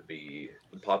don't seem to be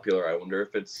popular. I wonder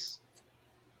if it's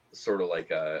sort of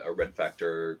like a red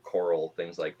factor, coral,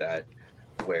 things like that,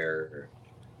 where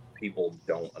people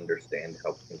don't understand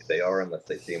how pink they are unless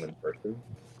they see them in person.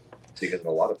 Because in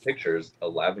a lot of pictures, a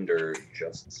lavender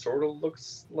just sort of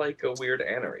looks like a weird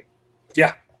anery.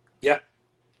 Yeah.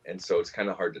 And so it's kind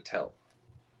of hard to tell,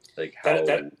 like, how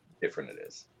different it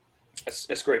is. That's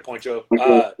a great point, Joe.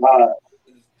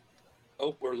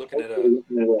 We're looking at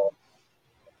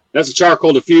That's a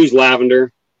charcoal diffused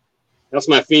lavender. That's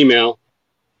my female.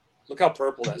 look how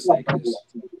purple that snake is.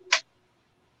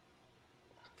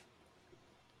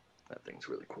 That thing's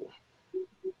really cool.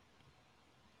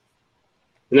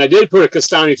 And I did put a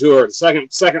castagna to her the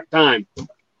second time.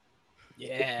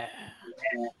 Yeah.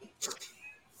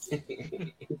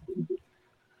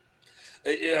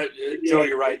 Joe,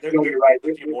 you're right. There are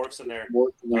a few morphs in there.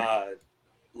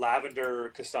 Lavender,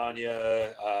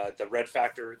 castagna, the red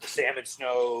factor, the salmon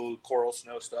snow, coral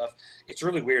snow stuff. It's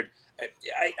really weird.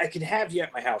 I can have you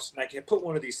at my house, and I can put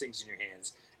one of these things in your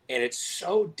hands, and it's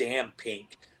so damn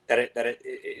pink that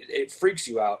it freaks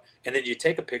you out. And then you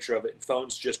take a picture of it, and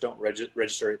phones just don't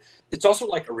register it. It's also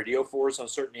like iridophores on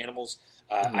certain animals.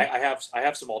 I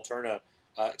have some Alterna,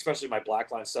 especially my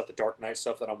black line stuff, the Dark Knight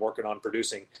stuff that I'm working on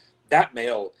producing. That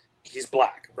male, he's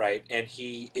black, right? And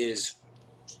he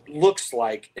looks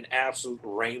like an absolute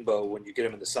rainbow when you get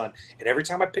him in the sun. And every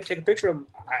time I take a picture of him,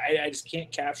 I just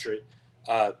can't capture it.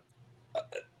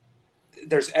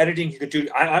 There's editing you could do.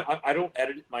 I don't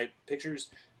edit my pictures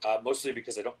mostly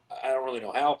because I don't really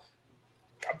know how.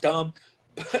 I'm dumb,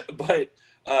 but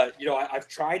I've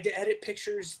tried to edit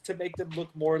pictures to make them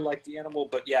look more like the animal.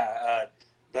 But yeah,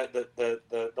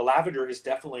 the lavender is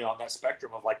definitely on that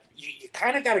spectrum of like you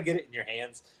kind of got to get it in your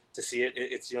hands to see it.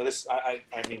 It's this. I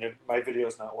mean, if my video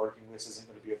is not working, this isn't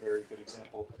going to be a very good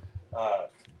example.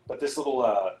 But this little,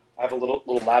 I have a little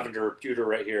lavender pewter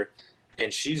right here,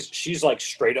 and she's like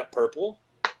straight up purple,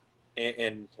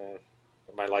 and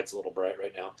my light's a little bright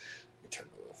right now. Turn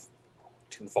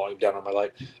the volume down on my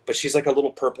light, but she's like a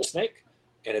little purple snake,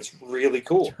 and it's really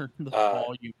cool. Turn the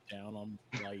volume down on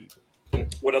the light.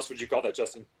 What else would you call that,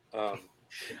 Justin?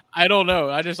 I don't know.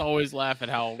 I just always laugh at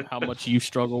how much you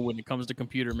struggle when it comes to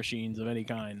computer machines of any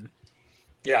kind.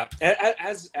 Yeah,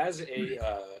 as a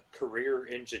career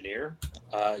engineer,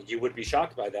 you would be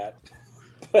shocked by that.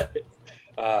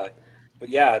 But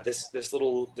yeah, this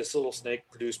little snake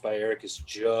produced by Eric is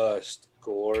just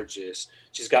gorgeous.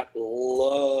 She's got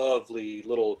lovely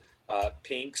little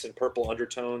pinks and purple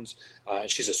undertones.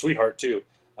 She's a sweetheart too.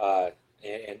 And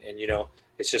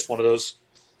it's just one of those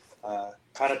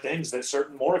kind of things that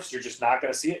certain morphs you're just not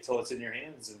going to see it till it's in your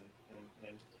hands.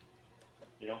 And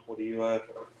what do you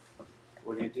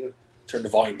do? Turn the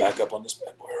volume back up on this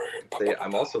bad boy.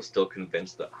 I'm also still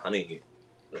convinced that honey,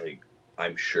 like,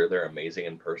 I'm sure they're amazing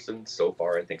in person. So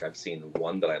far, I think I've seen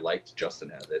one that I liked. Justin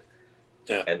has it.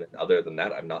 Yeah. And other than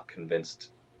that, I'm not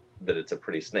convinced that it's a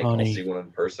pretty snake. Honey. I'll see one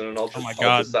in person and I'll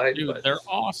decide. Dude, they're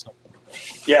awesome.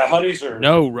 Yeah, honeys are...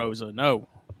 No, Rosa, no.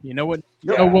 You know what?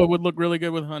 You know what would look really good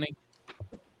with honey?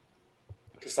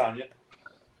 Castagna.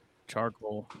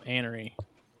 Charcoal. Anery.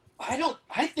 I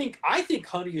think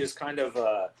honey is kind of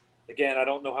again, I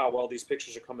don't know how well these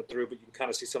pictures are coming through, but you can kind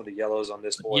of see some of the yellows on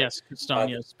this boy. Yes,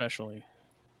 Castagna especially.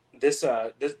 This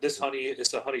honey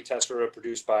is a honey tester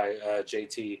produced by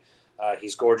JT.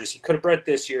 He's gorgeous. He could have bred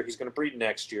this year. He's going to breed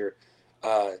next year.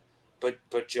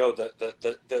 But Joe,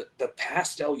 the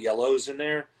pastel yellows in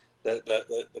there,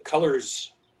 the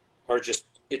colors are just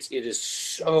it is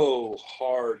so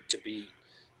hard to beat.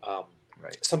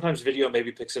 Right. Sometimes video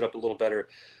maybe picks it up a little better.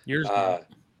 Yours. My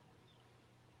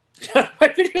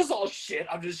video's all shit.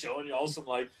 I'm just showing y'all some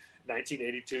like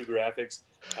 1982 graphics.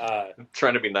 I'm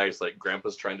trying to be nice, like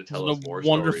Grandpa's trying to tell us more.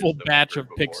 Wonderful batch of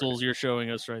pixels you're showing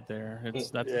us right there.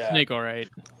 That's a snake, all right.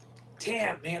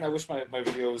 Damn, man, I wish my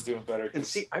video was doing better. And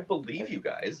see, I believe you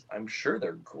guys. I'm sure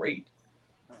they're great.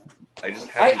 I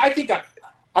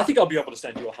think I'll be able to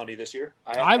send you a honey this year.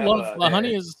 I love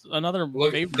honey is another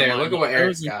favorite. There, look at what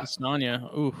Eric's got.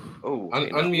 Ooh.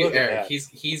 Unmute Eric.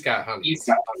 He's got honey.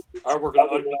 All right, we're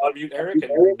gonna unmute Eric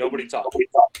and nobody talk.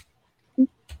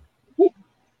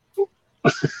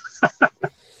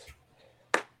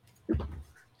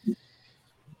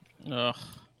 Ugh.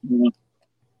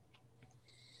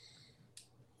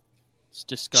 It's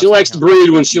disgusting. She likes to breed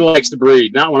when she likes to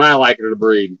breed, not when I like her to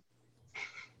breed.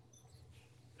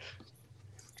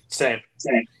 Same.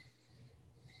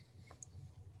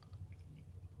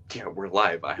 Yeah, we're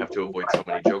live. I have to avoid so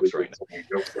many jokes right now.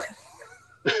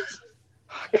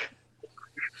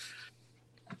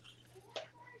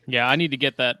 Yeah, I need to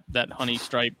get that honey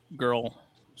stripe girl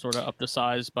sort of up to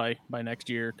size by next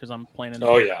year because I'm planning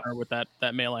to her with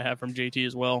that male I have from JT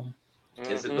as well.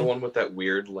 Is it the one with that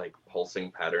weird like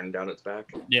pulsing pattern down its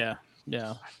back? Yeah.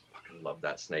 I fucking love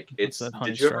that snake.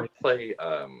 Did you ever play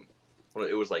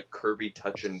it was like Kirby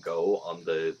Touch and Go on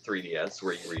the 3DS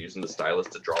where you were using the stylus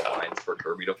to draw lines for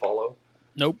Kirby to follow?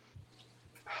 Nope.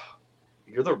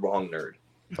 You're the wrong nerd.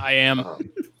 I am.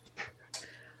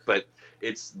 But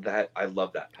it's that I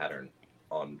love that pattern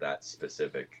on that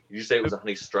specific. You say it was a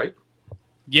honey stripe?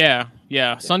 Yeah.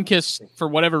 Sunkiss, for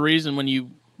whatever reason, when you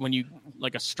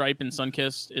like a stripe in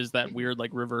Sunkiss is that weird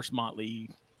like reverse motley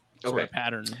sort of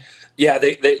pattern. Yeah,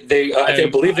 they I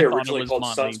believe they originally called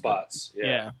motley, sunspots.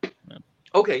 Yeah.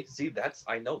 Okay, see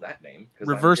I know that name.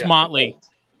 Reverse motley.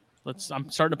 I'm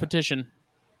starting a petition.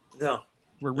 No.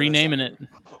 We're renaming it.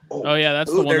 Oh yeah,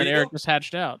 that's the one that Eric just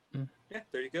hatched out. Yeah,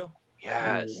 there you go.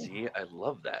 Yeah, see, I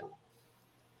love that.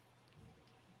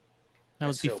 That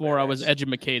was before I was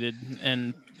edumacated,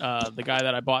 and the guy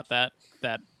that I bought that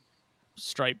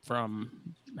stripe from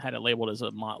had it labeled as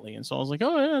a motley, and so I was like,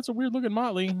 oh yeah, it's a weird looking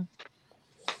motley.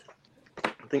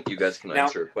 I think you guys can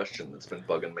answer a question that's been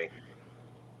bugging me.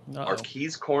 Are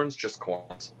Keys corns just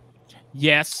corns?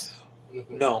 Yes.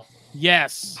 No.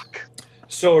 Yes.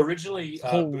 So originally, the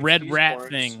whole red rat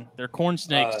corns, thing. They're corn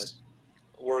snakes.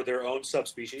 Were their own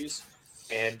subspecies,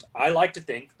 and I like to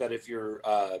think that if you're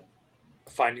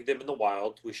finding them in the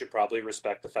wild, we should probably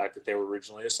respect the fact that they were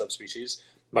originally a subspecies,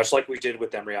 much like we did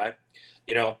with Emryi.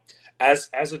 You know, as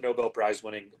a Nobel Prize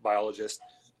winning biologist,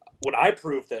 when I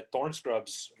proved that thorn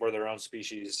scrubs were their own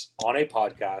species on a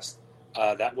podcast,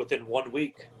 that within 1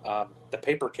 week, the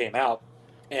paper came out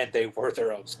and they were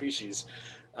their own species.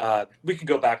 We can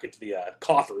go back into the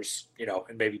coffers,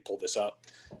 and maybe pull this up.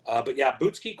 But yeah,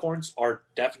 Bootski corns are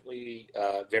definitely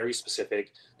very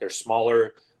specific. They're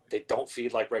smaller. They don't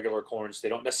feed like regular corns. They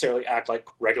don't necessarily act like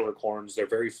regular corns. They're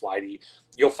very flighty.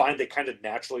 You'll find they kind of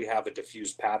naturally have a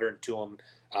diffused pattern to them.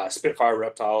 Spitfire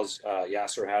reptiles,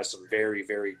 Yasser has some very,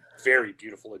 very, very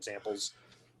beautiful examples.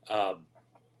 But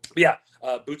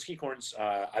Bootski corns,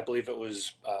 I believe it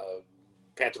was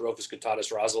Pantherophis guttatus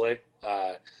rosale,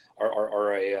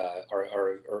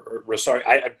 sorry,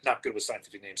 I'm not good with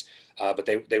scientific names, but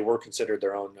they were considered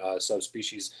their own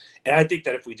subspecies. And I think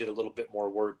that if we did a little bit more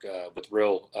work with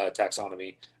real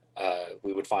taxonomy,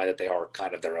 we would find that they are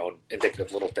kind of their own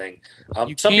indicative little thing.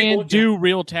 You can't do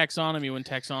real taxonomy when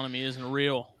taxonomy isn't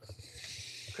real.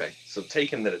 Okay, so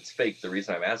taking that it's fake, the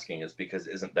reason I'm asking is because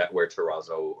isn't that where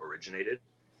terrazzo originated?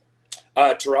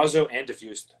 Terrazzo and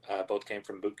diffused both came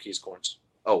from Bootski's corns.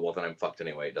 Oh, well, then I'm fucked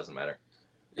anyway. It doesn't matter.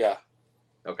 Yeah.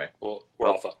 Okay. Well, we're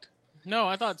all fucked. No,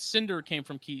 I thought Cinder came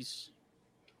from Keys.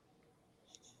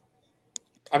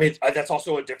 I mean, that's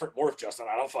also a different morph, Justin.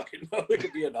 I don't fucking know. It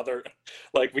could be another.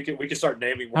 Like we can start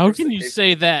naming. How can you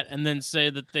say that and then say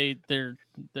that they're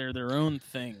their own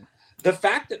thing? The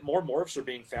fact that more morphs are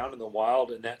being found in the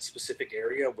wild in that specific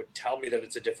area would tell me that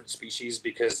it's a different species,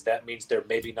 because that means they're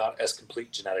maybe not as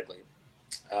complete genetically.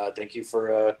 Thank you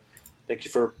for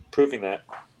proving that.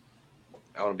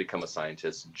 I want to become a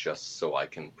scientist just so I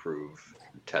can prove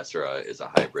Tessera is a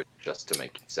hybrid, just to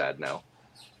make you sad now.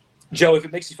 Joe, if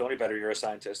it makes you feel any better, you're a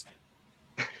scientist.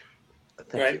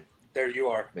 Thank you. There you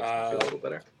are. Makes me feel a little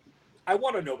better. I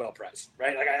won a Nobel Prize,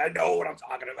 right? Like I know what I'm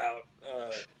talking about.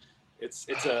 It's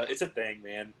a thing,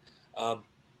 man.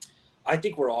 I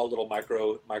think we're all little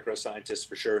micro scientists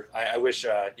for sure. I wish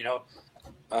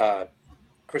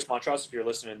Chris Montrose, if you're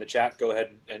listening in the chat, go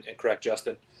ahead and correct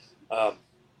Justin.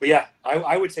 But yeah,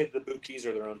 I would say that the Bootskis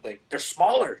are their own thing. They're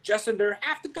smaller, Justin. They're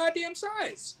half the goddamn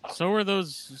size. So were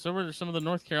some of the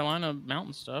North Carolina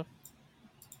mountain stuff.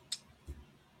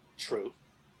 True.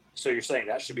 So you're saying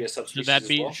that should be a subspecies?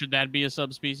 Should that be a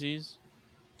subspecies?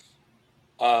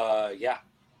 Yeah.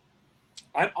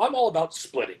 I'm all about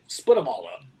splitting. Split them all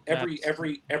up.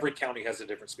 Every county has a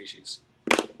different species.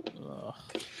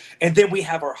 And then we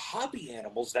have our hobby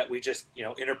animals that we just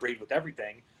interbreed with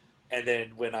everything. And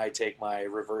then when I take my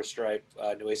reverse stripe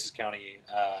Nueces County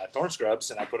thorn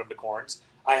scrubs and I put them to corns,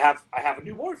 I have a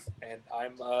new morph, and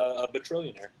I'm a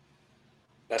batrillionaire.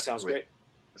 That sounds great.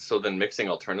 So then mixing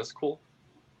alterna is cool?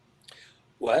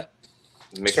 What?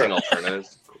 Mixing alterna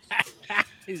is cool.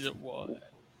 Is it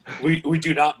what? We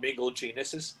do not mingle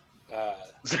genuses. I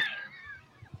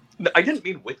didn't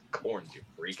mean with corns, you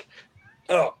freak.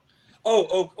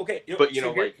 Oh, okay. But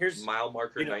here's mile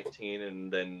marker 19,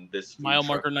 and then this mile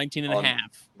marker 19 and a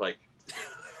half. Like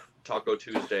Taco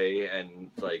Tuesday,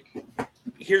 and like.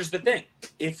 Here's the thing: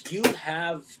 if you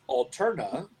have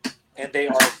alterna, and they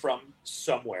are from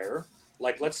somewhere,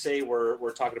 like let's say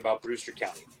we're talking about Brewster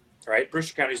County, right?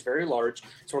 Brewster County is very large.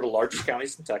 It's one of the largest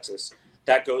counties in Texas.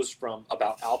 That goes from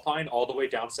about Alpine all the way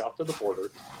down south to the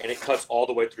border, and it cuts all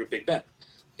the way through Big Bend.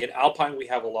 In Alpine, we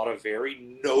have a lot of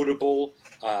very notable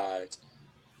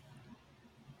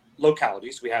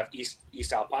localities. We have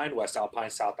East Alpine, West Alpine,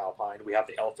 South Alpine. We have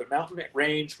the Elephant Mountain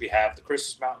Range. We have the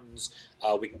Christmas Mountains.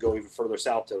 We can go even further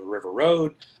south to River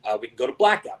Road. We can go to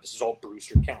Black Gap. This is all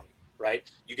Brewster County, right?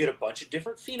 You get a bunch of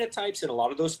different phenotypes, and a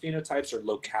lot of those phenotypes are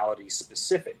locality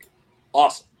specific.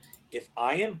 Awesome. If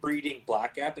I am breeding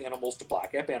Black Gap animals to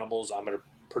Black Gap animals, I'm going to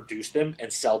produce them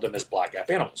and sell them as Black Gap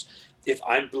animals. If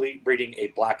I'm breeding a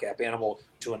Black Gap animal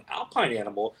to an Alpine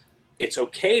animal, it's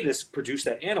okay to produce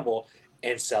that animal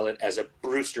and sell it as a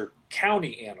Brewster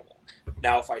County animal.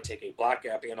 Now, if I take a Black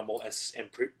Gap animal and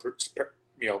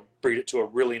breed it to a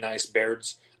really nice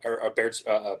Blair's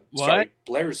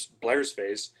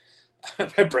phase,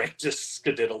 my brain just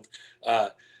skadiddled,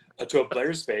 to a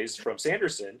Blair's phase from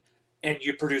Sanderson, and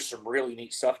you produce some really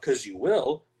neat stuff, because you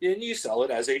will, and you sell it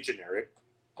as a generic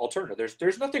alternative.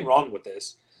 There's nothing wrong with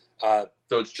this. So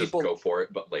it's just go for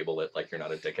it, but label it like you're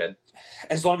not a dickhead.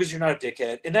 As long as you're not a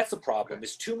dickhead. And that's the problem,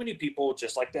 is too many people,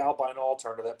 just like the albino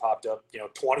alternative that popped up,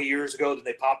 20 years ago, then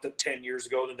they popped up 10 years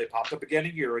ago, then they popped up again a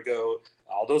year ago.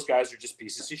 All those guys are just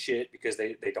pieces of shit because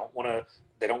they don't want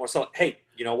to sell it. Hey,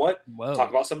 you know what? Whoa.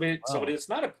 Talk about somebody that's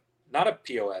not a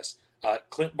POS.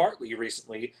 Clint Bartley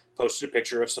recently posted a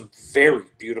picture of some very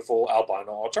beautiful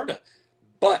albino alterna,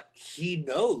 but he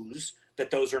knows that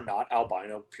those are not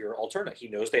albino pure alterna. He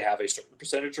knows they have a certain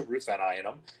percentage of Ruth Van Eye in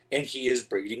them, and he is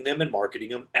breeding them and marketing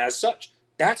them as such.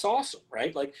 That's awesome,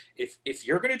 right? Like if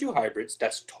you're going to do hybrids,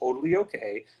 that's totally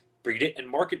okay. Breed it and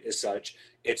market as such.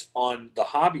 It's on the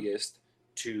hobbyist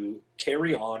to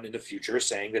carry on in the future,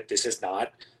 saying that this is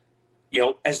not.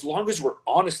 As long as we're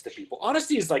honest to people,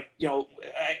 honesty is like,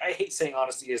 I hate saying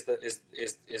honesty is the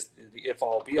if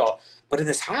all be all, but in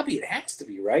this hobby, it has to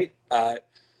be, right?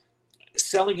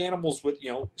 Selling animals with,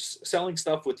 selling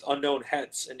stuff with unknown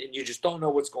heads, and you just don't know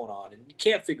what's going on, and you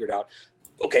can't figure it out.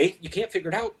 Okay, you can't figure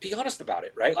it out. Be honest about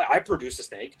it, right? Like, I produce a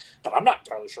snake, but I'm not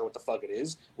entirely sure what the fuck it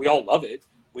is. We all love it.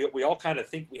 We all kind of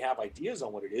think we have ideas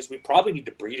on what it is. We probably need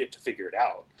to breed it to figure it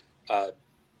out. And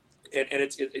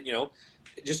it's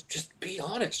just be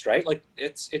honest, right? Like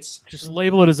it's just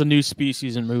label it as a new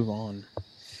species and move on.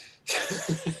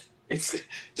 It's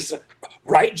just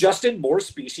right, Justin. More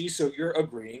species, so you're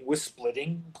agreeing with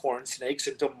splitting corn snakes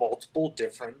into multiple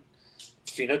different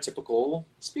phenotypical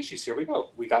species. Here we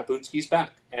go. We got Boonski's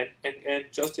back, and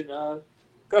Justin,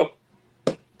 go.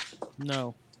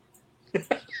 No.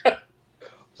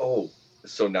 Oh,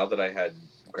 so now that I had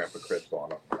Grandpa Chris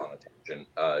on a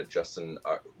tangent, Justin,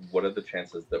 what are the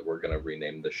chances that we're going to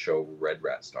rename the show Red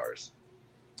Rat Stars?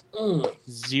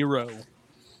 0.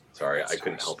 Sorry, I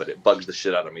couldn't help it. It bugs the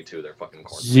shit out of me too. They're fucking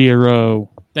corn. 0.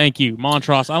 Thank you,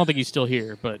 Montross. I don't think he's still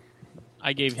here, but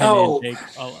I gave him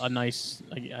a nice.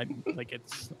 Like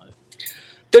it's.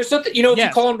 There's nothing, if you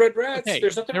call them red rats, hey,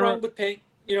 there's nothing wrong with paying.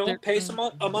 Pay some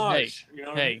homage.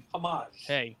 Hey, homage.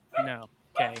 Hey, no.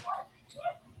 Okay.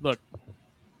 Look.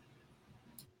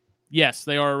 Yes,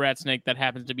 they are a rat snake that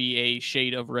happens to be a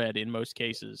shade of red in most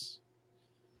cases.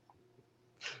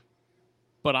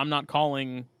 But I'm not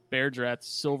calling Baird's rats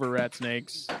silver rat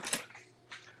snakes.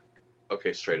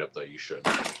 Okay, straight up though, you should.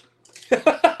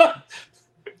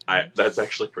 That's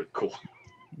actually pretty cool.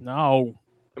 No.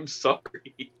 I'm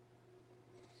sorry.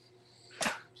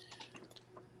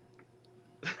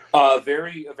 A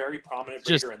very prominent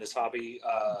breeder in this hobby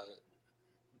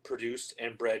produced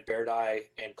and bred Baird's Eye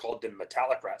and called them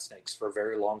metallic rat snakes for a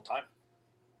very long time.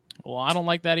 Well, I don't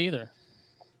like that either.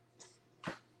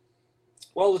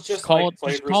 Well, it's just call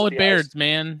like it Baird's,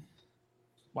 man.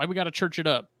 Why we got to church it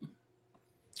up?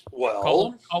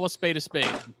 Well, call a spade a spade.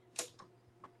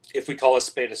 If we call a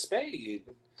spade,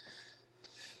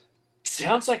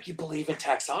 sounds like you believe in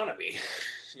taxonomy.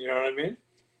 You know what I mean?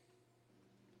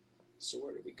 So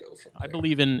where do we go from there? I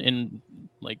believe in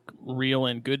like real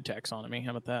and good taxonomy.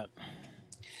 How about that?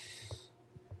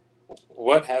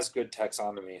 What has good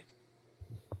taxonomy?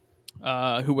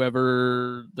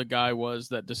 Whoever the guy was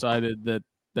that decided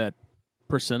that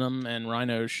Persimmon and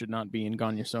rhinos should not be in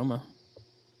Gonyosoma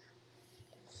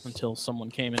until someone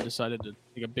came and decided to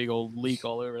take a big old leak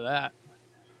all over that.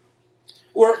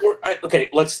 Okay,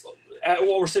 let's.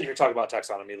 While we're sitting here talking about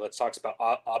taxonomy, let's talk about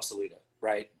obsoleta,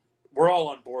 right? We're all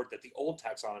on board that the old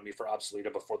taxonomy for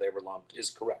obsoleta before they were lumped is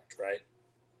correct, right?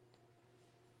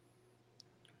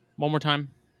 One more time.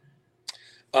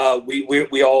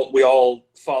 We all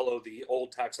follow the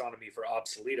old taxonomy for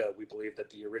obsoleta. We believe that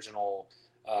the original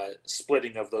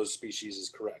splitting of those species is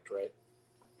correct, right?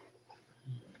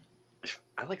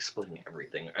 I like splitting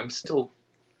everything.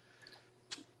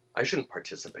 I shouldn't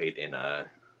participate in a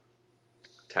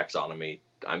taxonomy.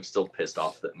 I'm still pissed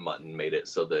off that Mutton made it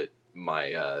so that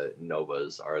my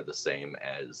Novas are the same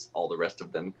as all the rest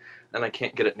of them, and I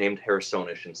can't get it named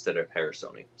Harrisonish instead of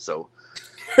Harrisoni. So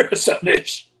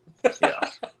Harrisonish. Yeah.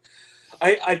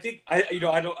 I think I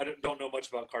don't know much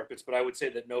about carpets, but I would say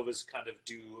that Novas kind of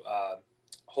do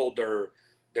hold they're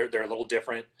a little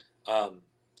different, and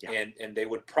they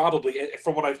would probably,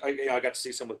 from what I got to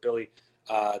see some with Billy,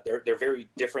 they're very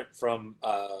different from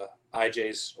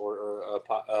IJs or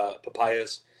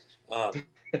papayas,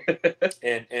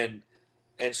 and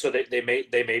so they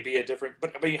may be a different.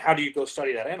 But I mean, how do you go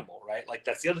study that animal, right? Like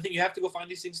that's the other thing. You have to go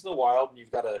find these things in the wild, and you've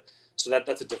got to. So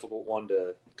that's a difficult one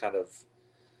to kind of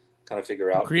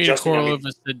figure out. Creative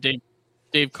Corlivis said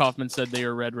Dave Kaufman said they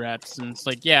were red rats, and it's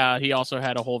like, yeah, he also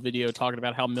had a whole video talking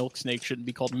about how milk snakes shouldn't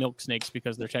be called milk snakes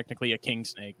because they're technically a king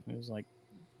snake. It was like,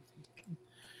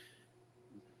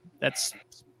 that's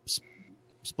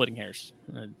splitting hairs.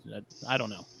 I don't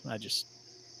know.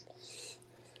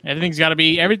 Everything's got to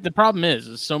be the problem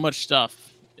is so much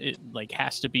stuff. It like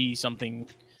has to be something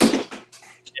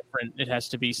different. It has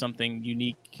to be something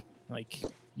unique. Like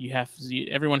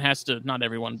everyone has to, not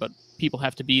everyone, but people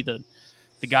have to be the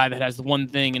guy that has the one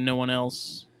thing and no one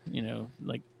else. You know,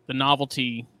 like the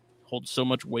novelty holds so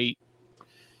much weight.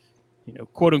 You know,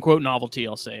 quote unquote novelty.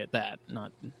 I'll say it that,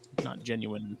 not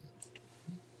genuine.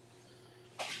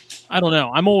 I don't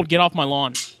know. I'm old. Get off my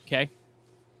lawn. Okay.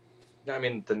 I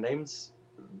mean, the names,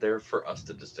 they're for us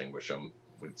to distinguish them.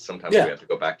 Sometimes we have to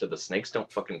go back to the snakes.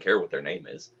 Don't fucking care what their name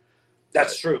is.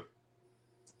 That's true.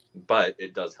 But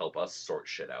it does help us sort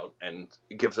shit out, and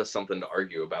it gives us something to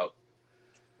argue about.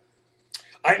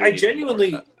 I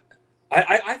genuinely,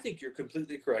 I think you're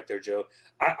completely correct there, Joe.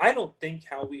 I don't think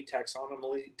how we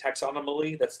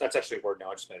taxonomy. That's actually a word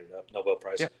now. I just made it up. Nobel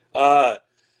Prize. Yeah.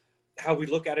 How we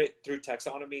look at it through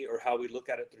taxonomy, or how we look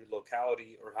at it through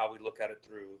locality, or how we look at it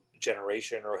through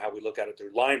generation, or how we look at it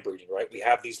through line breeding, right? We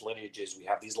have these lineages, we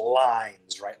have these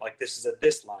lines, right? Like this is a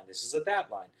this line, this is a that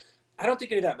line. I don't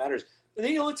think any of that matters. And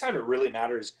the only time it really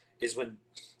matters is when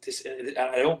this, and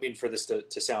I don't mean for this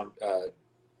to sound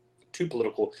too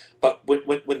political, but when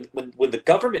the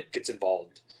government gets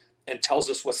involved and tells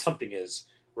us what something is,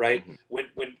 right?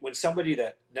 Mm-hmm. When somebody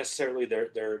that necessarily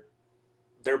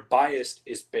their bias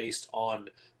is based on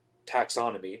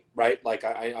taxonomy, right? Like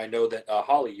I know that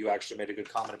Holly, you actually made a good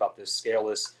comment about this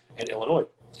scaleless in Illinois.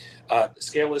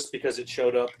 Scaleless because it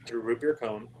showed up through root beer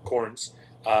corns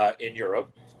in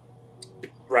Europe,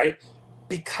 right?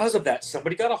 Because of that,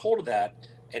 somebody got a hold of that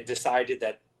and decided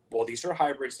that, well, these are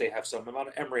hybrids. They have some amount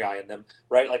of embryi in them,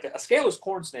 right? Like a scaleless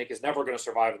corn snake is never going to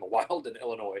survive in the wild in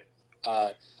Illinois.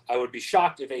 I would be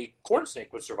shocked if a corn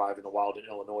snake would survive in the wild in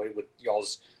Illinois with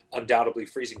y'all's undoubtedly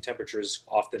freezing temperatures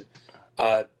often.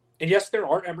 And yes, there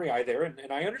are embryi there.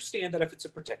 And I understand that if it's a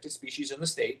protected species in the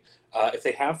state, if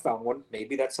they have found one,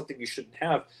 maybe that's something you shouldn't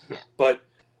have. But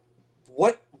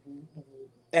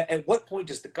at what point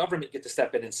does the government get to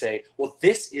step in and say, well,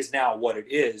 this is now what it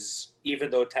is,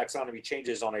 even though taxonomy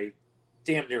changes on a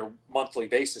damn near monthly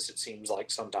basis, it seems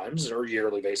like sometimes, or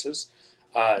yearly basis.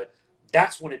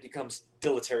 That's when it becomes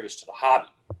deleterious to the hobby,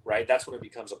 right? That's when it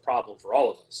becomes a problem for all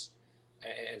of us.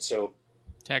 And so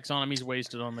taxonomy's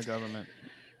wasted on the government.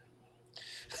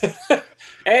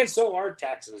 And so are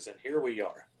taxes, and here we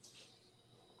are.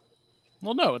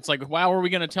 Well, no, it's like, how are we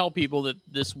going to tell people that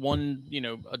this one,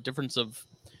 a difference of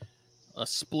a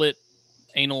split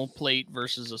anal plate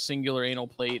versus a singular anal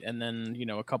plate, and then,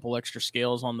 a couple extra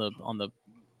scales on the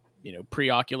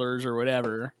preoculars or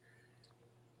whatever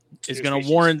is going to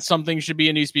warrant something should be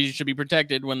a new species, should be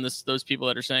protected, when those people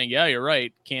that are saying, yeah, you're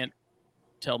right, can't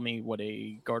tell me what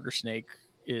a garter snake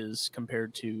is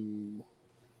compared to,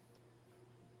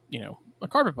 a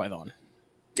carpet python.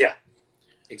 Yeah,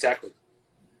 exactly.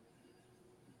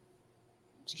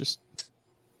 It's just,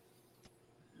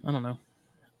 I don't know.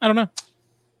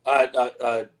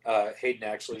 Hayden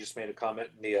actually just made a comment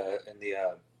in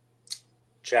the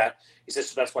chat. He says,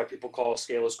 so that's why people call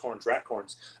scaleless corns rat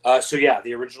corns. So yeah,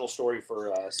 the original story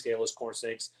for scaleless corn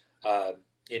snakes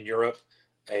in Europe,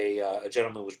 a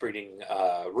gentleman was breeding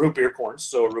root beer corns.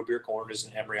 So a root beer corn is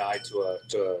an embryi to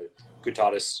a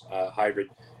Guttatus hybrid,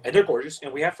 and they're gorgeous.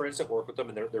 And we have friends that work with them,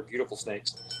 and they're beautiful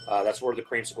snakes. That's where the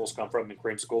creamsicles come from, and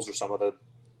creamsicles are some of the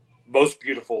most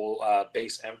beautiful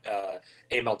base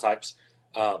AML types.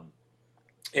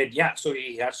 And yeah, so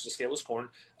he hatched a scaleless corn.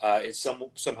 It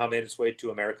somehow made its way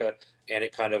to America, and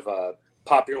it kind of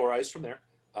popularized from there.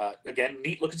 Again,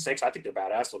 neat looking snakes. I think they're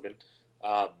badass looking.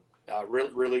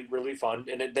 Really, really, really fun,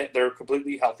 and they're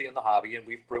completely healthy in the hobby, and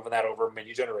we've proven that over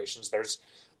many generations. There's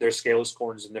scaleless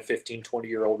corns in the 15,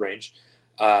 20-year-old range.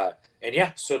 And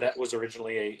yeah, so that was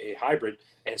originally a hybrid.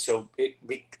 And so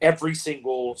every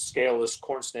single scaleless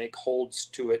corn snake holds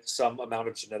to it some amount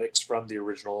of genetics from the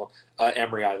original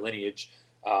Emery lineage.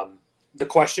 The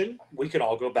question we can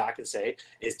all go back and say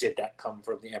is, did that come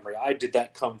from the Emery? Did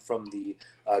that come from the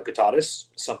Guttatus?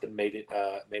 Something made it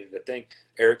a thing.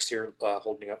 Eric's here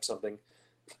holding up something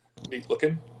neat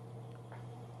looking.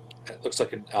 It looks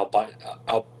like an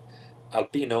albino.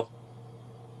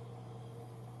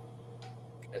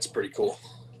 It's pretty cool.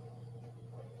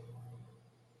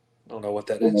 I don't know what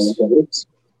that is.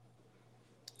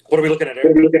 What are we looking at,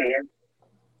 Eric?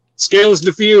 Scales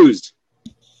diffused.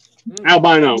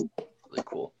 Albino. Really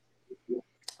cool.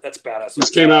 That's badass.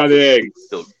 Just came out of the egg.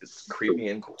 Still, it's creepy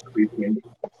and cool.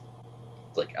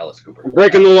 It's like Alice Cooper.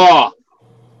 Breaking the law.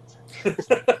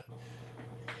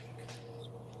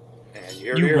 And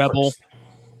You rebel.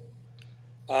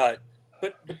 But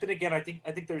then again, I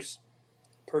think there's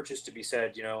purchase to be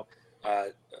said. You know,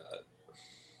 I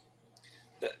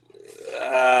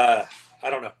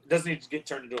don't know. It doesn't need to get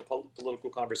turned into a political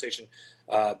conversation.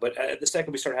 But the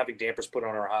second we start having dampers put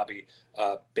on our hobby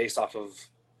based off of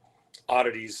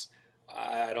oddities,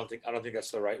 I don't think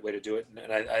that's the right way to do it.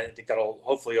 And I think that'll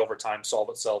hopefully over time solve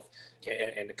itself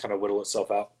and kind of whittle itself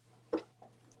out.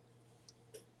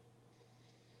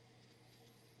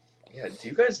 Yeah. Do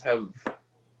you guys have,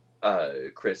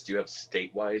 Chris? Do you have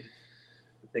statewide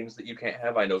things that you can't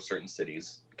have? I know certain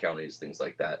cities, counties, things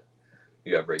like that,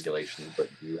 you have regulations, but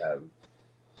do you have,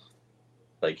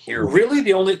 like, here? Really,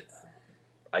 the only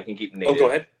I can keep native go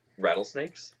ahead.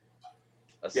 rattlesnakes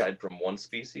aside from one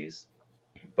species,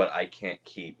 but I can't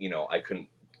keep. I couldn't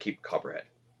keep copperhead,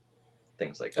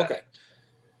 things like that.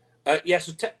 Okay. Yeah.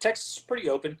 So Texas is pretty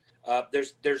open.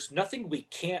 There's nothing we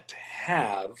can't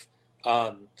have.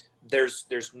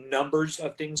 There's numbers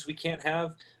of things we can't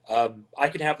have. I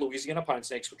can have Louisiana pine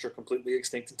snakes, which are completely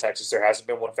extinct in Texas. There hasn't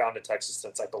been one found in Texas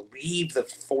since I believe the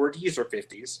 40s or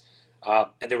 50s,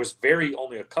 and there was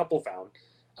only a couple found.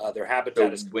 Their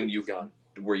habitat is when you gone.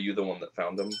 Were you the one that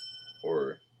found them,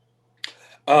 or?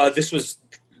 This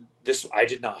I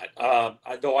did not.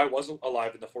 Though I was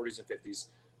alive in the 40s and 50s.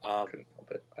 Couldn't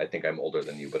help it. I think I'm older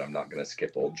than you, but I'm not going to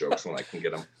skip old jokes when I can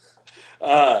get them.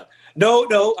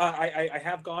 No. I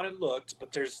have gone and looked,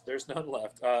 but there's none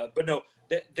left. But no,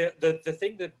 the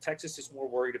thing that Texas is more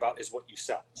worried about is what you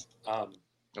sell.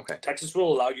 Okay. Texas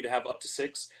will allow you to have up to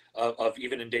 6 of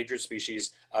even endangered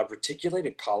species.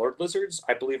 Reticulated collared lizards,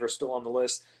 I believe, are still on the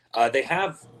list. They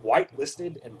have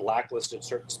whitelisted and blacklisted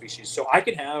certain species. So I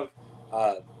can have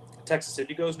Texas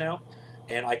indigos now,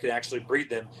 and I can actually breed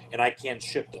them, and I can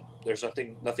ship them. There's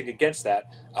nothing against that,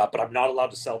 but I'm not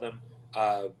allowed to sell them.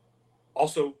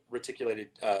 Also, reticulated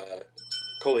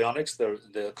coleonyx,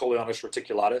 the Coleonyx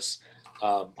reticulatus,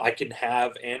 I can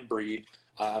have and breed.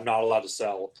 I'm not allowed to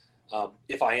sell.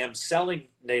 If I am selling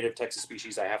native Texas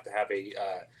species, I have to have a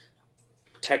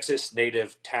Texas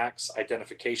native tax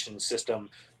identification system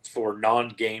for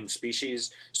non-game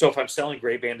species. So if I'm selling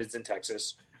gray bandeds in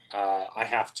Texas, I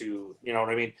have to, you know what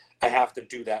I mean? I have to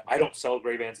do that. I don't sell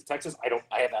gray bands in Texas. I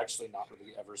have actually not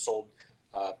really ever sold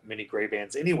many gray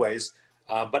bands anyways.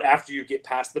 But after you get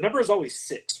past, the number is always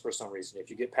 6 for some reason. If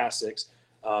you get past 6,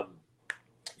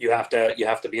 you have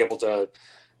to be able to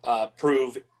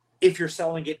prove if you're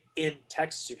selling it in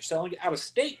Texas. If you're selling it out of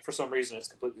state for some reason, it's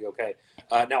completely okay.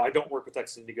 Now, I don't work with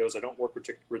Texas indigos. I don't work with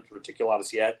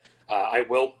reticulatus yet. I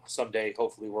will someday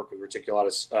hopefully work with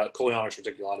reticulatus, Coleonyx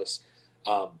reticulatus.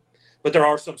 But there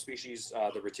are some species,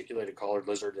 the reticulated collared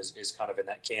lizard is kind of in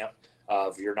that camp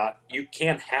of you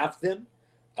can have them,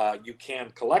 you can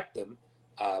collect them,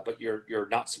 but you're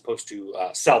not supposed to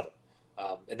sell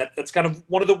them. And that's kind of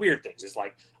one of the weird things is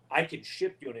like, I can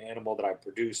ship you an animal that I've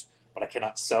produced, but I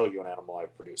cannot sell you an animal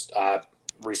I've produced.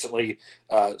 Recently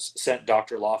sent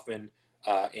Dr. Loffman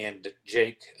and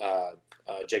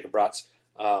Jacob Bratz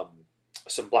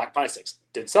some black pine snakes.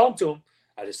 Didn't sell them to him.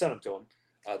 I just sent them to him.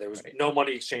 There was no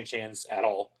money exchanged hands at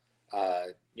all.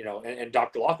 And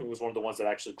Dr. Loffman was one of the ones that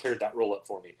actually cleared that rule up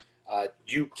for me.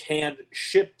 You can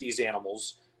ship these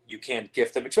animals. You can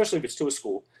gift them, especially if it's to a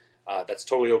school. That's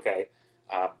totally okay.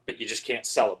 But you just can't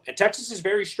sell them. And Texas is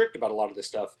very strict about a lot of this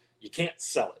stuff. You can't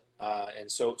sell it.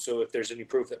 And so if there's any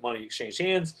proof that money exchanged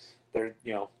hands, they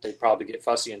probably get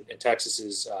fussy. And Texas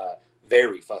is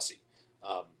very fussy.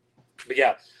 But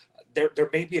yeah, there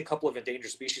may be a couple of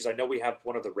endangered species. I know we have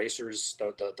one of the racers,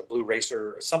 the blue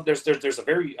racer. There's a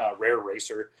very rare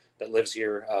racer that lives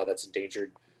here that's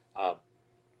endangered.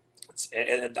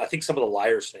 And I think some of the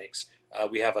lyre snakes.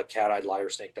 We have a cat-eyed lyre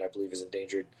snake that I believe is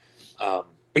endangered. But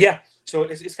yeah, so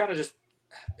it's kind of just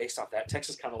based off that.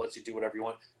 Texas kind of lets you do whatever you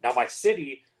want. Now, my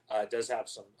city does have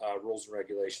some rules and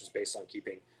regulations based on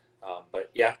keeping. But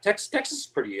yeah, Texas is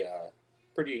pretty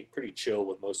chill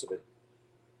with most of it.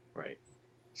 Right.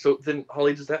 So then,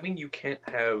 Holly, does that mean you can't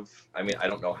have? I mean, I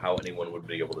don't know how anyone would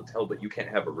be able to tell, but you can't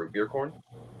have a root beer corn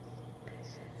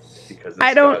because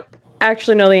I don't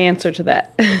actually know the answer to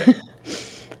that. Okay.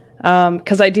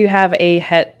 Because I do have a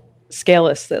het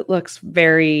scaleless that looks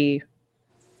very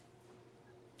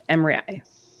emery.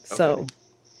 So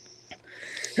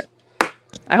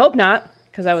I hope not,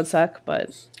 because that would suck.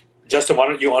 But Justin, why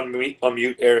don't you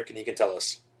unmute Eric and he can tell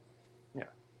us? Yeah.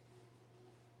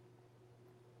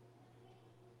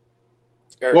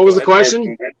 Eric, What was the go ahead.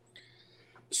 question?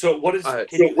 So what is? Can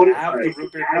you have the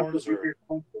root beer corns? Or?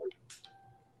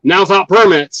 Now without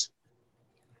permits.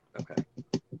 Okay.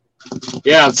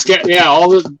 Yeah, the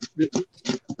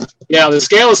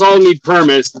scaleless all need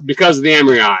permits because of the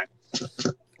emery eye.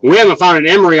 We haven't found an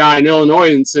emery eye in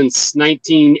Illinois since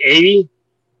 1980.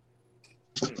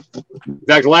 In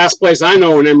fact, the last place I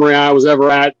know an emery eye was ever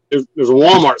at, there's a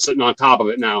Walmart sitting on top of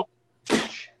it now.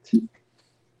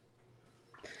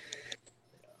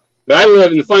 But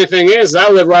and the funny thing is, I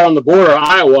live right on the border of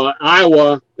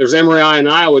Iowa. There's emery eye in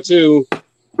Iowa too,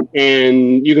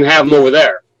 and you can have them over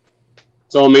there.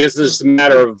 So, I mean, it's just a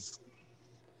matter of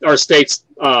our state's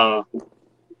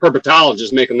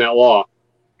herpetologist making that law.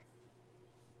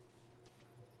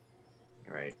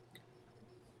 Right.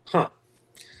 Huh.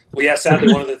 Well, yeah,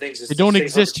 sadly, one of the things is They don't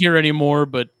exist here anymore,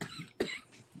 but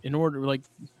in order, like...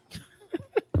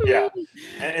 Yeah.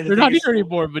 And they're not here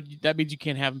anymore, but that means you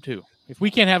can't have them, too. If we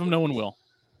can't have them, no one will.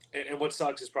 And what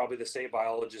sucks is probably the state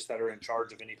biologists that are in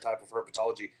charge of any type of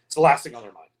herpetology. It's the last thing on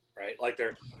their mind, right? Like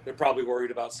they're probably worried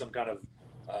about some kind of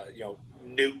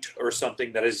newt or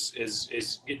something that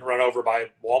is getting run over by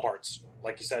Walmarts.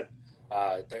 Like you said,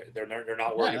 they're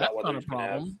not worried about whether you can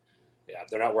have. Yeah,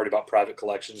 they're not worried about private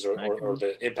collections or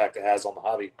the impact it has on the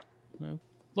hobby.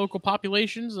 Local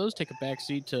populations, those take a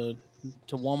backseat to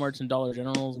Walmarts and Dollar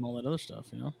Generals and all that other stuff,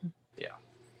 Yeah.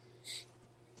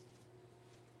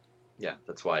 Yeah,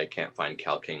 that's why I can't find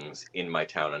Cal Kings in my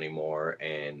town anymore,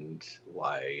 and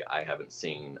why I haven't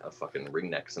seen a fucking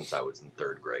ringneck since I was in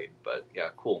 3rd grade. But yeah,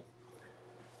 cool.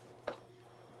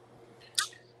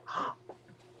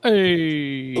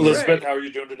 Hey, Elizabeth, how are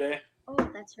you doing today? Oh,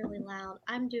 that's really loud.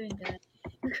 I'm doing good.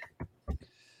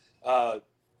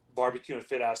 Barbecue and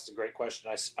Fit asked a great question.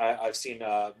 I've seen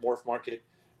Morph Market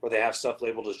where they have stuff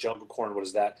labeled as jungle corn. What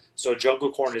is that? So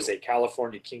jungle corn is a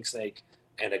California king snake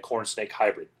and a corn snake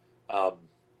hybrid.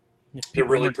 They're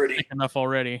really pretty enough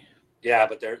already. Yeah,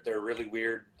 but they're really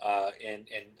weird, and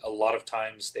a lot of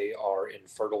times they are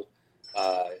infertile.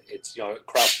 It's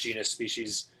cross genus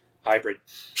species hybrid.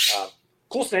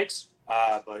 Cool snakes,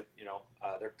 but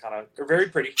they're very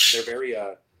pretty. They're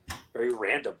very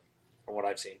random from what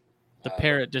I've seen. The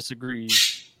parrot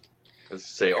disagrees. I was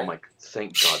say, oh my,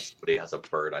 thank God somebody has a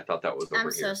bird. I thought that was over here.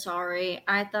 I'm so sorry.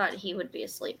 I thought he would be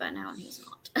asleep by now, and he's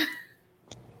not.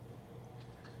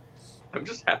 I'm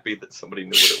just happy that somebody knew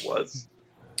what it was.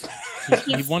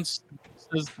 He wants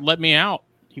says, let me out.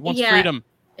 He wants freedom.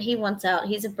 He wants out.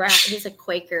 He's a brat. He's a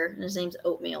Quaker, and his name's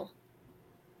Oatmeal.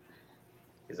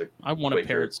 I want a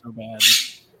parrot so bad.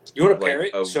 You want a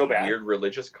parrot so bad? Weird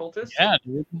religious cultist? Yeah,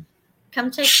 dude.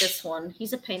 Come take this one.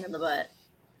 He's a pain in the butt.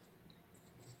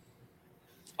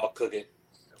 I'll cook it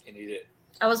and eat it.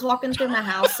 I was walking through my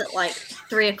house at like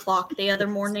 3:00 the other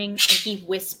morning, and he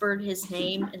whispered his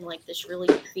name in like this really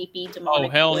creepy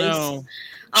demonic voice. No!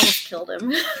 I almost killed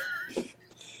him.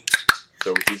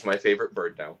 So he's my favorite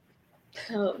bird now.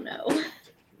 Oh no!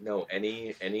 No,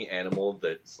 any animal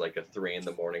that's like a 3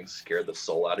 a.m. scare the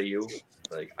soul out of you.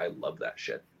 Like I love that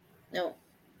shit. No.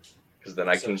 Because then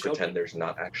I can pretend there's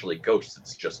not actually ghosts.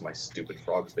 It's just my stupid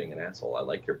frogs being an asshole. I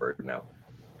like your bird now.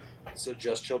 So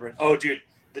just children. Oh, dude.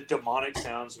 The demonic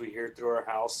sounds we hear through our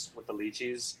house with the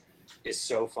lychees is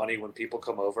so funny when people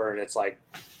come over and it's like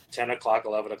 10 o'clock,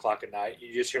 11 o'clock at night.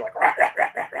 You just hear like, rah, rah, rah,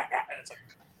 rah, rah, and it's like...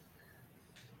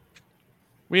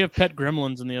 We have pet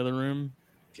gremlins in the other room.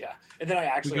 Yeah. And then I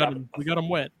actually we got them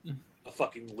wet. A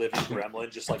fucking living gremlin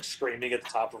just like screaming at the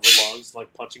top of her lungs,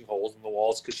 like punching holes in the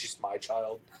walls because she's my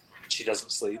child. She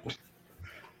doesn't sleep.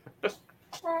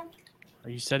 Are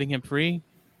you setting him free?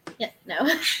 Yeah, no.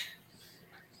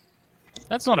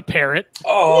 That's not a parrot.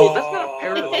 Oh, that's not a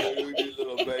parrot. You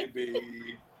little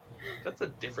baby. That's a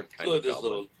different kind Look of at this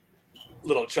goblin.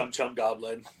 little chum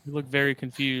goblin. You look very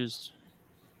confused.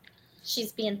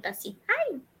 She's being fussy.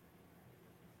 Hi.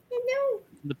 Hello.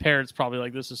 The parrot's probably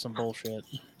like, this is some bullshit.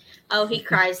 Oh, he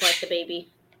cries like the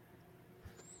baby.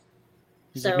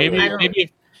 He's So like, maybe I don't.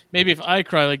 maybe if I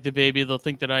cry like the baby, they'll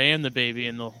think that I am the baby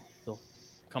and they'll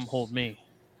come hold me.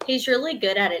 He's really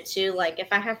good at it too. Like if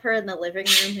I have her in the living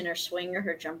room in her swing or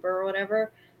her jumper or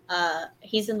whatever,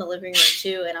 he's in the living room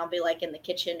too, and I'll be like in the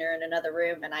kitchen or in another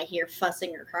room, and I hear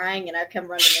fussing or crying, and I come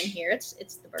running in here. It's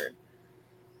the bird.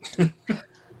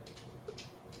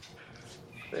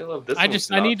 They love this.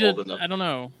 I need to. Enough. I don't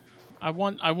know. I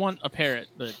want a parrot,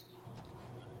 but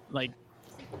like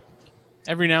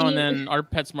every now and then, our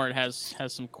PetSmart has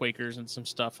some Quakers and some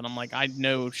stuff, and I'm like, I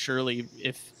know surely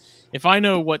if I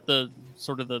know what the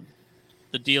sort of the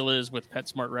deal is with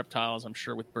PetSmart reptiles, I'm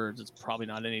sure with birds it's probably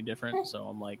not any different. So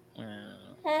I'm like,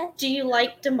 Do you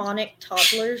like demonic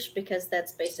toddlers? Because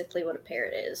that's basically what a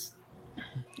parrot is.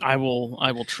 I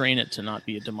will train it to not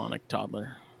be a demonic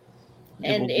toddler.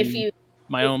 And if you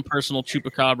my own personal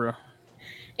chupacabra.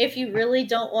 If you really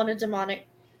don't want a demonic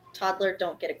toddler,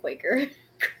 don't get a Quaker.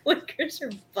 Quakers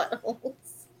are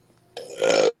buttholes.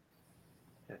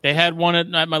 They had one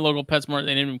at my local PetSmart.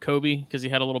 They named him Kobe because he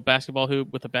had a little basketball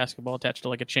hoop with a basketball attached to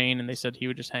like a chain, and they said he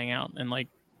would just hang out and like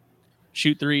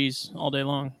shoot threes all day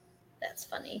long. That's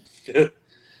funny.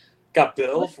 Got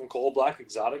Bill from Coal Black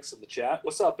Exotics in the chat.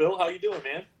 What's up, Bill? How you doing,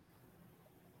 man?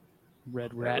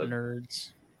 Red rat nerds.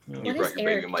 What is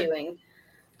Eric doing?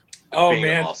 Oh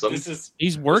man, awesome.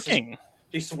 He's working.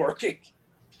 He's working.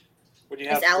 When you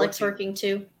is Alex working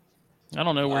too? I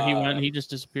don't know where he went. He just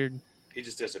disappeared. He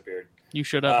just disappeared. You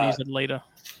showed up and he said later.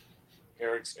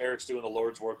 Eric's doing the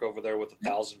Lord's work over there with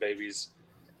 1,000 babies.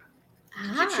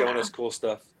 Keep showing us cool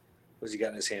stuff. What's he got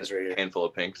in his hands right here? Handful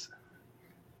of pinks.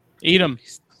 Eat them.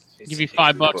 Give you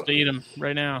 $5 to eat them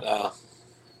right now.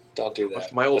 Don't do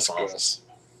that. My old boss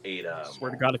ate.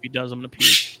 Swear to God, if he does, I'm gonna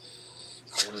puke.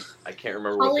 I can't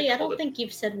remember. Holly, I don't think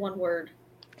you've said one word.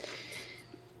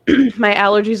 My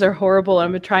allergies are horrible.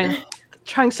 I've been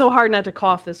trying so hard not to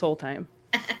cough this whole time.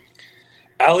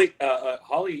 Holly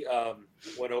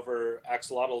went over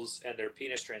axolotls and their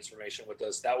penis transformation with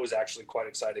us. That was actually quite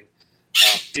exciting.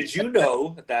 Did you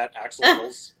know that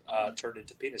axolotls turn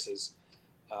into penises?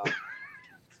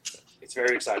 It's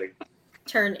very exciting.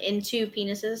 Turn into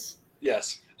penises?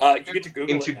 Yes. You get to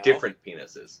Google into it now. Different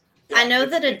penises. Yeah, I know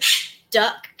that a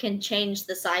duck can change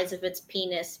the size of its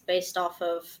penis based off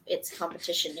of its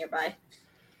competition nearby.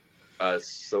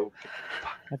 So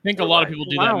I think a lot of people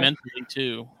do that mentally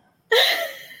too.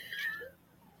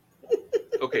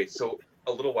 Okay, so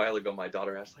a little while ago, my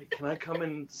daughter asked, like, "Can I come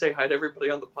and say hi to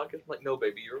everybody on the podcast?" I'm like, "No,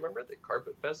 baby. You remember the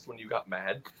Carpet Fest when you got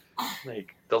mad?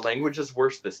 Like, the language is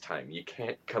worse this time. You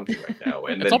can't come to right now."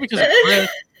 And it's all because of Chris.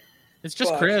 It's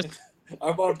just Chris.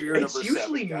 I'm on beer number 7,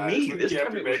 usually guys. me. This can't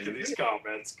time be it making was these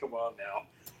comments. Come on now.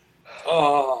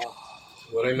 Oh.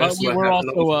 What I But missed we what were happened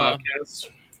on also the podcast.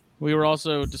 we were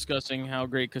also discussing how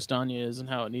great Castagna is and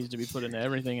how it needs to be put into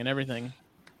everything and everything.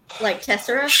 Like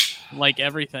Tessera? Like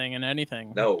everything and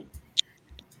anything. No.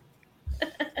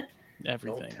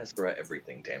 Everything. Don't Tessera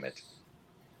everything, damn it.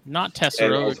 Not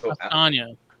Tessera, also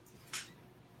Castagna.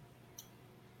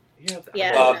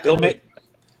 Yeah. Bill,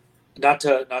 not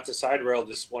to side rail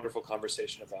this wonderful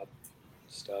conversation about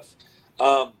stuff.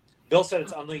 Bill said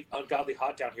it's ungodly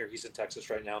hot down here. He's in Texas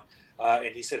right now,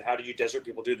 and he said, "How do you desert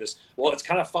people do this?" Well, it's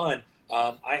kind of fun.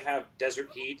 I have desert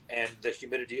heat and the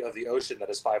humidity of the ocean that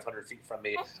is 500 feet from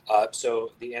me.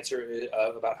 So the answer is,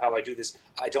 about how I do this,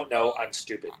 I don't know. I'm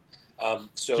stupid.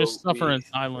 So just suffer in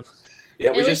silence.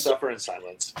 Yeah, we just suffer in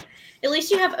silence. At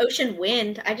least you have ocean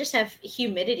wind. I just have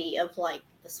humidity of like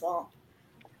the swamp.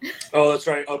 Oh, that's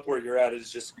right. Up where you're at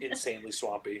is just insanely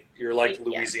swampy. You're like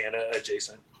Louisiana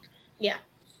adjacent. Yeah.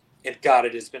 And God,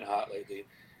 it has been hot lately.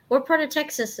 What part of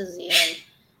Texas is he in?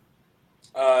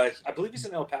 I believe he's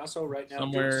in El Paso right now.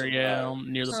 Somewhere,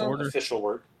 near the border. Official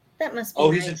work. That must be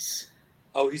nice.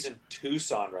 He's in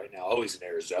Tucson right now. Oh, he's in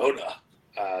Arizona.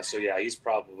 So yeah, he's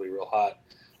probably real hot.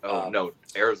 Oh no,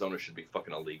 Arizona should be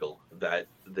fucking illegal. The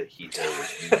heat there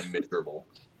was miserable.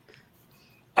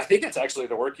 I think it's actually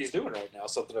the work he's doing right now.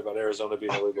 Something about Arizona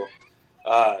being illegal.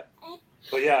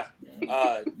 But yeah,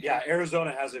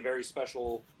 Arizona has a very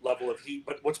special level of heat.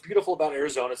 But what's beautiful about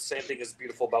Arizona, it's the same thing as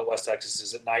beautiful about West Texas,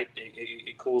 is at night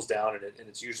it cools down and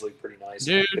it's usually pretty nice.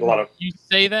 Dude, you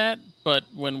say that, but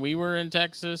when we were in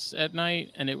Texas at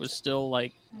night and it was still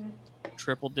like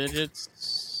triple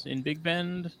digits in Big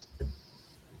Bend,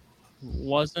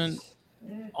 wasn't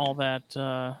all that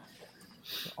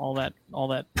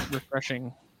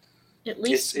refreshing. At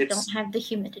least we don't have the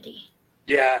humidity.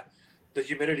 Yeah. The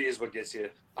humidity is what gets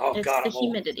you. Oh, it's God. The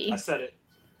humidity. I said it.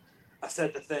 I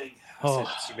said the thing. Said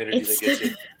it's humidity that gets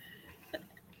you.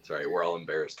 Sorry, we're all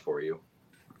embarrassed for you.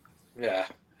 Yeah.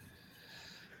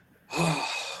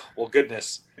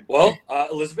 goodness. Well,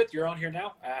 Elizabeth, you're on here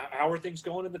now. How are things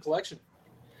going in the collection?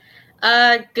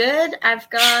 Good. I've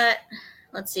got,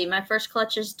 let's see, my first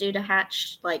clutch is due to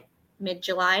hatch like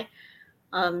mid-July.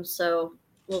 So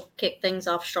we'll kick things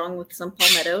off strong with some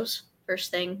palmettos.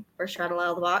 First rattle out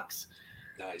of the box.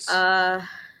 Nice.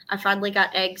 I finally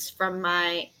got eggs from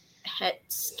my het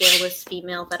scaleless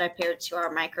female that I paired to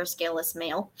our micro scaleless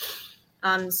male.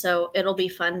 So it'll be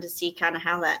fun to see kind of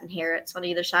how that inherits on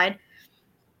either side.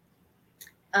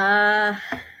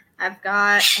 I've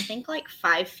got, I think, like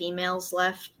 5 females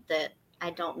left that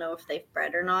I don't know if they've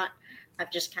bred or not.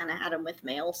 I've just kind of had them with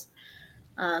males.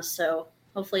 So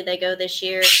hopefully they go this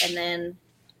year. And then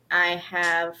I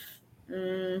have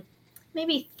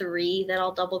maybe 3 that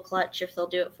I'll double clutch if they'll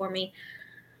do it for me.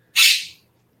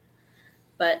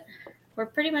 But we're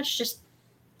pretty much just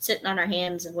sitting on our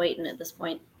hands and waiting at this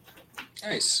point.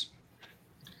 Nice.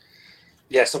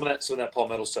 Yeah, some of that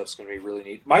palmetto stuff is going to be really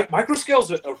neat. Microscale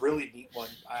is a really neat one.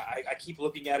 I keep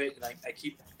looking at it, and I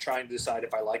keep trying to decide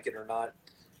if I like it or not.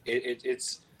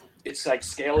 It's like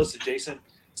scaleless adjacent.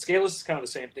 Scaleless is kind of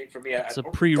the same thing for me. It's a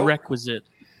prerequisite.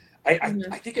 I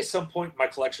think at some point in my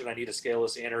collection I need a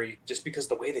scaleless anery just because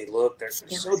the way they look, they're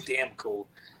so damn cool.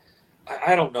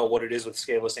 I don't know what it is with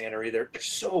scaleless anery. They're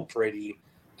so pretty,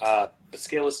 but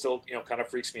scaleless still kind of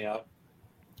freaks me out.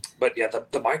 But yeah,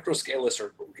 the micro scaleless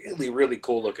are really, really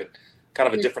cool looking. Kind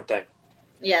of a different thing.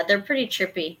 Yeah, they're pretty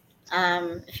trippy.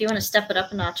 If you want to step it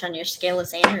up a notch on your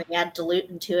scaleless anery, add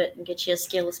dilute into it and get you a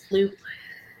scaleless blue.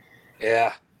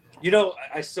 Yeah.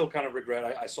 I still kind of regret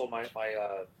I sold my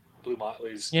blue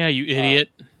motleys. Yeah, you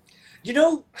idiot.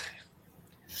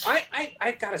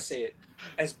 I gotta say it.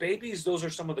 As babies, those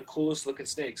are some of the coolest looking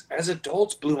snakes. As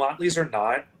adults, blue motleys are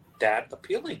not that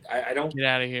appealing. I don't get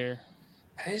out of here.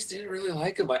 I just didn't really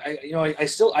like them.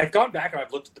 I've gone back and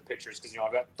I've looked at the pictures because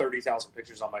I've got 30,000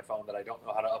 pictures on my phone that I don't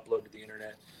know how to upload to the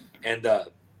internet, and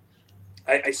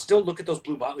I still look at those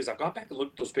blue motleys. I've gone back and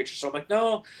looked at those pictures, so I'm like,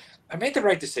 no, I made the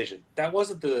right decision. That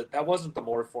wasn't the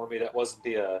morph for me. That wasn't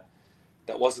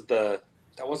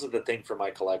the thing for my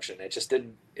collection. It just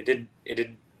didn't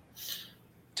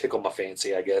tickle my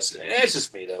fancy, I guess. It's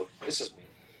just me though. It's just me.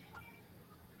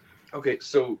 Okay,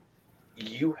 so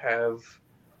you have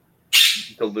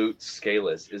dilute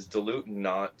scaleless. Is dilute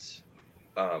not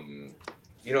how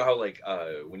like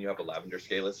when you have a lavender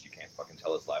scaleless you can't fucking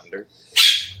tell it's lavender?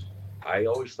 I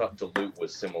always thought dilute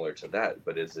was similar to that,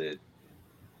 but is it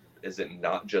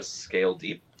not just scale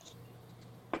deep?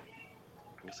 I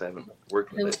guess I haven't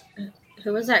worked with it.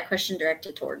 Who was that question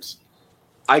directed towards?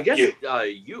 I guess you.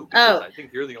 Because I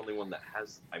think you're the only one that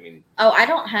has. I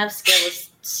don't have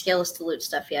scaleless dilute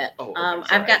stuff yet. Okay,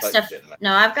 I've got stuff.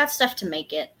 No, I've got stuff to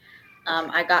make it.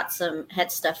 I got some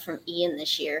het stuff from Ian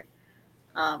this year.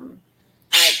 I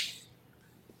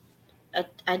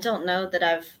don't know that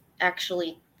I've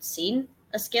actually seen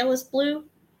a scaleless blue.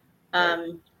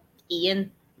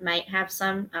 Ian might have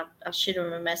some. I'll shoot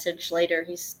him a message later.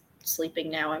 He's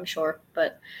sleeping now, I'm sure,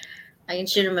 but I can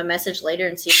shoot him a message later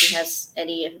and see if he has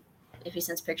any. If he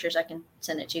sends pictures, I can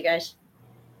send it to you guys.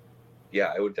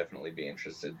 Yeah, I would definitely be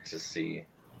interested to see.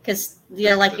 Because,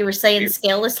 like you were saying,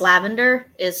 scaleless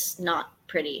lavender is not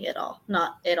pretty at all.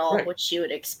 Not at all right. What you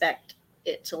would expect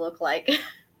it to look like.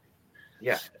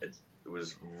 Yeah, it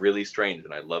was really strange,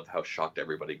 and I love how shocked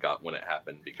everybody got when it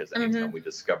happened, because anytime we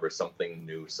discover something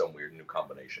new, some weird new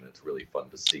combination, it's really fun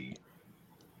to see.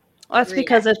 Well, that's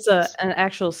because it's an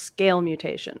actual scale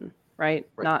mutation, right?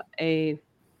 Not the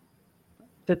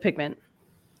pigment.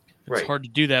 It's hard to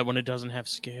do that when it doesn't have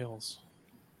scales.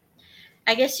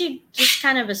 I guess you just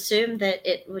kind of assume that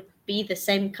it would be the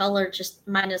same color, just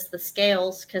minus the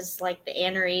scales, because like the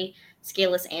anery,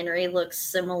 scaleless anery looks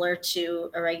similar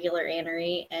to a regular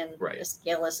anery, and the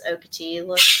scaleless okatee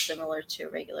looks similar to a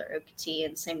regular okatee,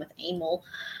 and same with amyl.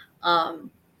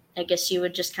 I guess you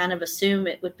would just kind of assume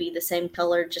it would be the same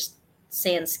color, just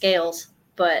sans scales,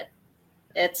 but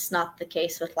it's not the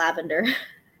case with lavender.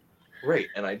 Right,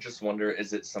 and I just wonder,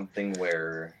 is it something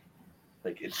where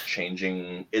it's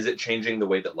changing? Is it changing the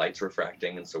way that light's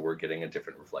refracting, and so we're getting a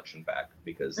different reflection back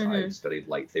because I've studied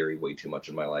light theory way too much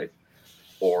in my life?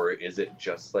 Or is it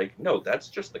just no, that's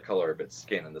just the color of its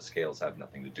skin and the scales have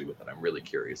nothing to do with it? I'm really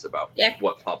curious about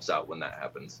what pops out when that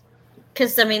happens.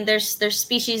 Because, there's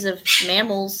species of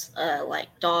mammals, like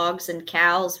dogs and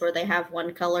cows, where they have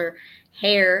one color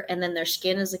hair and then their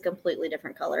skin is a completely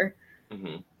different color.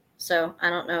 Mm-hmm. So I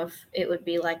don't know if it would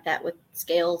be like that with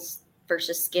scales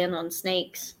versus skin on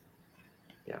snakes.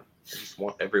 Yeah, I just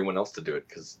want everyone else to do it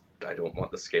because I don't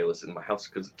want the scaleless in my house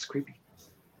because it's creepy.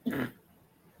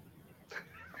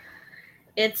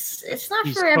 It's not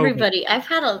for everybody. I've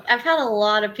had a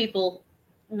lot of people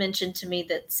mentioned to me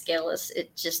that scaleless,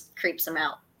 it just creeps them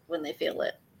out when they feel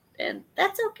it. And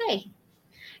that's okay.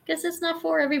 Because it's not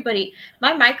for everybody.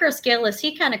 My micro scaleless,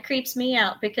 he kind of creeps me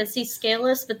out because he's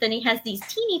scaleless, but then he has these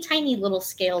teeny tiny little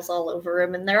scales all over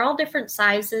him, and they're all different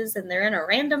sizes, and they're in a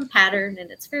random pattern,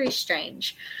 and it's very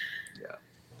strange. Yeah.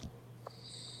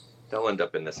 They'll end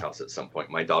up in this house at some point.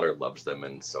 My daughter loves them,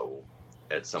 and so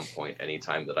at some point,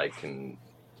 anytime that I can,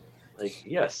 like,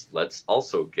 yes, let's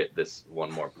also get this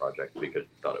one more project because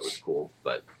she thought it was cool,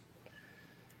 but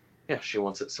yeah, she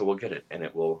wants it, so we'll get it, and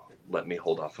it will let me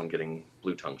hold off on getting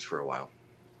blue tongues for a while.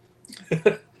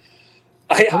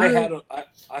 I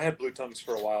had blue tongues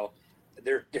for a while.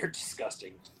 They're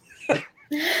disgusting.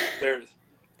 they're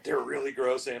really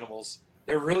gross animals.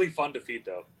 They're really fun to feed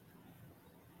though.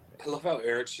 I love how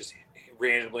Eric's just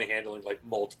randomly handling like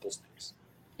multiple snakes.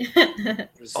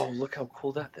 Oh, look how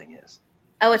cool that thing is.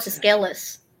 Oh, it's a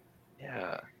scaleless.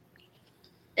 Yeah.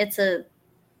 It's a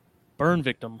burn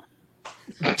victim.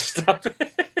 Stop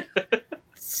it.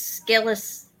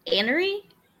 Scaleless anery?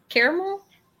 Caramel?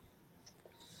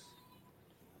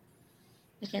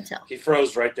 I can't tell. He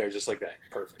froze right there, just like that.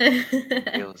 Perfect.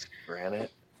 Scaleless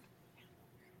granite.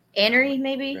 Anery,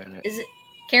 maybe? Granite. Is it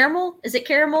caramel? Is it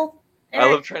caramel? I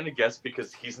love trying to guess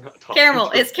because he's not talking.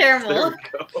 Caramel. It's caramel. There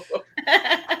we go.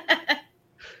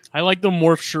 I like the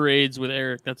morph charades with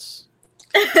Eric. That's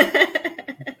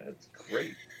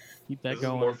great. Keep that this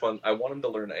going. Is more fun. I want him to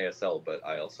learn ASL, but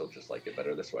I also just like it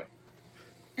better this way.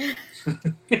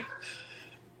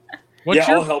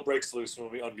 All hell breaks loose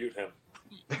when we unmute him.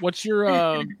 What's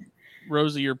your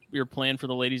Rosie, your plan for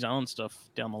the Ladies Island stuff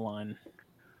down the line?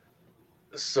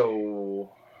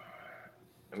 So,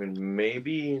 I mean,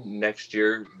 maybe next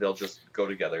year they'll just go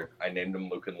together. I named them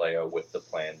Luke and Leia with the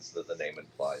plans that the name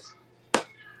implies.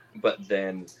 But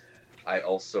then I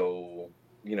also,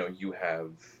 you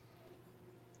have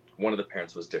one of the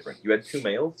parents was different. You had 2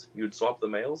 males. You would swap the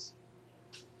males.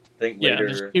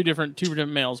 There's two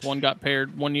different males. One got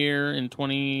paired 1 year in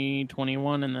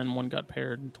 2021, and then one got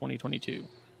paired in 2022.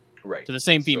 Right. To the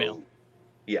same female. So,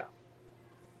 yeah.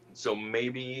 So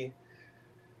maybe,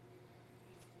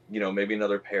 maybe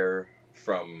another pair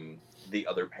from the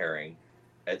other pairing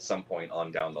at some point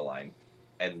on down the line.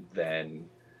 And then,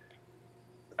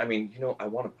 I mean, I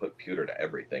want to put pewter to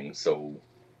everything. So,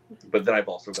 but then I've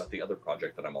also got the other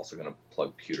project that I'm also going to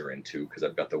plug pewter into because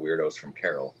I've got the weirdos from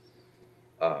Carol.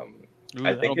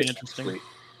 I think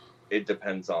it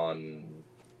depends on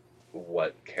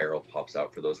what Carol pops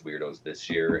out for those weirdos this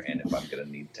year, and if I'm going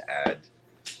to need to add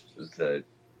the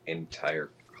entire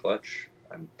clutch.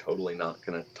 I'm totally not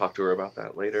going to talk to her about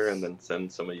that later and then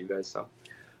send some of you guys some.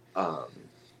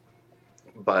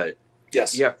 But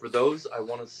yes, yeah, for those, I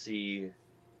want to see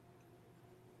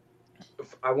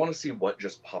what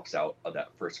just pops out of that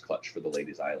first clutch for the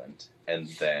Ladies Island. And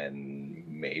then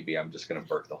maybe I'm just going to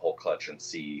burk the whole clutch and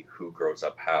see who grows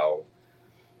up how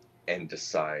and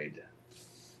decide,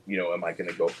 am I going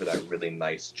to go for that really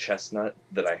nice chestnut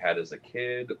that I had as a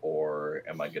kid? Or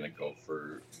am I going to go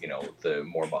for, the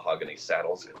more mahogany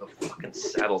saddles? The fucking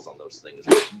saddles on those things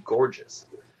are gorgeous.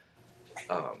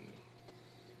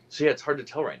 So yeah, it's hard to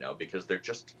tell right now because they're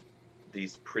just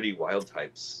these pretty wild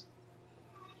types.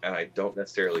 And I don't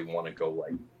necessarily want to go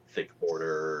like thick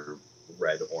border,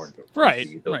 red, orange.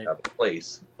 Right. Those have a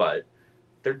place, but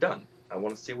they're done. I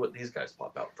want to see what these guys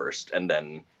pop out first. And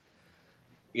then,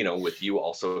 with you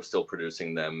also still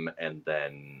producing them. And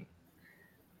then,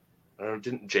 I don't know,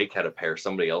 didn't Jake had a pair?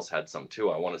 Somebody else had some too.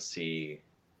 I want to see,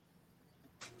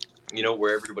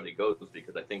 where everybody goes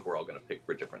because I think we're all going to pick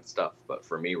for different stuff. But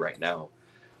for me right now,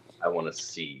 I want to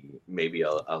see maybe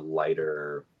a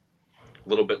lighter, a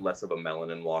little bit less of a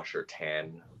melanin wash or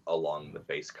tan along the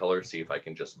base color. See if I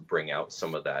can just bring out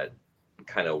some of that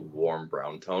kind of warm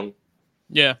brown tone.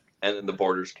 Yeah. And then the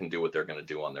borders can do what they're going to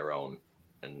do on their own.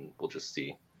 And we'll just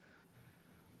see.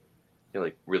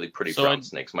 Like really pretty brown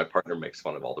snakes. My partner makes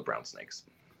fun of all the brown snakes.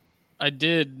 I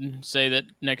did say that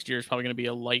next year is probably going to be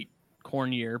a light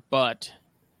corn year, but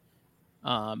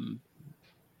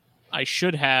I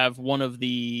should have one of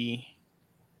the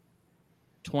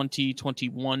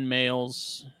 2021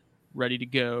 males ready to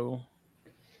go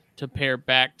to pair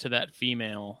back to that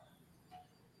female.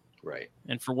 Right.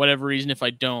 And for whatever reason, if I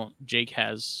don't, Jake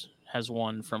has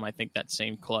one from, I think, that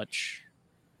same clutch.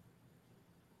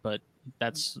 But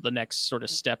that's the next sort of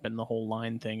step in the whole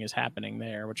line thing is happening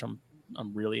there, which I'm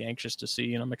really anxious to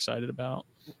see and I'm excited about.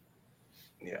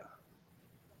 Yeah.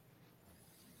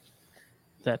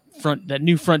 That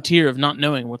new frontier of not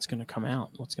knowing what's going to come out,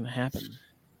 what's going to happen.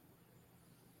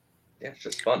 Yeah, it's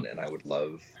just fun, and I would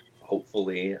love.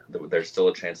 Hopefully, there's still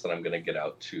a chance that I'm going to get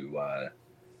out to,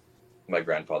 my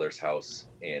grandfather's house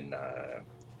in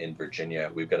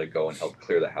Virginia. We've got to go and help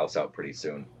clear the house out pretty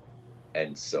soon.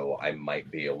 And so I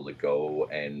might be able to go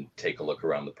and take a look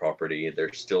around the property.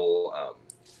 There's still,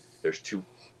 there's 2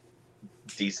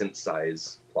 decent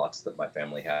size plots that my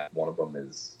family had. One of them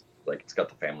is like, it's got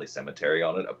the family cemetery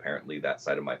on it. Apparently that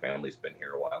side of my family's been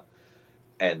here a while.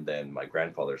 And then my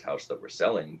grandfather's house that we're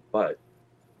selling. But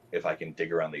if I can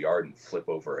dig around the yard and flip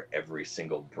over every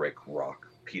single brick, rock,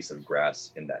 piece of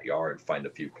grass in that yard, find a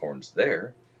few corns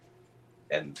there,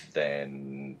 and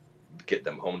then get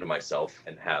them home to myself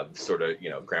and have sort of,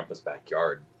 grandpa's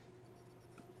backyard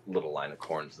little line of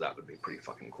corns, that would be pretty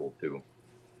fucking cool too.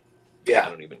 Yeah, I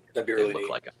don't even that'd be really look neat.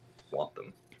 like I want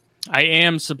them. I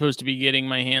am supposed to be getting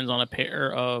my hands on a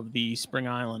pair of the Spring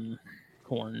Island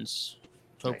corns,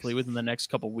 hopefully within the next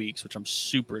couple weeks, which I'm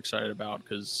super excited about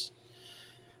because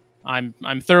I'm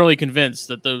thoroughly convinced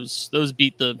that those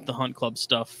beat the Hunt Club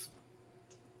stuff,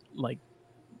 like,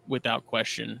 without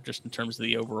question, just in terms of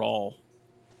the overall,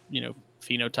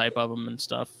 phenotype of them and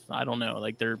stuff. I don't know,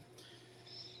 like, they're,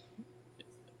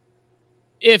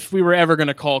 if we were ever going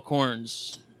to call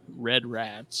corns red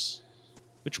rats,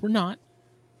 which we're not,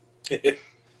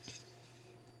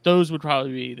 those would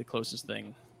probably be the closest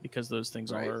thing, because those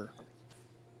things are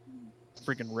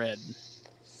freaking red.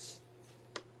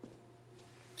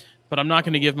 But I'm not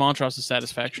going to give Montrose the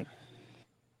satisfaction.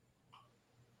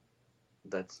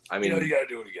 That's, I mean, you gotta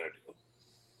do what you gotta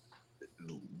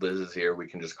do. Liz is here. We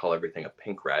can just call everything a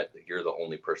pink rat. You're the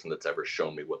only person that's ever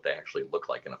shown me what they actually look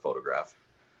like in a photograph.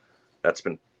 That's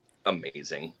been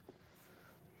amazing.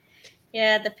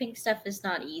 Yeah, the pink stuff is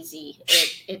not easy.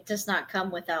 It does not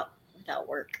come without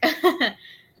work.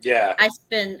 Yeah. I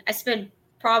spend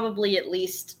probably at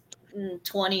least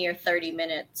 20 or 30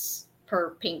 minutes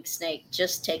per pink snake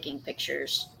just taking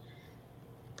pictures.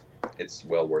 It's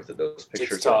well worth it. Those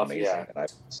pictures It's tough, are amazing. yeah.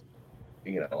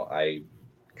 And I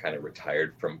kind of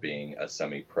retired from being a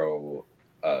semi-pro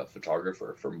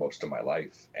photographer for most of my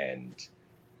life, and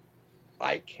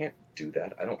I can't do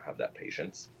that. I don't have that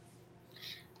patience.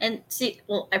 And see,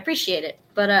 well, I appreciate it,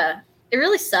 but it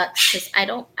really sucks because I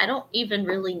don't even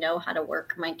really know how to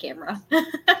work my camera.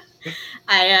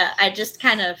 I just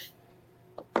kind of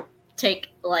take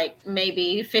like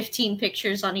maybe 15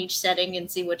 pictures on each setting and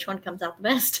see which one comes out the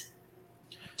best.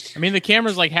 I mean, the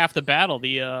camera's like half the battle.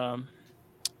 The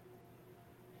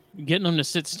getting them to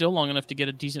sit still long enough to get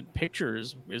a decent picture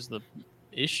is the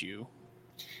issue.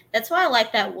 That's why I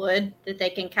like that wood that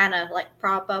they can kind of like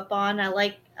prop up on. I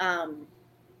like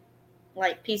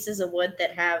pieces of wood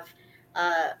that have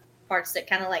parts that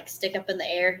kind of like stick up in the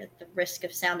air at the risk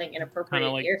of sounding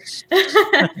inappropriate Like, here.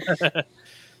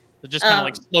 It just kind of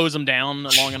like slows them down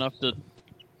long enough to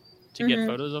get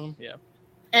photos of them. Yeah.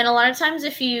 And a lot of times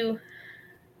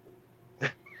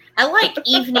I like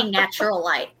evening natural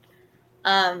light.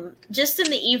 Just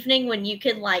in the evening when you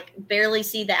can like barely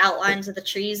see the outlines of the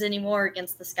trees anymore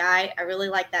against the sky. I really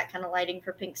like that kind of lighting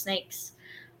for pink snakes.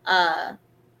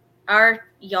 Our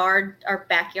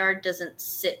backyard doesn't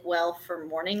sit well for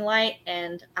morning light,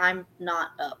 and I'm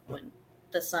not up when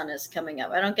the sun is coming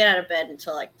up. I don't get out of bed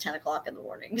until like 10 o'clock in the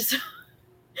morning. So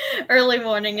early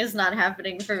morning is not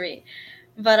happening for me.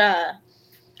 But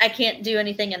I can't do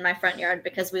anything in my front yard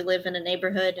because we live in a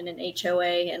neighborhood and an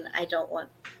HOA, and I don't want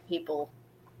people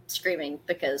screaming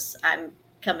because I'm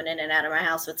coming in and out of my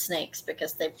house with snakes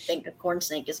because they think a corn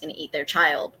snake is going to eat their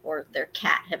child or their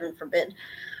cat, heaven forbid.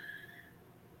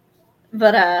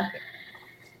 But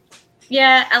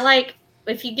yeah, I like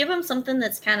if you give them something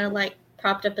that's kind of like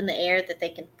propped up in the air that they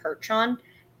can perch on,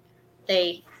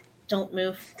 they don't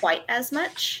move quite as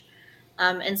much.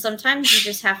 And sometimes you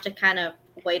just have to kind of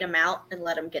wait them out and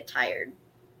let them get tired.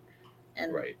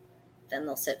 And then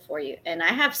they'll sit for you. And I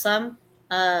have some,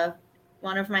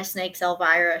 one of my snakes,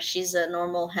 Elvira, she's a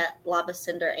normal lava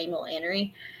cinder anal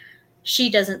anery. She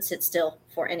doesn't sit still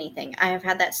for anything. I have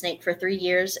had that snake for 3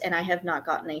 years, and I have not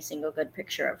gotten a single good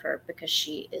picture of her because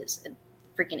she is a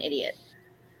freaking idiot.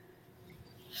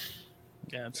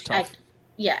 Yeah, it's tough.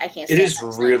 I can't. It is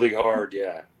really hard.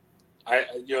 Yeah, I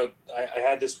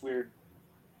had this weird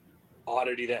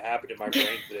oddity that happened in my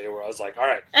brain today where I was like, all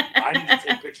right, I need to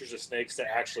take pictures of snakes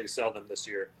to actually sell them this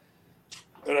year.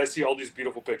 And I see all these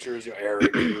beautiful pictures,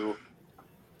 Eric, you,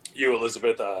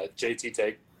 Elizabeth, JT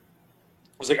take.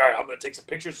 I was like, all right, I'm going to take some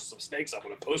pictures of some snakes I'm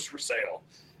going to post for sale.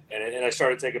 And I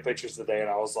started taking pictures today, and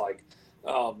I was like,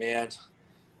 oh, man,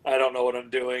 I don't know what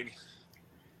I'm doing.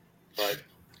 But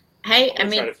hey,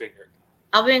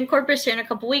 I'll be in Corpus here in a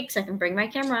couple weeks. I can bring my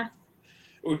camera.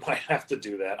 We might have to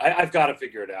do that. I've got to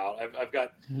figure it out. I've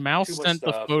got Mouse sent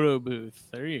the photo booth.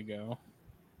 There you go.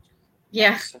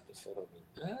 Yeah.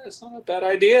 It's not a bad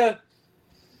idea.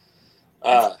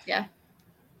 Yeah.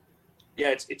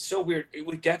 Yeah, it's so weird.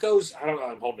 With geckos, I don't know.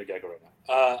 I'm holding a gecko right now.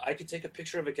 I could take a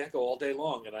picture of a gecko all day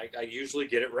long, and I usually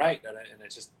get it right. And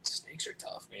it's just snakes are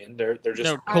tough, man. They're just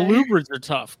No, colubrids are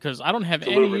tough because I don't have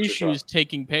any Colubrids are issues tough.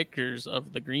 taking pictures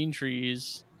of the green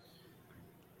trees.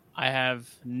 I have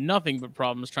nothing but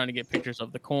problems trying to get pictures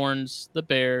of the corns, the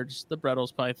bears, the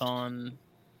Bredl's python,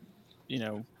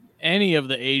 any of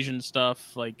the Asian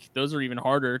stuff. Like those are even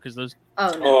harder because those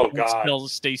Oh no. God.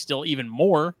 spells stay still even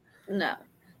more. No.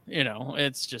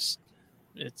 It's just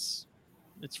it's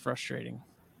frustrating.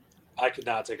 I could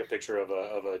not take a picture of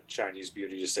a Chinese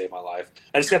beauty to save my life.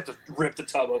 I just have to rip the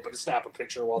tub open and snap a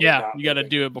picture while they're not You got to moving.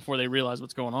 do it before they realize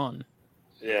what's going on.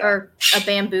 Yeah. Or a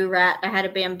bamboo rat. I had a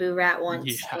bamboo rat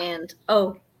once, and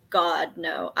oh God,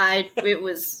 no! It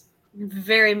was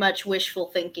very much wishful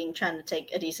thinking trying to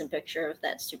take a decent picture of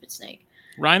that stupid snake.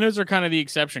 Rhinos are kind of the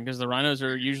exception because the rhinos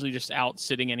are usually just out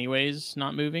sitting anyways,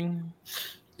 not moving.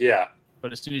 Yeah.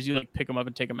 But as soon as you pick them up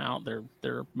and take them out,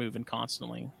 they're moving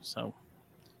constantly. So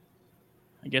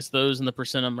I guess those and the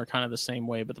percentum are kind of the same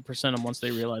way. But the percentum, once they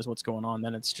realize what's going on,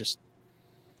 then it's just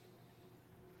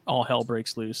all hell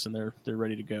breaks loose and they're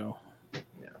ready to go.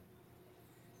 Yeah.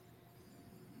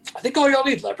 I think all y'all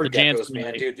need leopard The Jan's geckos,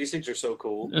 man, dude. These things are so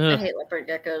cool. I hate leopard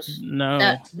geckos. No.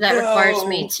 That requires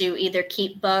me to either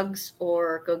keep bugs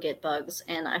or go get bugs.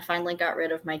 And I finally got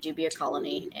rid of my dubia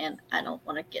colony, and I don't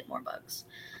want to get more bugs.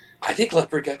 I think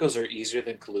leopard geckos are easier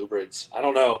than colubrids. I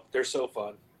don't know. They're so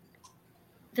fun.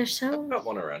 They're so... I've got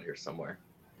one around here somewhere.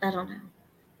 I don't know.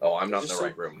 Oh, I'm not in the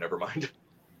right room. Never mind.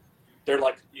 They're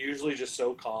usually just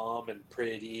so calm and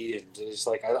pretty, and just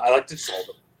I like to solve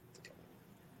them.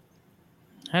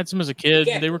 Had some as a kid.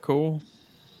 Yeah. They were cool.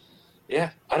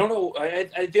 Yeah, I don't know.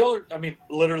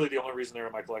 Literally the only reason they're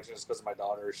in my collection is because of my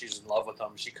daughter. She's in love with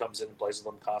them. She comes in and plays with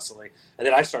them constantly, and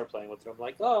then I start playing with them. I'm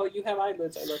like, oh, you have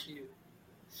eyelids. I love you.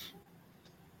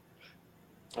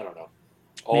 I don't know.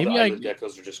 All the eyelid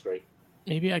geckos are just great.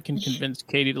 Maybe I can convince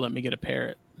Katie to let me get a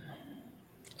parrot.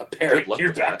 A parrot?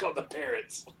 You're back on the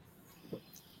parrots.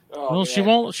 Oh, Well,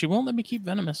 man. she won't let me keep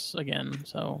venomous again.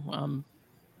 So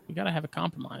we got to have a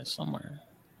compromise somewhere.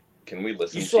 Can we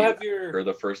listen You still to have you for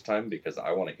the first time? Because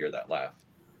I want to hear that laugh.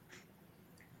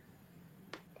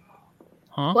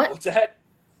 Huh? What? What's that?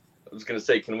 I was going to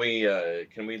say, can we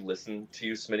listen to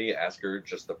you, Smitty? Ask her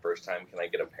just the first time, can I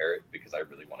get a parrot? Because I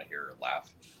really want to hear her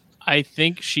laugh. I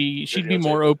think she'd be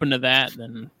more open to that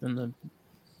than the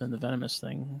venomous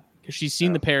thing because she's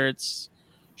seen the parrots.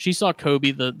 She saw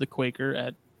Kobe the Quaker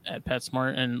at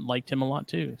PetSmart and liked him a lot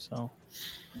too. So,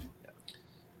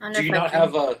 Do you not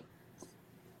have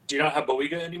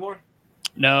Boiga anymore?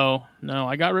 No,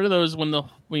 I got rid of those when the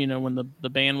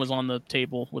ban was on the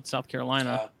table with South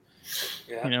Carolina.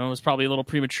 Yeah. It was probably a little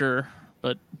premature,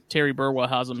 but Terry Burwell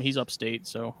has them. He's upstate,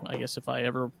 so I guess if I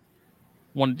ever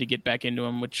wanted to get back into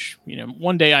them, which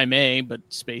one day I may, but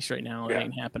space right now it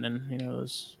ain't happening.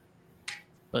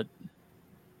 But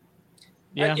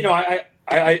yeah,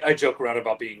 I joke around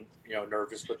about being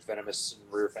nervous with venomous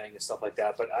and rear fang and stuff like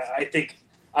that, but I think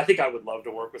I would love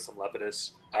to work with some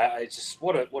lepidus. I just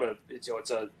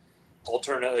it's a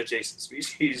alternate adjacent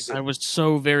species. I was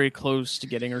so very close to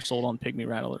getting her sold on pygmy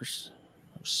rattlers.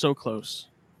 I was so close.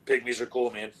 Pygmies are cool,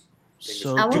 man.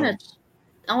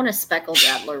 I want a speckled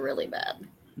rattler really bad.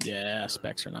 Yeah,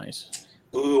 specs are nice.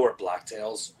 Ooh, or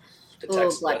blacktails.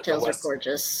 Blacktails are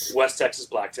gorgeous. West Texas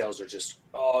blacktails are just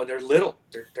they're little.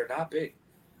 They're not big.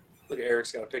 Look at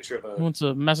Eric's got a picture of What's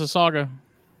a Massasauga?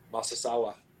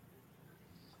 Masasawa.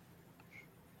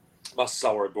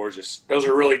 Masasawa are gorgeous. Those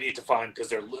are really neat to find because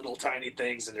they're little tiny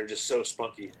things and they're just so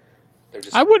spunky.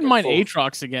 I wouldn't mind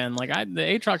Aatrox again. The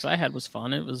Aatrox I had was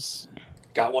fun. It was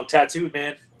got one tattooed,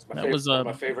 man. It's that was one of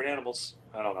my favorite animals.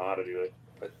 I don't know how to do it,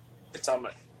 but it's on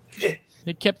my.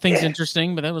 It kept things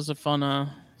interesting, but that was a fun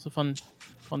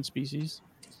species.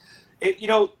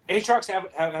 Aatrox have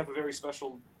a very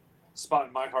special spot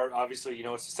in my heart. Obviously,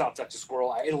 it's a South Texas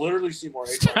squirrel. I literally see more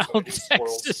Aatrox than I do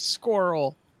squirrels. Texas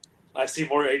squirrel. I see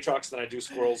more Aatrox than I do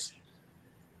squirrels.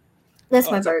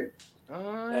 That's my bird.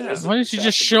 Why didn't you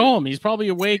just show him? He's probably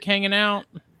awake, hanging out.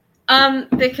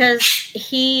 Because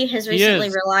he has recently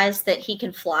realized that he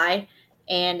can fly,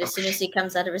 and as soon as he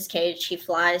comes out of his cage, he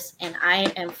flies. And I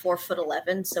am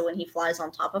 4'11", so when he flies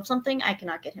on top of something, I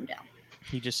cannot get him down.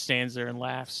 He just stands there and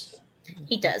laughs.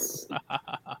 He does.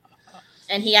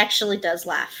 And he actually does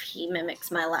laugh. He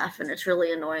mimics my laugh, and it's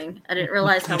really annoying. I didn't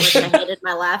realize how much I hated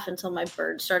my laugh until my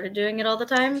bird started doing it all the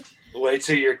time. Wait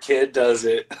till your kid does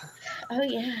it. Oh,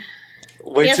 yeah.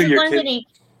 Wait till your kid...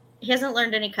 He hasn't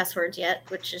learned any cuss words yet,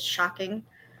 which is shocking.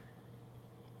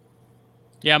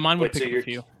 Yeah, mine would pick up a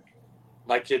few.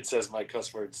 My kid says my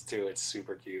cuss words too. It's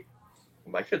super cute.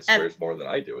 My kid swears more than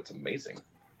I do. It's amazing.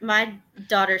 My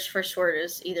daughter's first word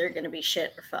is either going to be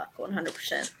shit or fuck,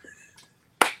 100%.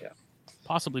 Yeah.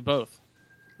 Possibly both.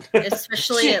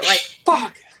 Especially at like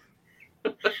fuck.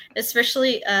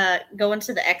 Especially going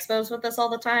to the expos with us all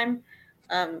the time.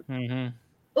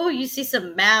 Oh, you see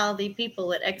some mouthy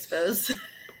people at expos.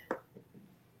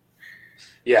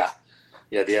 Yeah,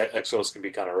 the expos can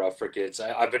be kind of rough for kids.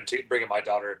 I've been bringing my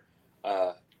daughter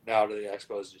now to the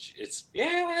expos, and it's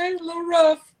a little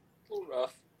rough,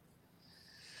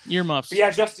 Earmuffs. But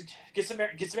yeah, Justin, get some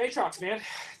Aatrox, man.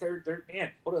 They're man,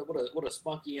 what a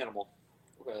spunky animal.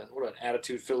 What an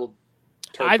attitude-filled.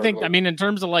 I think, I mean, in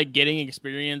terms of like getting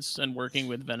experience and working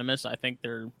with venomous, I think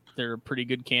they're a pretty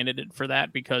good candidate for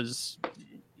that because,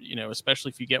 you know, especially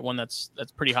if you get one that's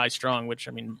pretty high strung, which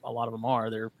I mean, a lot of them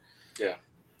are.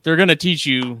 They're going to teach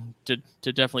you to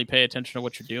definitely pay attention to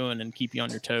what you're doing and keep you on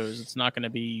your toes. It's not going to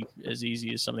be as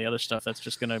easy as some of the other stuff that's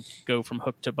just going to go from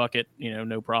hook to bucket, you know,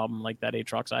 no problem. Like that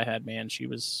Aatrox I had, man, she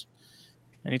was.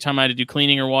 Anytime I had to do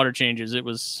cleaning or water changes, it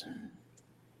was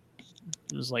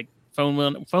like phone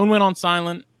went on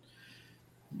silent.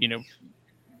 You know.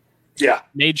 Yeah.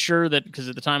 Made sure that because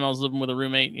at the time I was living with a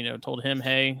roommate, you know, told him,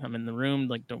 hey, I'm in the room,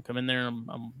 like don't come in there.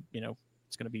 I'm you know,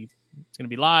 it's gonna be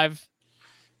live,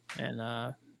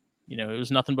 and you know, it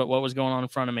was nothing but what was going on in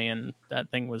front of me, and that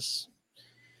thing was.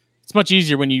 It's much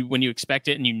easier when you expect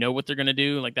it and you know what they're gonna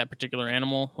do, like that particular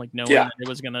animal, like knowing that it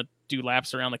was gonna do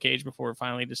laps around the cage before it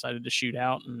finally decided to shoot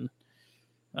out, and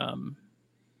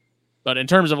but in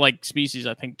terms of like species,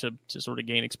 I think to sort of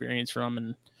gain experience from,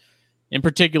 and in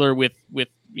particular with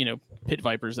you know pit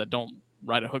vipers that don't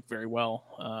ride a hook very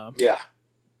well,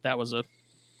 that was a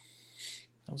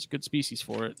good species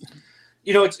for it.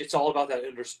 You know, it's all about that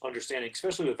understanding,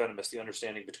 especially with venomous, the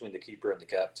understanding between the keeper and the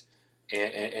kept,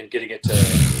 and getting it to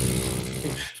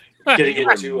not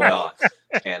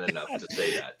can enough to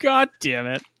say that. God damn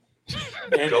it!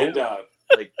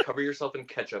 Like cover yourself in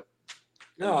ketchup.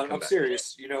 No, I'm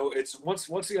serious. You know, it's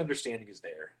once the understanding is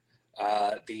there,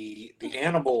 the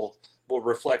animal will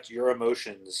reflect your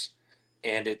emotions,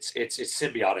 and it's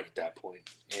symbiotic at that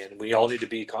point, and we all need to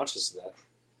be conscious of that.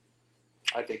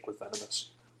 I think with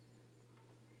venomous.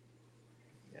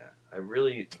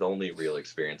 The only real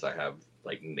experience I have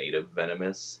like native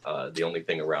venomous, the only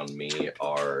thing around me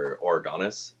are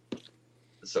Oregonus,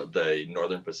 so the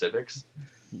Northern Pacifics.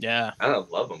 Yeah, I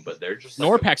don't love them, but they're just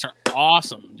Norpax are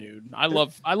awesome, dude. I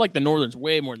like the Northerns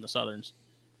way more than the Southerns.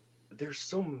 They're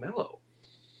so mellow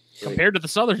compared to the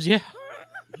Southerns. Yeah,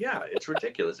 it's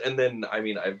ridiculous. And then I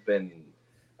mean,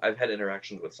 I've had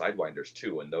interactions with Sidewinders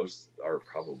too, and those are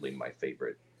probably my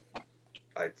favorite.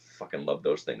 I fucking love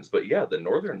those things. But yeah, the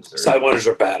Northerns Sidewinders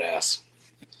are badass.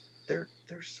 They're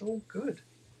so good.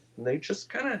 And they just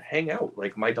kind of hang out.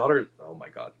 Like my daughter, oh my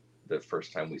god, the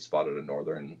first time we spotted a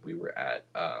Northern, we were at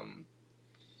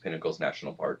Pinnacles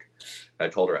National Park. I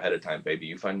told her ahead of time, baby,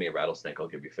 you find me a rattlesnake, I'll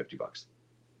give you $50.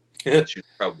 She was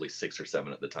probably 6 or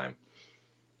 7 at the time.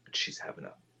 She's having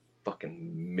a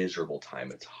fucking miserable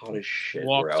time. It's hot as shit.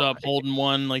 Walks up holding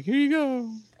one, like, here you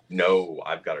go. No,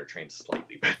 I've got her trained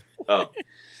slightly better.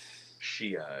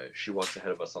 She walks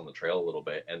ahead of us on the trail a little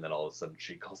bit, and then all of a sudden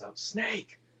she calls out,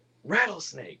 snake,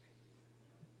 rattlesnake.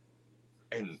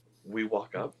 And we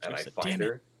walk up, and I find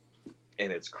her,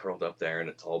 and it's curled up there, and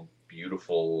it's all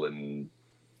beautiful, and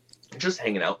just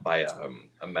hanging out by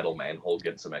a metal manhole,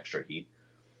 getting some extra heat.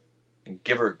 And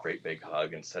give her a great big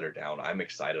hug and set her down. I'm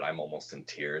excited. I'm almost in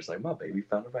tears. Like, my baby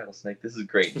found a rattlesnake. This is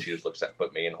great. And she just looks at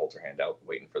me and holds her hand out,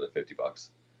 waiting for the $50.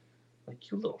 Like,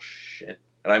 you little shit.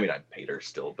 And I mean, I paid her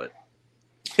still, but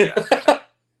yeah.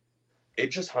 It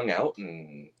just hung out,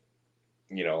 and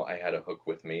you know, I had a hook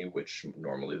with me, which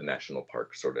normally the national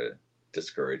park sort of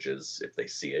discourages if they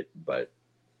see it, but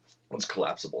it's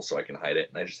collapsible, so I can hide it.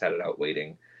 And I just had it out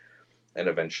waiting. And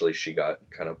eventually she got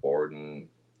kind of bored and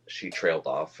she trailed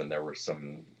off, and there were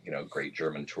some, you know, great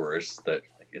German tourists that,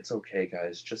 like, it's okay,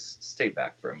 guys, just stay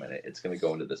back for a minute. It's going to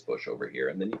go into this bush over here,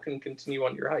 and then you can continue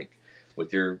on your hike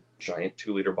with your giant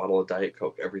 2-liter bottle of Diet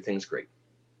Coke. Everything's great.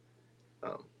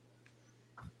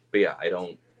 But yeah,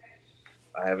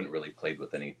 I haven't really played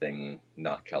with anything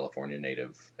not California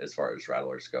native as far as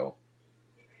rattlers go.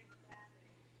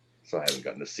 So I haven't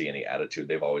gotten to see any attitude.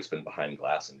 They've always been behind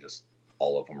glass, and just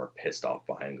all of them are pissed off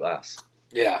behind glass.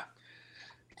 Yeah.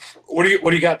 What do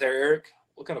you got there, Eric?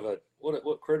 What kind of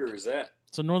what critter is that?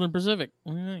 It's a Northern Pacific.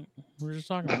 What do you think? We were just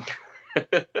talking about.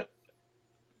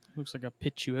 Looks like a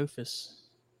Pituophis.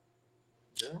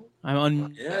 Yeah.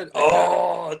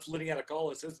 Oh, it's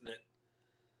Lineatocollis, isn't it?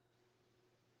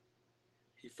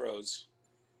 He froze.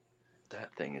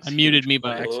 That thing is. I muted huge. me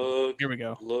by accident. Here we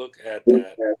go. Look at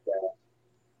that.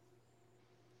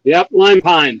 Yep, lime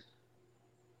pine.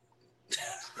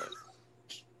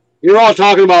 You're all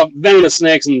talking about venomous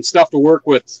snakes and stuff to work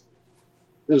with.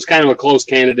 It was kind of a close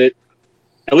candidate.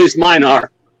 At least mine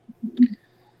are.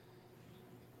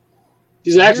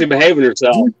 She's actually behaving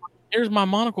herself. Here's my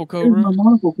monocle cobra.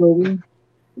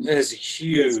 That is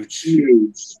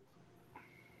huge.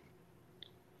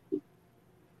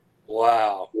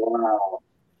 Wow.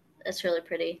 That's really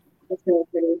pretty.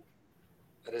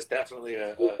 That is definitely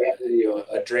a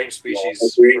dream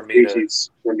species for me to.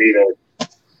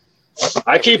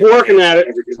 I keep working at it.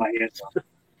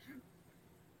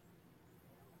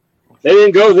 They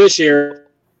didn't go this year.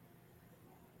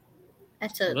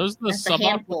 That's Those are the a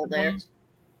handful there.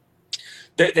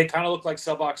 They kind of look like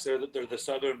subocs. They're the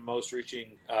southernmost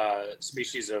reaching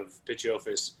species of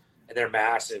Pituophis, and they're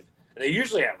massive. And they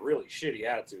usually have really shitty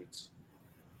attitudes.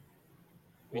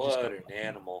 What an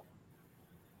animal!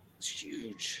 It's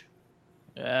huge.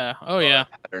 Yeah. Oh yeah.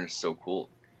 The pattern is so cool.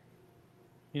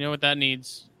 You know what that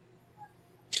needs?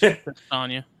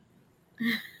 Tanya.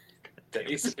 That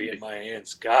needs to be in my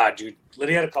hands. God, dude.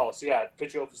 Lineaticollis. Yeah,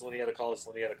 Pituophis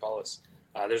lineaticollis.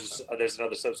 There's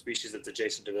another subspecies that's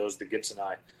adjacent to those, the Gibson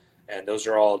eye, and those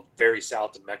are all very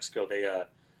south in Mexico.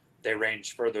 They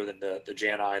range further than the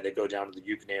Janai. They go down to the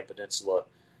Yucatan Peninsula.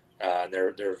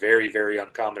 They're very, very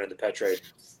uncommon in the pet trade.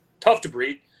 Tough to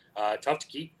breed, tough to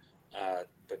keep,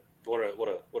 but what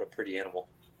a pretty animal.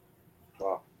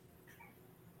 Wow.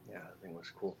 Yeah, that thing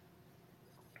looks cool.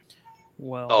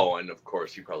 Well. Oh, and of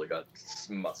course you probably got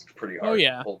smusked pretty hard. Oh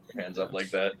yeah. Hold your hands up like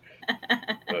that.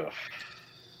 Ugh.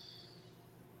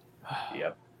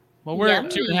 Yep. Well, we're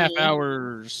at Yummy. 2.5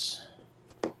 hours.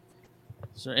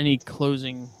 Is there any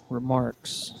closing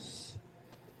remarks?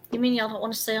 You mean y'all don't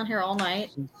want to stay on here all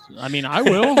night? I mean, I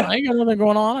will. I ain't got nothing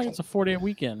going on. It's a 4-day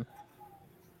weekend.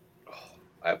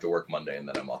 I have to work Monday and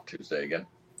then I'm off Tuesday again.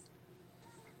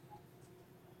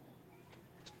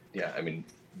 Yeah, I mean,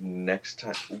 next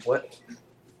time,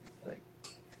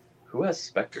 who has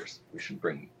specters? We should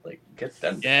get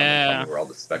them to come and tell me where all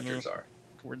the specters are.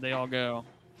 Where'd they all go?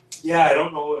 Yeah, I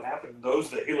don't know what happened. Those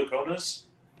the heliconas.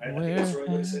 I think that's the right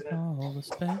way to say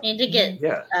that. Need to get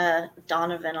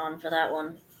Donovan on for that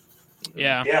one.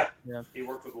 Yeah. He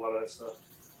worked with a lot of that stuff.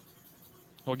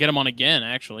 We'll get him on again,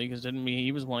 actually, because didn't we?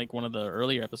 He was like one of the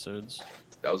earlier episodes.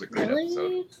 That was a great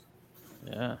episode.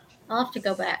 Yeah. I'll have to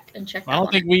go back and check that I don't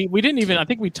one think we didn't even. I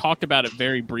think we talked about it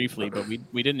very briefly, but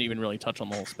we didn't even really touch on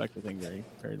the whole Spectre thing very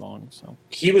very long. So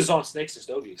He was on Snakes and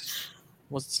Stogies.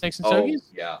 was it Snakes and Stogies?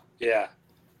 Yeah. Yeah.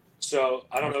 So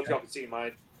I don't know if y'all can see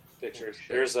my pictures.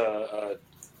 There's a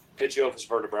Pituophis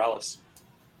vertebralis.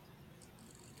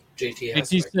 JT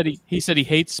has He said he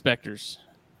hates specters.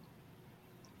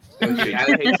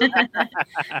 It's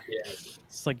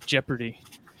like Jeopardy.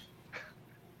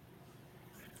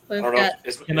 We've I don't know. got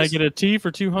Can I get a T for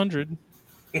 200?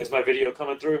 Is my video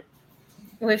coming through?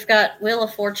 we've got Wheel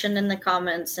of Fortune in the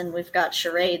comments, and we've got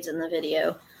charades in the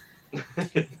video.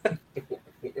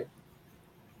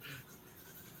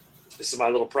 This is my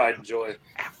little pride and joy.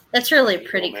 That's really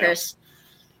pretty, man. Chris.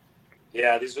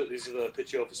 Yeah, these are the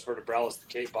Pituophis vertebralis, the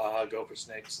Cape Baja gopher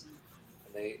snakes.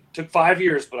 And they took 5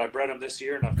 years, but I bred them this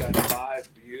year, and I've gotten 5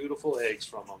 beautiful eggs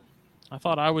from them. I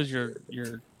thought I was your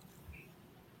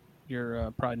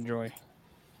pride and joy.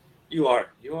 You are,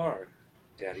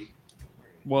 Daddy.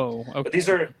 Whoa. Okay. But these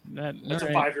are that's a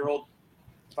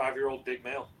 5-year-old big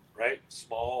male, right?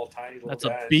 Small, tiny little That's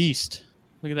guys. a beast.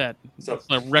 Look at that. It's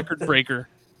a record breaker.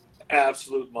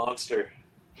 Absolute monster.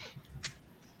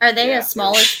 Are they a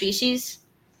smaller species?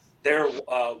 They're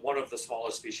one of the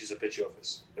smallest species of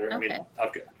Pituophis. I mean,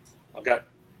 I've got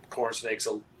corn snakes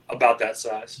about that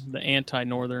size. The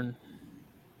anti-northern.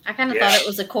 I kind of thought it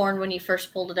was a corn when you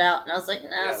first pulled it out, and I was like,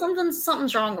 nah,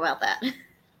 something's wrong about that.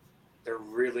 They're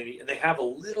really neat, and they have a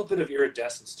little bit of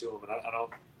iridescence to them, and I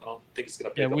don't think it's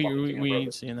gonna pick up on the camera. We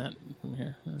ain't seeing that from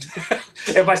here.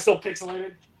 Am I still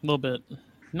pixelated? A little bit,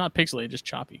 not pixelated, just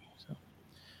choppy. So.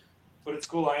 But it's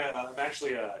cool. I'm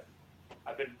actually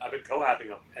I've been cohapping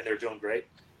them, and they're doing great.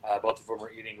 Both of them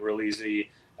are eating real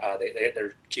easy.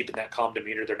 They're keeping that calm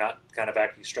demeanor. They're not kind of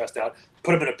acting stressed out.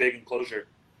 Put them in a big enclosure.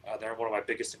 They're one of my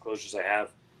biggest enclosures I have.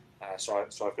 So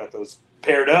I've got those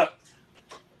paired up.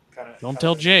 Don't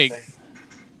tell Jake.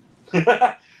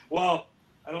 Well,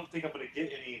 I don't think I'm going to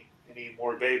get any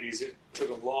more babies. It took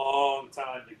a long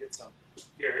time to get some.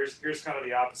 Here's kind of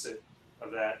the opposite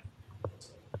of that.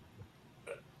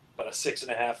 But a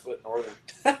 6.5-foot northern.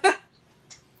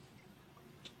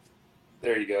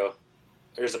 There you go.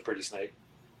 There's a pretty snake.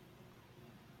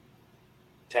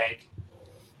 Tank.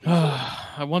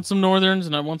 All I want some Northerns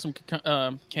and I want some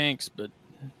Kanks, but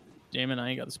damn it, I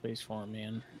ain't got the space for them,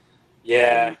 man.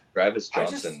 Yeah. Travis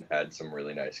Johnson had some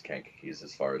really nice Kankakees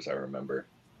as far as I remember.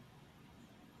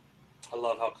 I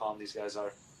love how calm these guys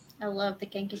are. I love the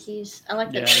Kankakees. I like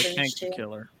the Yeah, Northerns Kank's too. a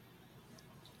killer.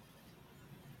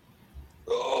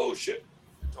 Oh, shit.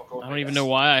 I don't even know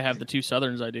why I have the two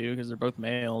Southerns I do, because they're both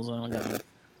males. I don't got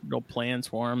no plans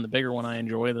for them. The bigger one I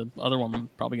enjoy. The other one I'm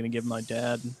probably going to give my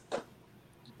dad.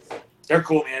 They're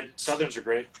cool, man. Southerns are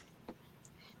great.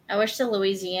 I wish the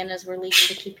Louisianas were legal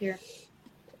to keep here.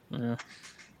 Yeah.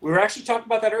 We were actually talking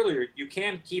about that earlier. You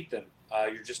can keep them.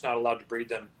 You're just not allowed to breed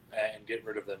them and get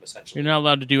rid of them, essentially. You're not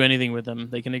allowed to do anything with them.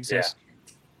 They can exist.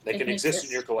 Yeah. They can exist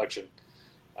in your collection.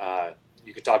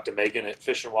 You can talk to Megan at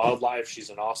Fish and Wildlife. She's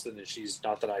in Austin, and she's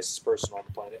not the nicest person on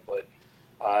the planet. But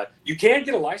you can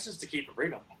get a license to keep and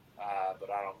breed them. But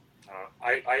I don't.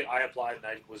 I applied, and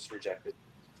I was rejected.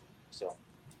 So.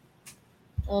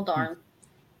 Well, darn.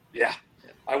 Yeah.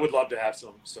 I would love to have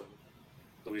some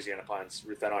Louisiana pines.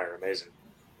 Ruth and I are amazing.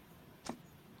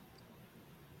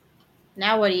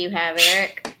 Now what do you have,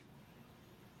 Eric?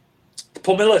 The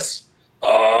Pomilus.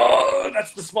 Oh,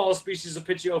 that's the smallest species of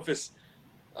Pitiophis.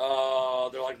 Oh,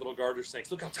 they're like little garter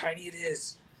snakes. Look how tiny it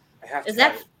is. I have to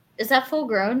have it. Is that full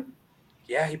grown?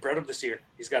 Yeah, he bred them this year.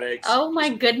 He's got eggs. Oh my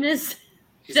goodness.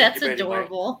 That's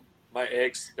adorable. My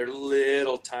eggs. They're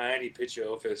little tiny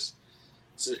Pitiophis.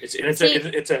 It's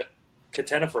a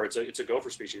catenifer. It's a gopher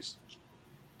species.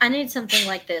 I need something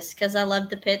like this because I love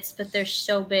the pits, but they're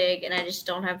so big, and I just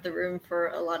don't have the room for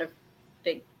a lot of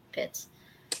big pits.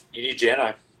 You need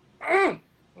Janai. I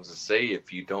was to say,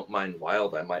 if you don't mind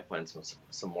wild, I might find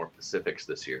some more Pacifics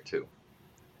this year too.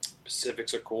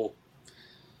 Pacifics are cool.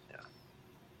 Yeah.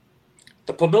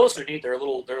 The Pomilus are neat. They're a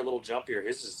little jumpier.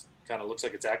 His is kind of looks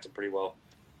like it's acting pretty well,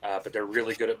 but they're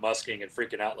really good at musking and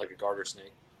freaking out like a garter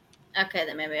snake. Okay,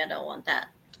 then maybe I don't want that.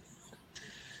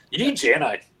 You need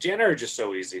Janai. Janai are just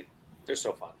so easy. They're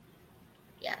so fun.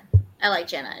 Yeah, I like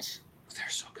Janais. They're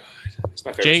so good. It's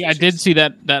my favorite Jake, I species. did see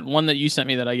that one that you sent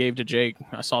me that I gave to Jake.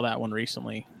 I saw that one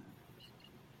recently.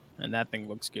 And that thing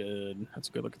looks good. That's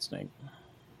a good looking snake.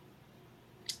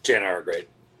 Janai are great.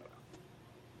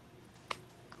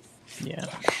 Yeah.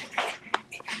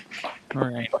 All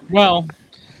right. Well,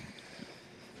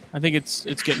 I think it's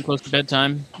getting close to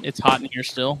bedtime. It's hot in here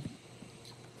still.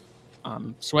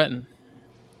 I'm sweating.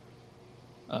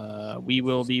 We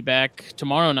will be back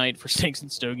tomorrow night for Steaks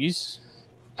and Stogies.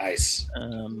 Nice.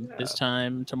 This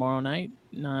time tomorrow night,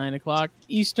 9:00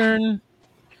 Eastern.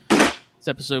 This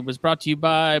episode was brought to you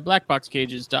by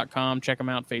blackboxcages.com. Check them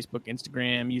out, Facebook,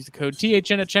 Instagram. Use the code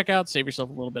THN at checkout. Save yourself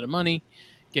a little bit of money.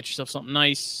 Get yourself something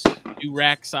nice. New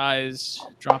rack size,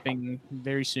 dropping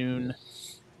very soon.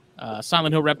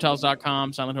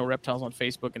 SilentHillReptiles.com. Silent Hill Reptiles on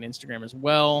Facebook and Instagram as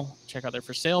well. Check out their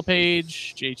for sale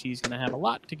page. JT's going to have a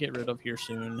lot to get rid of here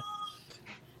soon.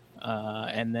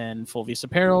 And then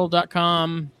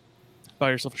FulviusApparel.com. Buy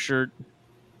yourself a shirt.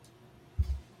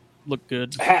 Look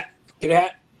good. A hat. Get a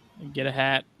hat. Get a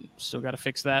hat. Still got to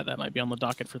fix that. That might be on the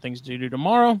docket for things to do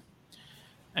tomorrow.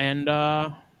 And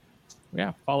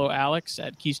yeah, follow Alex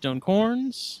at Keystone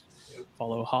Corns.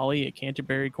 Follow Holly at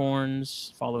Canterbury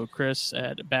Corns. Follow Chris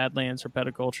at Badlands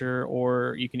Herpetoculture,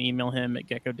 or you can email him at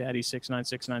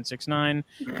geckodaddy696969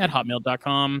 at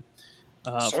hotmail.com.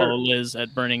 Follow Liz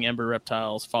at Burning Ember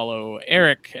Reptiles. Follow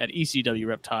Eric at ECW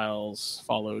Reptiles.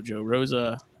 Follow Joe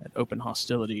Rosa at Open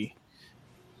Hostility.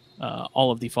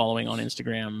 All of the following on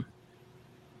Instagram.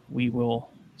 We will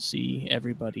see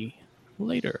everybody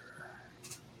later.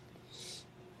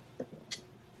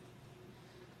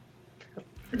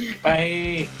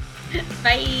 Bye.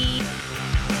 Bye.